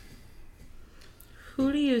decades.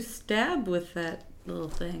 Who do you stab with that little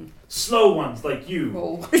thing? Slow ones like you.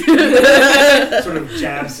 Oh. Sort of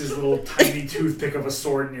jabs his little tiny toothpick of a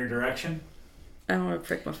sword in your direction. I don't want to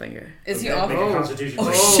prick my finger. Is he Okay, off? make a constitution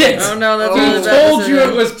Oh, check. shit. Oh no, that's Oh. really He bad told you decision.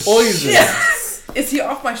 it was poison. Yes. Is he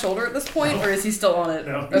off my shoulder at this point, or is he still on it?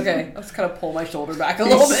 No. Okay, let's kind of pull my shoulder back a He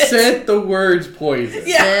little bit. said the words poison.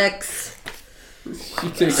 Yeah. 6. She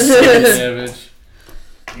takes 7 damage.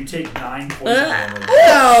 You take 9 poison damage.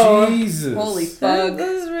 Oh, Jesus. Holy that fuck.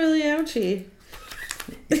 was really ouchy.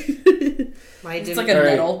 It's like a All right,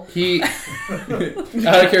 nettle. he, out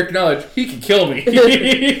of character knowledge, he can kill me.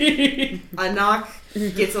 Anak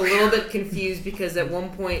gets a little bit confused because at one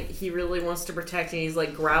point he really wants to protect and he's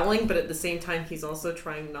like growling, but at the same time he's also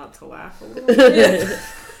trying not to laugh a little bit.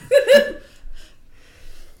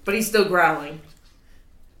 But he's still growling.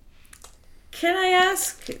 Can I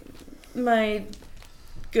ask, my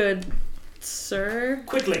good sir?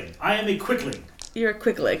 Quickling. I am a quickling. You're a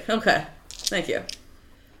quickling. Okay. Thank you.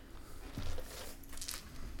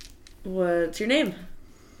 What's your name?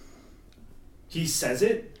 He says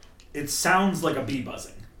it. It sounds like a bee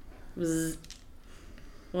buzzing. Bzz.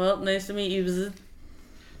 Well, nice to meet you. Bzz.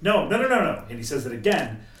 No. And he says it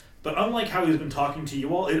again. But unlike how he's been talking to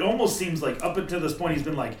you all, it almost seems like up until this point he's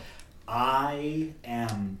been like, I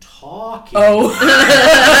am talking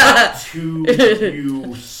to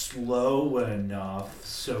you slow enough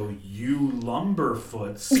so you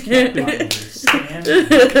lumberfoots can understand me."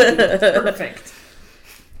 Perfect.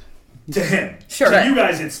 To him. Sure. To you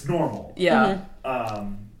guys, it's normal. Yeah.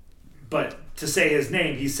 But to say his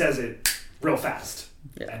name, he says it real fast.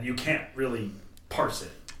 Yeah. And you can't really parse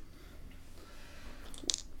it.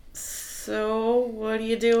 So, what are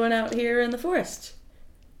you doing out here in the forest?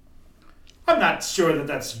 I'm not sure that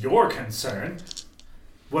that's your concern.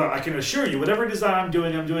 Well, I can assure you, whatever it is that I'm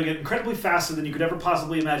doing it incredibly faster than you could ever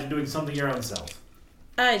possibly imagine doing something your own self.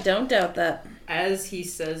 I don't doubt that. As he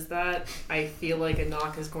says that, I feel like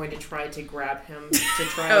Anak is going to try to grab him to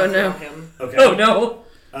try Oh, and throw no. him. Okay. Oh no.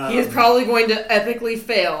 He is probably going to epically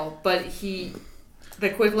fail, but the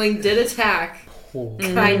Quickling did attack,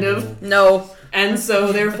 kind of, No. and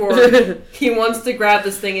so therefore he wants to grab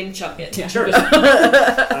this thing and chuck it. Yeah. Sure. Go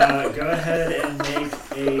ahead and make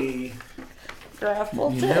a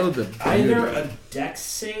Grapple You know the either beauty. a dex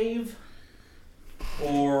save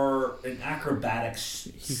or an acrobatics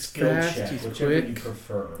He's skill fast, check, he's whichever you quick.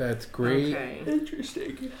 prefer. That's great. Okay.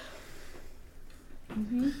 Interesting.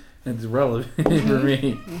 It's relevant for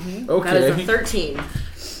me. Okay. That is a 13.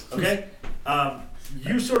 Okay?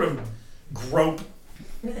 You sort of grope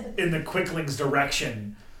in the Quickling's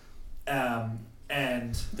direction,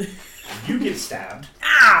 and you get stabbed.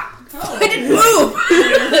 I didn't move.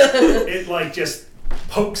 It like just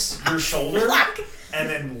pokes your shoulder and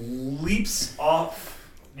then leaps off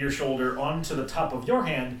your shoulder onto the top of your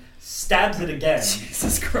hand, stabs it again,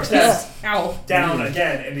 Jesus Christ. stabs Ow. down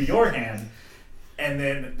again into your hand, and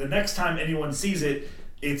then the next time anyone sees it,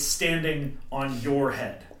 it's standing on your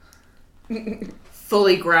head.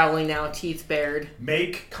 Fully growling now, teeth bared.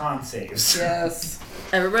 Make con saves. Yes.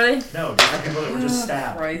 Everybody? No, just the people that were just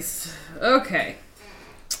stabbed. Christ. Okay.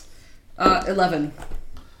 11.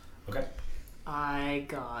 Okay. I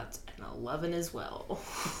got an 11 as well.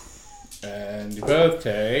 And you both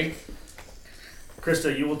take.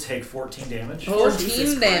 Krista, you will take 14 damage, 14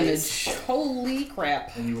 Jesus damage. Holy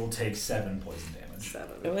crap. and you will take 7 poison damage.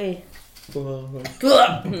 Wait.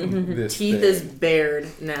 This Teeth thing. is bared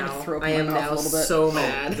now. throw up I my am mouth now a little bit. so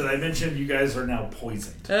mad. Did I mention you guys are now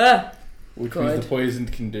poisoned? Which Good. means the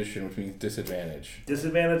poisoned condition, which means disadvantage.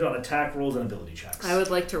 Disadvantage on attack rolls and ability checks. I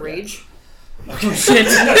would like to rage. Okay. This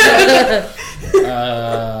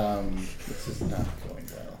is not going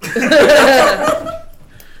well.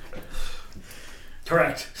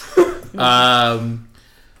 Correct.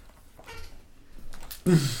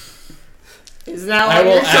 Is now I on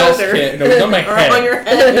will your ask shoulder. him. No, it's on my or head. on your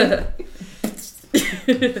head.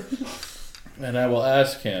 And I will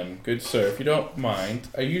ask him, good sir, if you don't mind,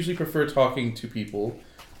 I usually prefer talking to people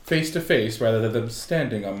face to face rather than them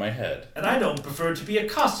standing on my head. And I don't prefer to be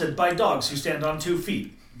accosted by dogs who stand on 2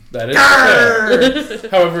 feet. That is fair.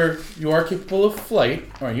 However, you are capable of flight,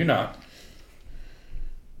 are you not?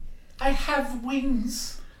 I have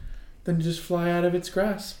wings. Then just fly out of its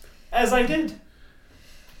grasp. As I did.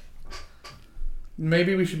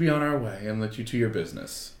 Maybe we should be on our way and let you to your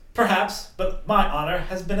business. Perhaps, but my honor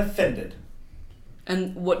has been offended.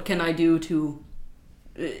 And what can I do to...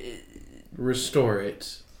 Restore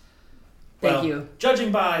it. Thank you.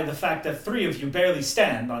 Judging by the fact that 3 of you barely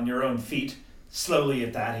stand on your own feet, slowly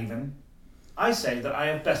at that even, I say that I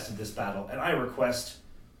have bested this battle, and I request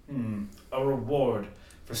a reward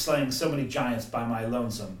for slaying so many giants by my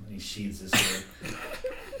lonesome. And he sheathes his sword.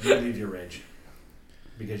 You leave your rage.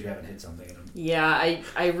 Because you haven't hit something in him. Yeah,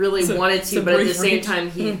 I really wanted to, but at the same time,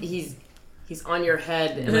 he's on your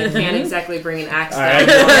head, and I can't exactly bring an axe down.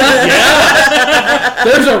 Yeah!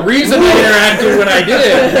 There's a reason I interacted when I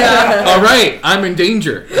did. Yeah. All right, I'm in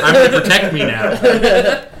danger. I'm going to protect me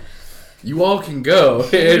now. You all can go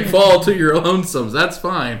and fall to your lonesomes. That's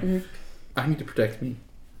fine. I need to protect me.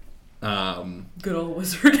 Good old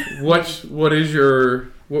wizard. What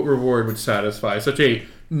reward would satisfy such a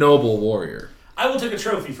noble warrior? I will take a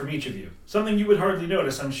trophy from each of you. Something you would hardly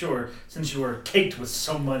notice, I'm sure, since you are caked with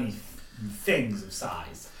so many things of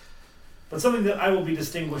size. But something that I will be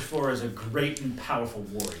distinguished for as a great and powerful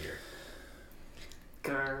warrior.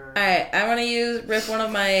 Alright, I want to rip one of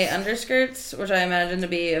my underskirts, which I imagine to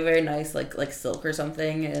be a very nice, like silk or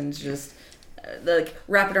something, and just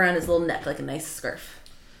wrap it around his little neck like a nice scarf.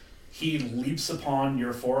 He leaps upon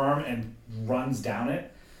your forearm and runs down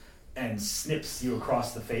it and snips you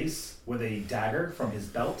across the face with a dagger from his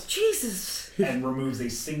belt. Jesus! And removes a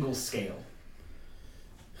single scale.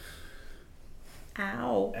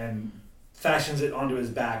 Ow. And fashions it onto his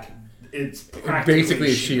back. It's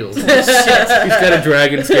basically a shield. He's got a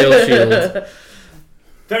dragon scale shield.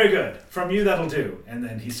 Very good. From you, that'll do. And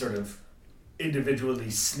then he sort of individually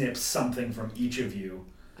snips something from each of you.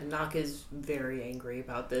 Anak is very angry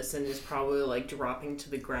about this and is probably dropping to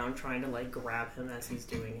the ground trying to grab him as he's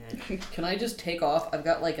doing it. Can I just take off? I've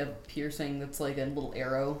got a piercing that's a little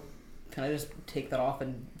arrow. Can I just take that off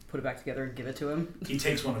and put it back together and give it to him? He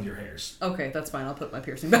takes one of your hairs. Okay, that's fine. I'll put my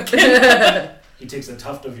piercing back in. He takes a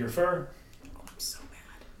tuft of your fur. Oh, I'm so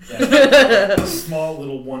mad. A small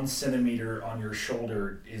little 1 centimeter on your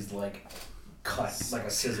shoulder is cut like a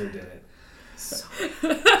scissor did it. So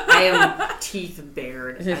I am teeth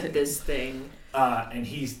bared at this thing. And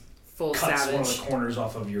he full cuts savage. one of the corners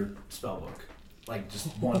off of your spellbook. Just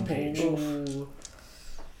 1 page.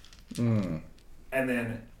 And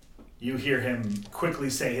then you hear him quickly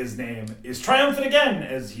say his name is triumphant again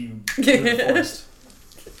as you through the forest.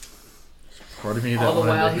 Part of me that All the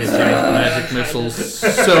while wanted to he's hit trying you with to- magic missiles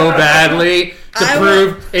so badly to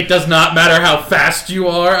prove it does not matter how fast you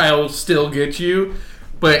are, I will still get you.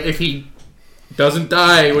 But if he doesn't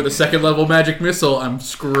die with a 2nd level magic missile, I'm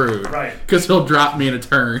screwed. Right. Because he'll drop me in a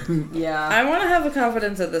turn. Yeah. I want to have the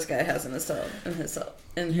confidence that this guy has in You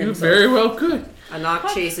himself. very well could.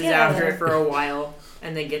 Anak chases after it for a while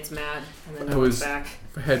and then gets mad and then goes back.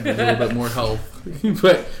 I had a little bit more health.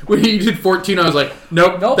 But when he did 14, I was like,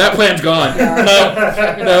 nope. That plan's gone.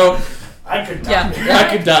 No. I could die. Yeah. I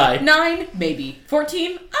could die. 9, maybe.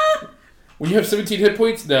 14? When you have 17 hit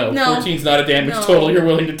points, no. No. 14's not a damage No. total you're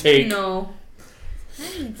willing to take. No.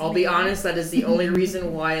 I'll be honest, that is the only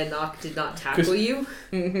reason why Anak did not tackle you.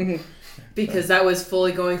 Because that was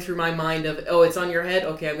fully going through my mind of, oh, it's on your head?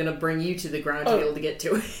 Okay, I'm going to bring you to the ground to be able to get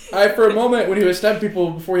to it. For a moment, when he was stabbing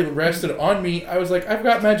people before he rested on me, I was like, I've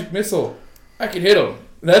got magic missile. I can hit him.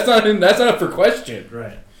 That's not up for question.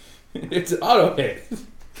 Right. It's auto hit.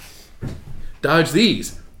 Dodge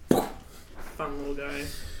these. Fun little guy.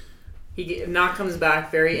 Anak comes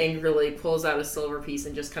back very angrily, pulls out a silver piece,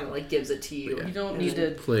 and just kind of gives it to you. Yeah. You don't need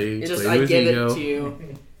to... Play Just, with I his give ego. it to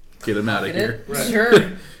you. Get him out of here. Right. Sure.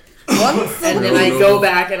 And then I go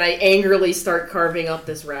back and I angrily start carving up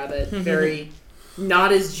this rabbit. Very,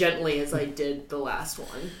 not as gently as I did the last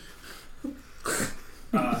one.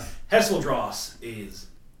 Hesseldross is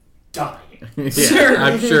dying. Yeah,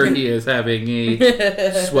 I'm sure he is having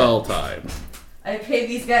a swell time. I pay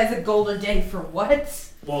these guys a gold a day for what?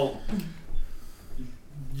 Well,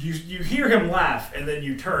 you hear him laugh, and then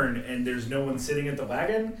you turn, and there's no one sitting at the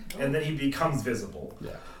wagon, and then he becomes visible.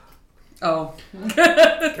 Yeah. Oh.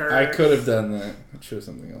 I could have done that. I chose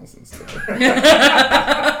something else instead.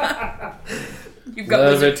 You've got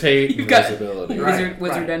Levitate you've got invisibility.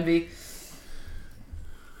 wizard envy.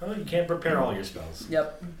 Well, you can't prepare all your spells.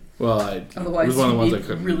 Yep. Well, it Otherwise was one of the ones you'd I be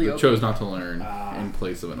couldn't. really I chose not to learn Ah. in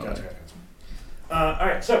place of another. Gotcha. All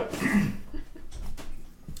right, so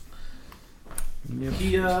Yep.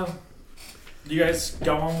 you guys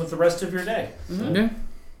go on with the rest of your day. Yeah.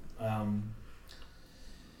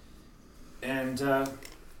 And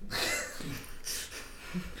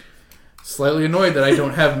Slightly annoyed that I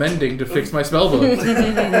don't have mending to fix my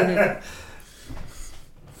spellbook.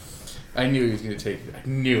 I knew he was going to take it. I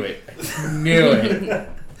knew it. I knew it.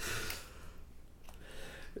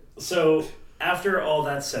 so after all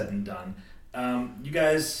that's said and done, you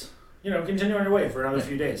guys, continue on your way for another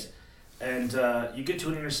few days. And you get to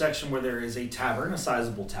an intersection where there is a tavern, a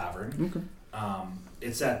sizable tavern. Okay.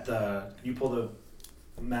 It's at the... Can you pull the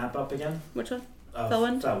map up again? Which one?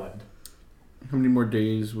 Felwind. How many more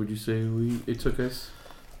days would you say it took us?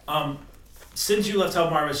 Since you left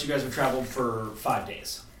Helmarvis, you guys have traveled for 5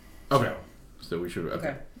 days. Okay. So we should...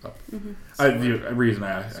 Okay. Up. Mm-hmm. The reason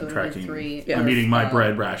I'm So tracking... 3, I'm eating my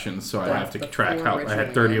bread rations, so I have to track how... I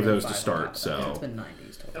had 30 of those to start, It's so... been 9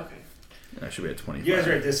 days total. Okay. I should be at 25. You guys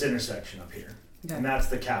are at this intersection up here. Okay. And that's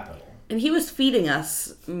the capital. And he was feeding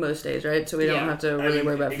us most days, right? So we don't have to really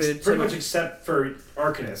worry about food. Pretty much except for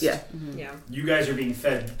Arcanist. Yeah. Mm-hmm. Yeah. You guys are being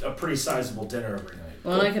fed a pretty sizable dinner every night.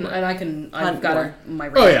 Well, I've Hunt got more. my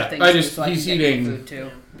Oh, range yeah. of things I too, just- so I he's can get eating- food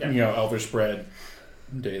too. Yeah. You know, elvish bread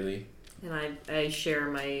daily. And I share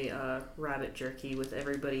my rabbit jerky with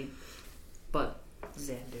everybody but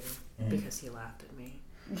Xandu because he laughed at me.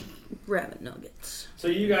 Rabbit nuggets. So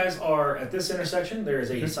you guys are at this intersection. There is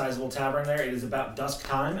a sizable tavern there. It is about dusk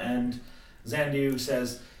time, and Xandu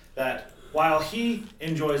says that while he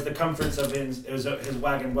enjoys the comforts of his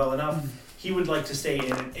wagon well enough, he would like to stay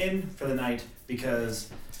in an inn for the night because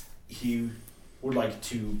he would like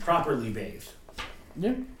to properly bathe.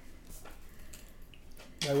 Yeah.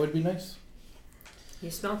 That would be nice. You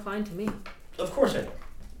smell fine to me. Of course I do.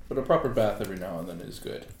 But a proper bath every now and then is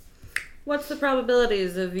good. What's the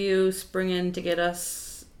probabilities of you springing to get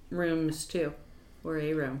us rooms too, or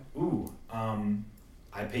a room? Ooh,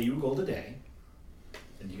 I pay you gold a day,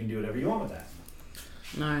 and you can do whatever you want with that.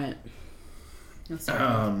 All right.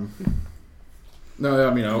 No,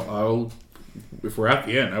 I mean, I'll if we're at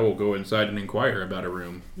the inn, I will go inside and inquire about a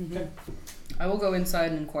room. Okay. I will go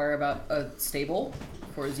inside and inquire about a stable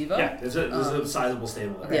for Ziva. Yeah, there's a sizable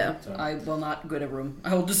stable there. Okay. Yeah. So. I will not get a room.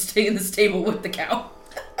 I will just stay in the stable with the cow.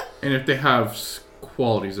 And if they have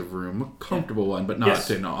qualities of room, a comfortable one, but not Yes.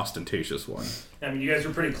 an ostentatious one. I mean, you guys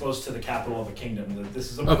are pretty close to the capital of a kingdom.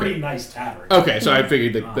 This is a Okay. pretty nice tavern. Okay, so I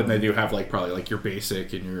figured that then they do have probably your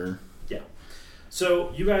basic and your...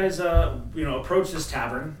 So you guys, approach this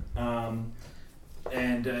tavern,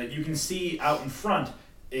 and you can see out in front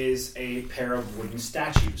is a pair of wooden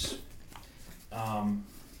statues.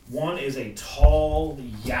 One is a tall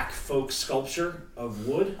yak folk sculpture of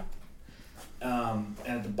wood, and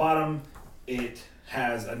at the bottom it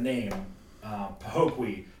has a name,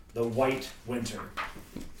 Pahokwi, the White Winter.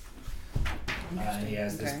 And he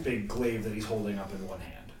has this Okay. big glaive that he's holding up in one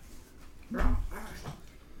hand.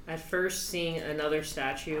 At first, seeing another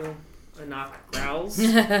statue, Anak growls,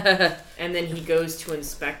 and then he goes to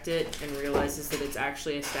inspect it and realizes that it's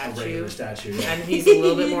actually a A statue. regular statue. Yeah. And he's a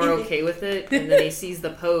little bit more okay with it, and then he sees the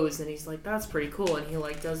pose, and he's like, "That's pretty cool." And he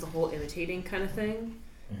does the whole imitating kind of thing,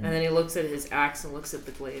 Mhm. and then he looks at his axe and looks at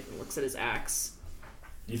the glaive and looks at his axe.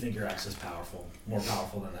 Do you think your axe is powerful? More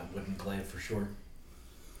powerful than that wooden glaive for sure.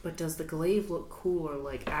 But does the glaive look cooler,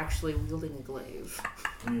 like actually wielding a glaive?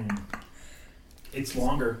 It's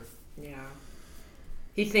longer. Yeah.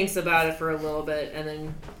 He thinks about it for a little bit and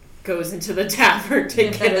then goes into the tavern to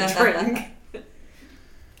get a drink.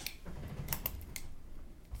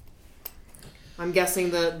 I'm guessing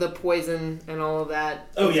the poison and all of that.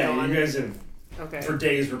 Oh is yeah, gone. you guys have Okay. for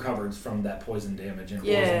days recovered from that poison damage and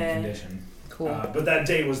Yeah. poison condition. Cool. But that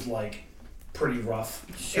day was pretty rough.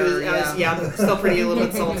 Sure, I'm still pretty a little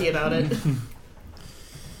bit salty about it.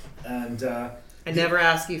 And I never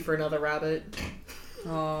ask you for another rabbit.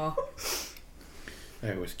 Aw.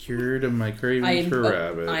 I was cured of my cravings for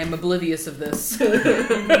rabbit. I am oblivious of this.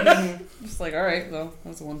 Just like, all right, well,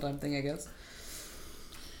 that's a one-time thing, I guess.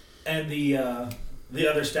 and the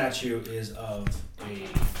other statue is of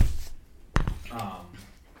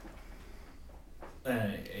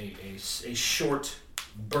a short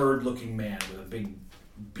bird-looking man with a big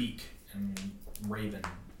beak and raven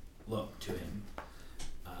look to him.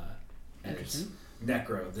 And it's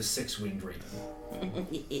Necro, the six-winged raven.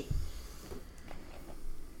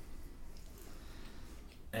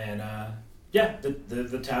 And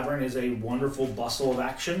the tavern is a wonderful bustle of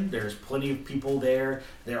action. There's plenty of people there.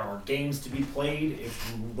 There are games to be played.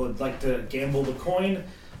 If you would like to gamble the coin,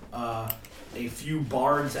 a few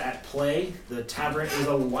bards at play. The tavern is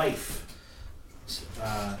alive.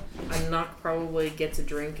 Anak probably gets a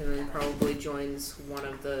drink and then probably joins one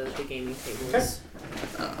of the gaming tables.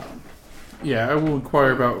 Yeah, I will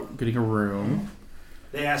inquire about getting a room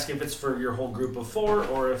They ask if it's for your whole group of 4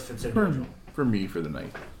 or if it's individual. for me for the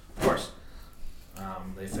night. Of course.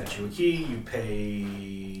 They fetch you a key. You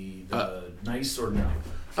pay the nice or no.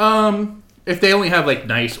 If they only have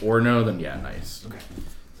nice or no, then yeah, nice. Okay.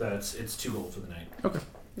 So it's 2 gold for the night. Okay.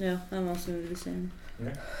 Yeah, I'm also going to be saying.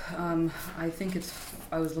 Okay. I think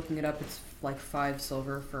I was looking it up. It's like 5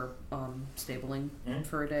 silver for stabling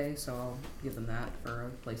for a day, so I'll give them that for a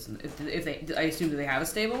place. If they, I assume, do they have a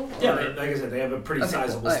stable? Yeah, like I said, they have a pretty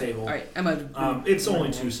sizable cool. stable. All right. It's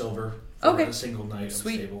only 2 silver for a single night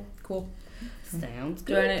Sweet. of stable. Cool. Sounds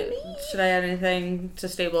Do good. should I add anything to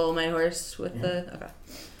stable my horse with the? Okay.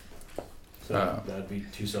 So that'd be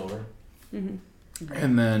 2 silver. Mm-hmm.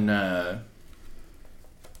 And then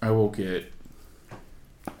I will get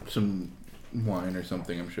some wine or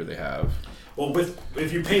something. I'm sure they have. Well,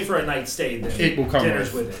 if you pay for a night's stay, then It will come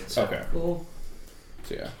dinner's with it. So. Okay. Cool.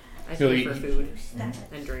 So yeah. I pay for food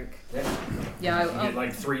and drink. Yeah, You get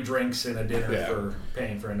like 3 drinks and a dinner for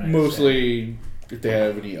paying for a night. Mostly, if they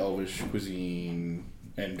have any elvish cuisine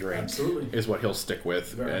and drinks, Absolutely. is what he'll stick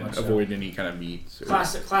with, Very and much so. avoid any kind of meats. Or,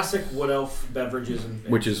 Classic wood elf beverages and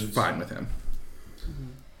which is foods. fine with him.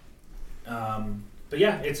 But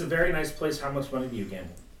yeah, it's a very nice place. How much money do you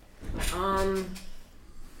gamble?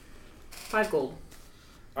 5 gold.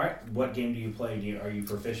 All right. What game do you play? Are you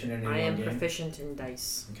proficient in any I am game? proficient in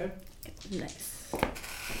dice. Okay. Nice.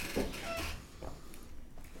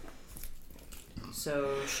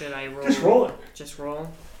 So should I roll? Just roll it. Just roll.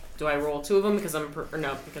 Do I roll 2 of them because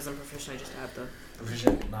because I'm proficient? I just add the.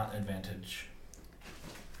 Proficient, not advantage.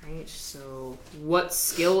 Right. So what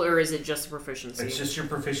skill, or is it just proficiency? It's just your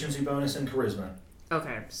proficiency bonus and charisma.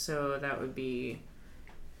 Okay, so that would be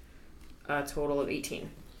a total of 18.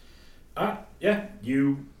 Yeah.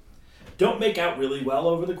 You don't make out really well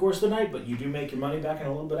over the course of the night, but you do make your money back and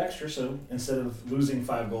a little bit extra. So instead of losing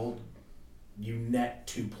 5 gold, you net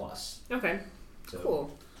 2 plus. Okay. So,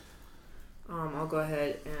 Cool. I'll go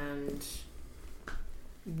ahead and.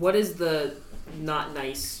 What is the not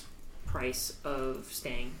nice price of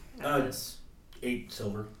staying at this? 8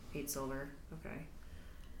 silver. 8 silver. Okay.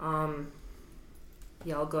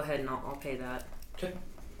 Yeah, I'll go ahead and I'll pay that. Okay.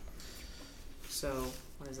 So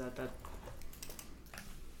what is that?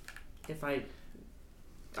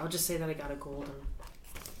 I'll just say that I got a gold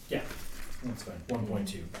and That's fine.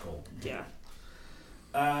 1.2 gold. yeah.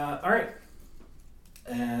 All right.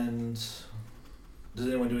 And does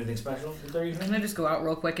anyone do anything special with their evening? Can I just go out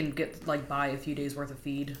real quick and get buy a few days worth of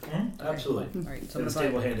feed? Absolutely. All right. So So the if I-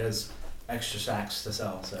 stable hand has extra sacks to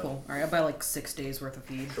sell. So Cool. All right. I'll buy 6 days worth of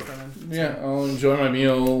feed for them. Yeah, I'll enjoy my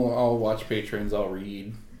meal. I'll watch patrons. I'll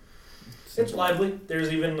read. it's lively.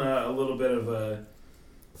 There's even a little bit of a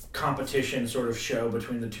competition sort of show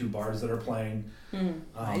between the 2 bards that are playing.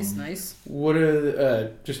 Nice. What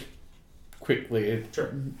are just quickly?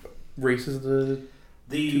 Sure. Races the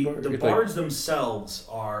The Two bar- bards themselves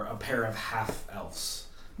are a pair of half elves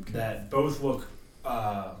that both look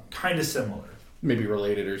kind of similar. maybe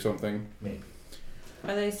related or something. Maybe.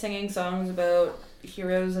 Are they singing songs about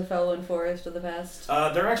heroes of Felwyn Forest of the past?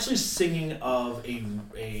 They're actually singing of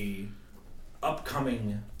a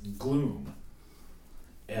upcoming gloom.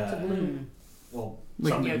 It's a bloom. Well,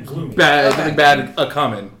 Like, something gloomy. Bad, Okay. something bad a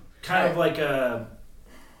coming. Kind of like a.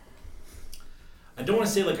 I don't want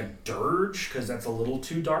to say like a dirge because that's a little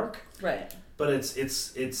too dark, Right. but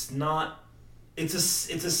it's not. It's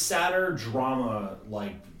a sadder drama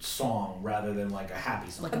like song rather than like a happy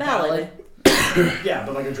song. Like A a ballad. Yeah,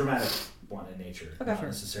 but like a dramatic one in nature, Okay. not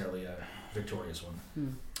necessarily a victorious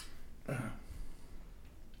one.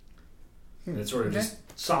 And it sort of just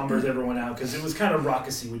sombers everyone out because it was kind of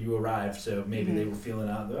raucous when you arrived, so maybe they were feeling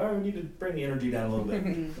out. Oh, we need to bring the energy down a little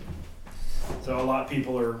bit. So a lot of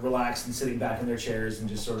people are relaxed and sitting back in their chairs and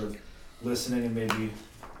just sort of listening and maybe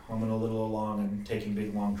humming a little along and taking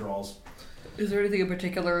big long draws. Is there anything in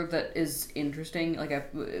particular that is interesting,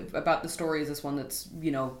 about the story? Is this one that's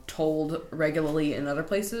told regularly in other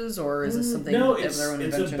places, or is this something No, of their own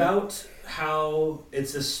it's invention? about how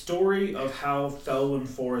it's a story of how Felwyn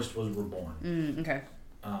Forest was reborn. Okay.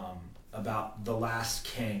 About the last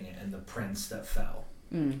king and the prince that fell.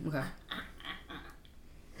 Okay.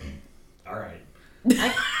 All right.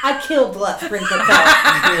 I killed the last prince that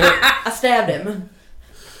fell. I stabbed him.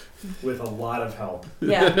 With a lot of help.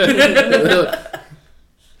 Yeah.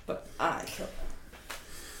 But I killed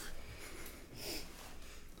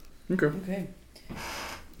him. Okay. Okay.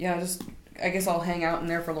 Yeah, I guess I'll hang out in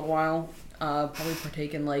there for a little while. Probably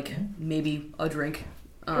partake in maybe a drink.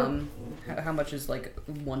 How much is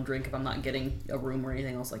one drink if I'm not getting a room or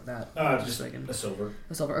anything else like that? Just so I can, a silver.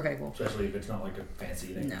 a silver. Okay, cool. Especially if it's not like a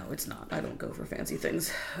fancy thing. No, it's not. I don't go for fancy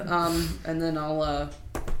things. And then I'll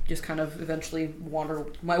just kind of eventually wander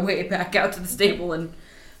my way back out to the stable and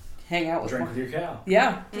hang out with Drink with your cow.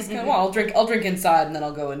 Yeah, just kind of, I'll drink inside and then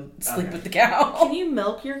I'll go and sleep Okay. with the cow. Can you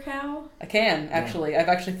milk your cow? I can actually. I've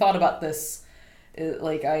actually thought about this.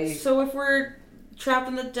 So if we're trapped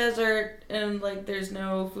in the desert and like the's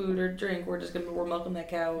no food or drink, we're milking that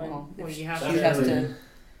cow. Well, you have She to. has to-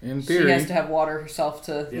 In She theory, has to have water herself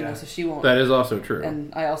to, Yeah. so she won't. that is also true.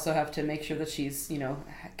 And I also have to make sure that she's,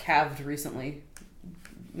 calved recently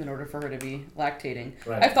in order for her to be lactating.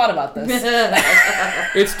 Right. I've thought about this.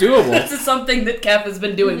 It's doable. This is something that Kev has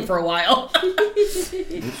been doing for a while.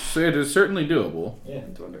 It is certainly doable. Yeah.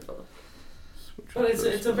 It's wonderful. But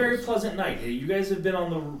it's a very pleasant night. You guys have been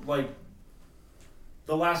on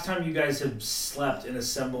the last time you guys have slept in a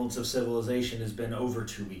semblance of civilization has been over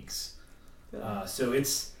 2 weeks. So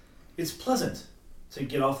it's pleasant to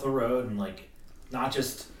get off the road and not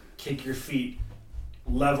just kick your feet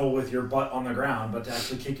level with your butt on the ground, but to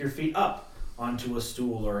actually kick your feet up onto a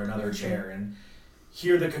stool or another chair and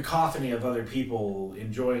hear the cacophony of other people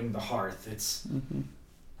enjoying the hearth. It's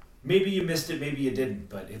maybe you missed it, maybe you didn't,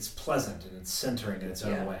 but it's pleasant and it's centering in its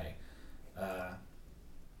own way.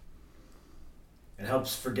 It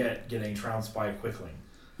helps forget getting trounced by a quickling.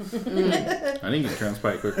 I didn't get trounced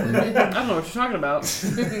by it quickly. I don't know what you're talking about.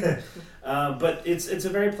 But it's a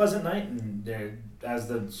very pleasant night, and as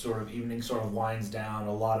the sort of evening sort of winds down,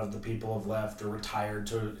 a lot of the people have left or retired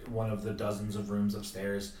to one of the dozens of rooms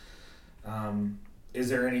upstairs. Is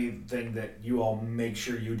there anything that you all make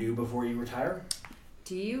sure you do before you retire?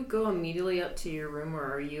 Do you go immediately up to your room,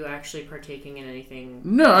 or are you actually partaking in anything?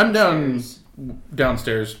 No, I'm upstairs?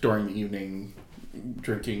 downstairs during the evening,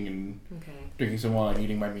 drinking some wine,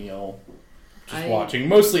 eating my meal, just watching.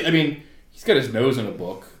 Mostly, he's got his nose in a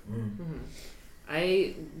book. Mm-hmm.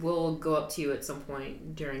 I will go up to you at some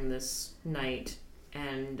point during this night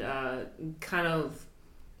and kind of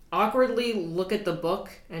awkwardly look at the book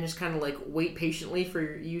and just kind of wait patiently for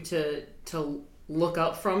you to look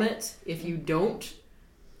up from it. If you don't,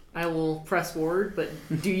 I will press forward, but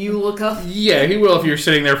do you look up? Yeah, he will if you're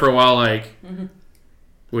sitting there for a while,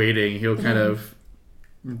 waiting. He'll kind of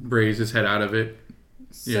raise his head out of it.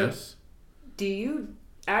 So, yes. Do you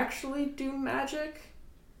actually do magic?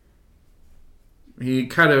 He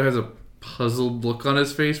kind of has a puzzled look on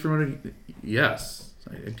his face for a minute. Yes,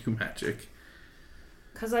 I do magic.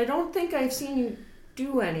 Because I don't think I've seen you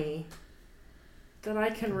do any that I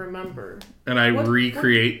can remember. And I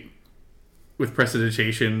recreate with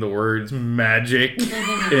prestidigitation the words magic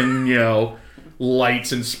and,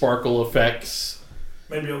 lights and sparkle effects.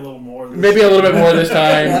 Maybe a little more. Maybe a little bit more this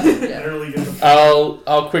time. Literally get the-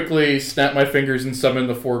 I'll quickly snap my fingers and summon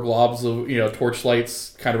the 4 globs of torch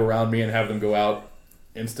lights kind of around me and have them go out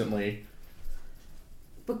instantly.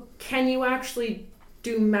 But can you actually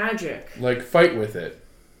do magic? Fight with it.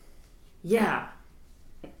 Yeah.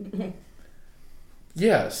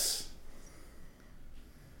 Yes.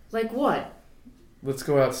 Like what? Let's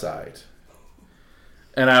go outside.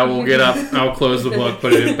 And I will get up. I'll close the book,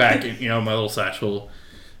 put it back in my little satchel,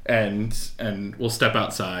 and we'll step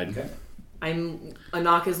outside. Okay.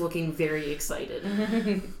 Anak is looking very excited.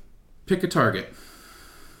 Pick a target.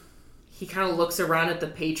 He kind of looks around at the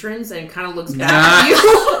patrons and kind of looks back at you.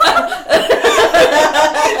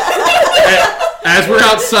 As we're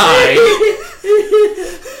outside,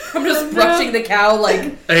 I'm just brushing the cow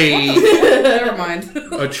never mind.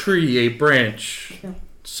 a tree, a branch,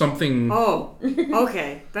 something. Oh,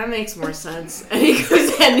 okay, that makes more sense. And he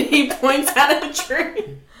goes and he points at a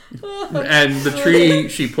tree. And the tree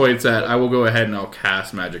she points at, I will go ahead and I'll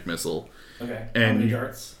cast Magic Missile. Okay. And how many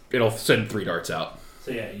darts? It'll send 3 darts out.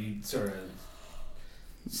 So yeah, you sort of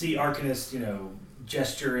see Arcanist,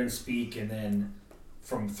 gesture and speak, and then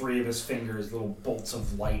from 3 of his fingers, little bolts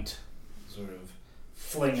of light sort of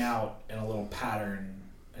fling out in a little pattern,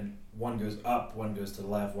 and one goes up, one goes to the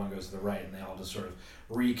left, one goes to the right, and they all just sort of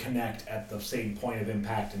reconnect at the same point of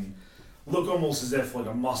impact and look almost as if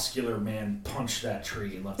a muscular man punched that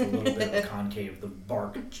tree and left a little bit of a concave. The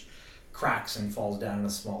bark cracks and falls down in a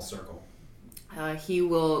small circle. He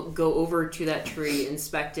will go over to that tree,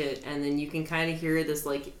 inspect it, and then you can kind of hear this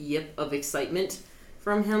yip of excitement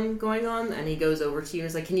from him going on. And he goes over to you and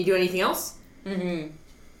is like, "Can you do anything else?" Mm-hmm.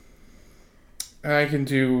 I can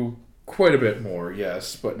do quite a bit more,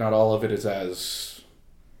 yes, but not all of it is as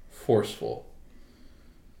forceful.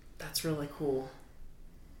 That's really cool.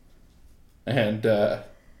 And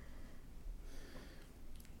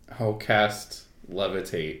I'll cast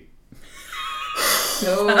Levitate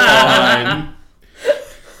on.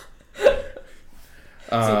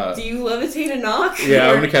 So do you levitate Anak? Yeah,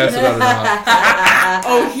 I'm gonna cast it on Anak.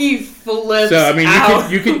 Oh, he flips. So I mean,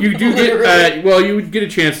 out. you do get you would get a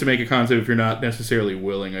chance to make a con save if you're not necessarily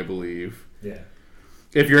willing, I believe. Yeah.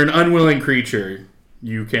 If you're an unwilling creature,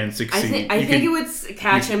 you can succeed. I think it would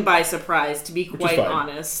catch him by surprise, to be quite fine.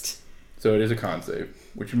 honest. So it is a con save,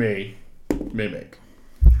 which you may make.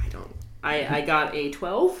 I don't I got a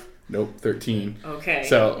 12. Nope, 13. Okay.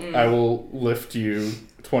 So I will lift you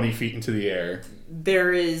 20 feet into the air.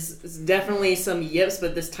 There is definitely some yips,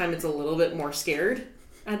 but this time it's a little bit more scared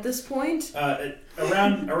at this point.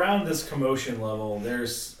 Around this commotion level,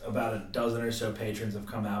 there's about a dozen or so patrons have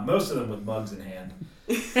come out, most of them with mugs in hand,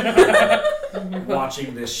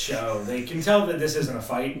 watching this show. They can tell that this isn't a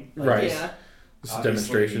fight. Right. Yeah. This is a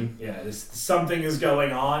demonstration. Yeah, something is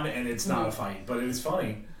going on, and it's not a fight, but it is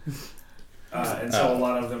funny. And so a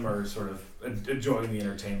lot of them are sort of enjoying the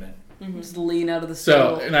entertainment. Just lean out of the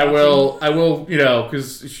So, sail. and I will,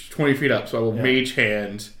 because it's 20 feet up, so I will mage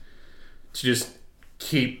hand to just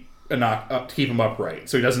keep him upright,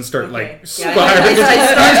 so he doesn't start Okay. spiraling.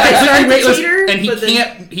 I start to teeter, and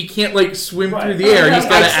but he can't like swim through the air. He's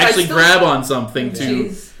got to actually grab on something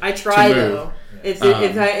to. I try move. though.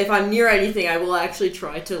 If I'm near anything, I will actually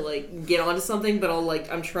try to like get onto something, but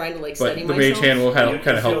I'm trying to like But steady the myself. mage hand will kind of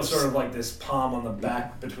feel help. sort of like this palm on the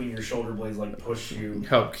back between your shoulder blades, like push you.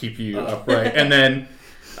 Help keep you upright, and then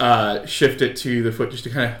shift it to the foot just to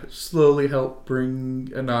kind of slowly help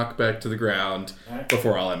bring a knock back to the ground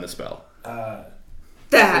before I'll end the spell.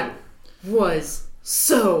 That was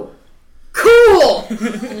so cool.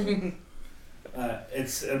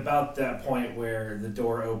 It's about that point where the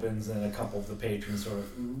door opens and a couple of the patrons sort of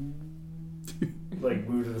like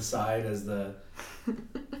move to the side as the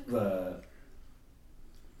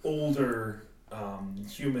older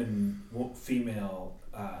human female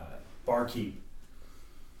barkeep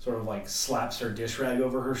sort of like slaps her dish rag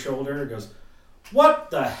over her shoulder and goes, "What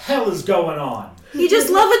the hell is going on?" He just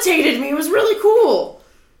levitated me. It was really cool.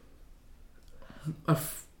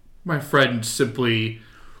 My friend simply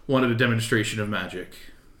wanted a demonstration of magic,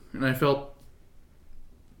 and I felt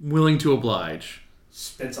willing to oblige.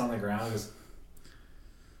 Spits on the ground and goes,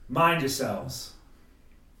 "Mind yourselves."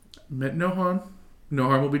 Meant no harm. No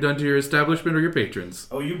harm will be done to your establishment or your patrons.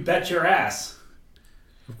 "Oh, you bet your ass."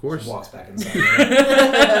 Of course. Just walks back inside.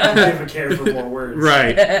 Give a care for more words.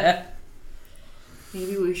 Right.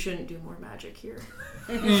 Maybe we shouldn't do more magic here.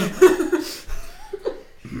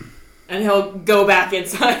 And he'll go back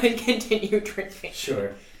inside and continue drinking.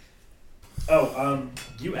 Sure. Oh,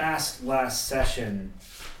 you asked last session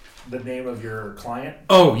the name of your client.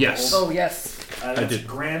 Oh, yes. Oh, yes. That's did.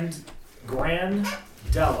 Grandella.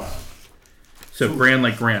 So grand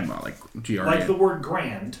like grandma, like G-R-A. Like the word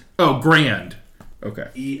grand. Oh, grand. Okay.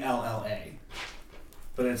 E-L-L-A.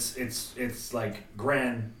 But it's like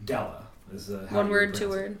Grandella. Is how One you word, pronounce 2 it.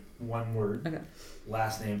 word. One word. Okay.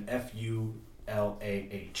 Last name F-U-L-A-H.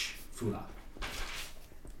 Fula.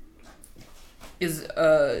 Is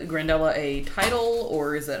Grandella a title,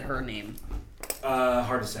 or is that her name?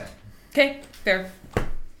 Hard to say. Okay, fair.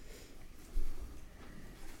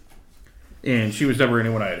 And she was never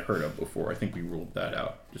anyone I had heard of before. I think we ruled that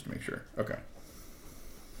out, just to make sure. Okay.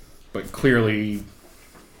 But clearly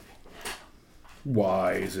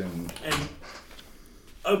wise and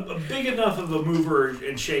a big enough of a mover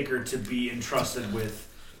and shaker to be entrusted with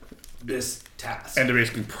this task. and to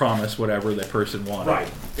basically promise whatever that person wanted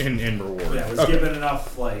Right. in reward. Yeah, was Okay. given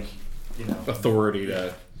enough, Authority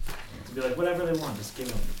to be like, whatever they want, just give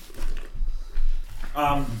them.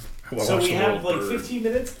 Well, So watch we the have world like burn. 15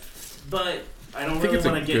 minutes, but I don't I think really it's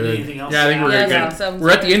want a to get into good. anything else. Yeah, I think we're Yeah, good. no, sounds We're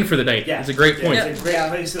at good. the end for the day. Yeah. It's a great point. It's a great Yeah.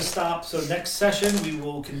 place to stop. So next session, we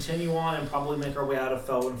will continue on and probably make our way out of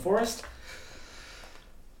Felwyn Forest.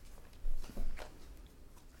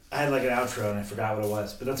 I had like an outro and I forgot what it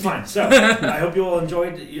was, but that's fine. So I hope you all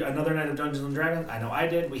enjoyed another night of Dungeons and Dragons. I know I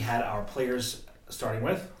did. We had our players starting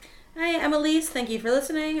with Hi, I'm Elise. Thank you for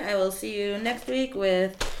listening. I will see you next week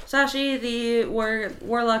with Sashi, the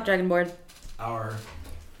Warlock Dragonborn. our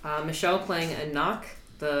Michelle playing Enoch,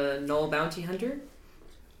 the Knoll Bounty Hunter.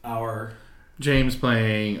 James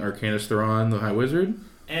playing Arcanus Theron, the High Wizard.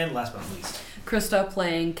 and last but not least, Krista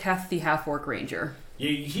playing Keth the Half-Orc Ranger.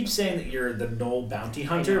 you keep saying that you're the Knoll Bounty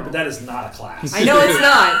Hunter, but that is not a class. I know it's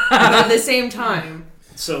not, but at the same time.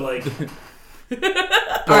 So like,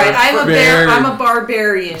 Alright, I'm a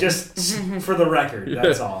barbarian. just for the record,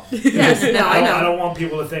 that's all. yes, no, I I know. don't want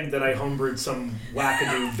people to think that I homebrewed some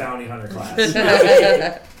wackadoo bounty hunter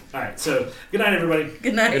class. All right, so good night, everybody.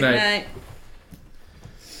 Good night. Good night.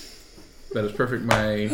 That is perfect. My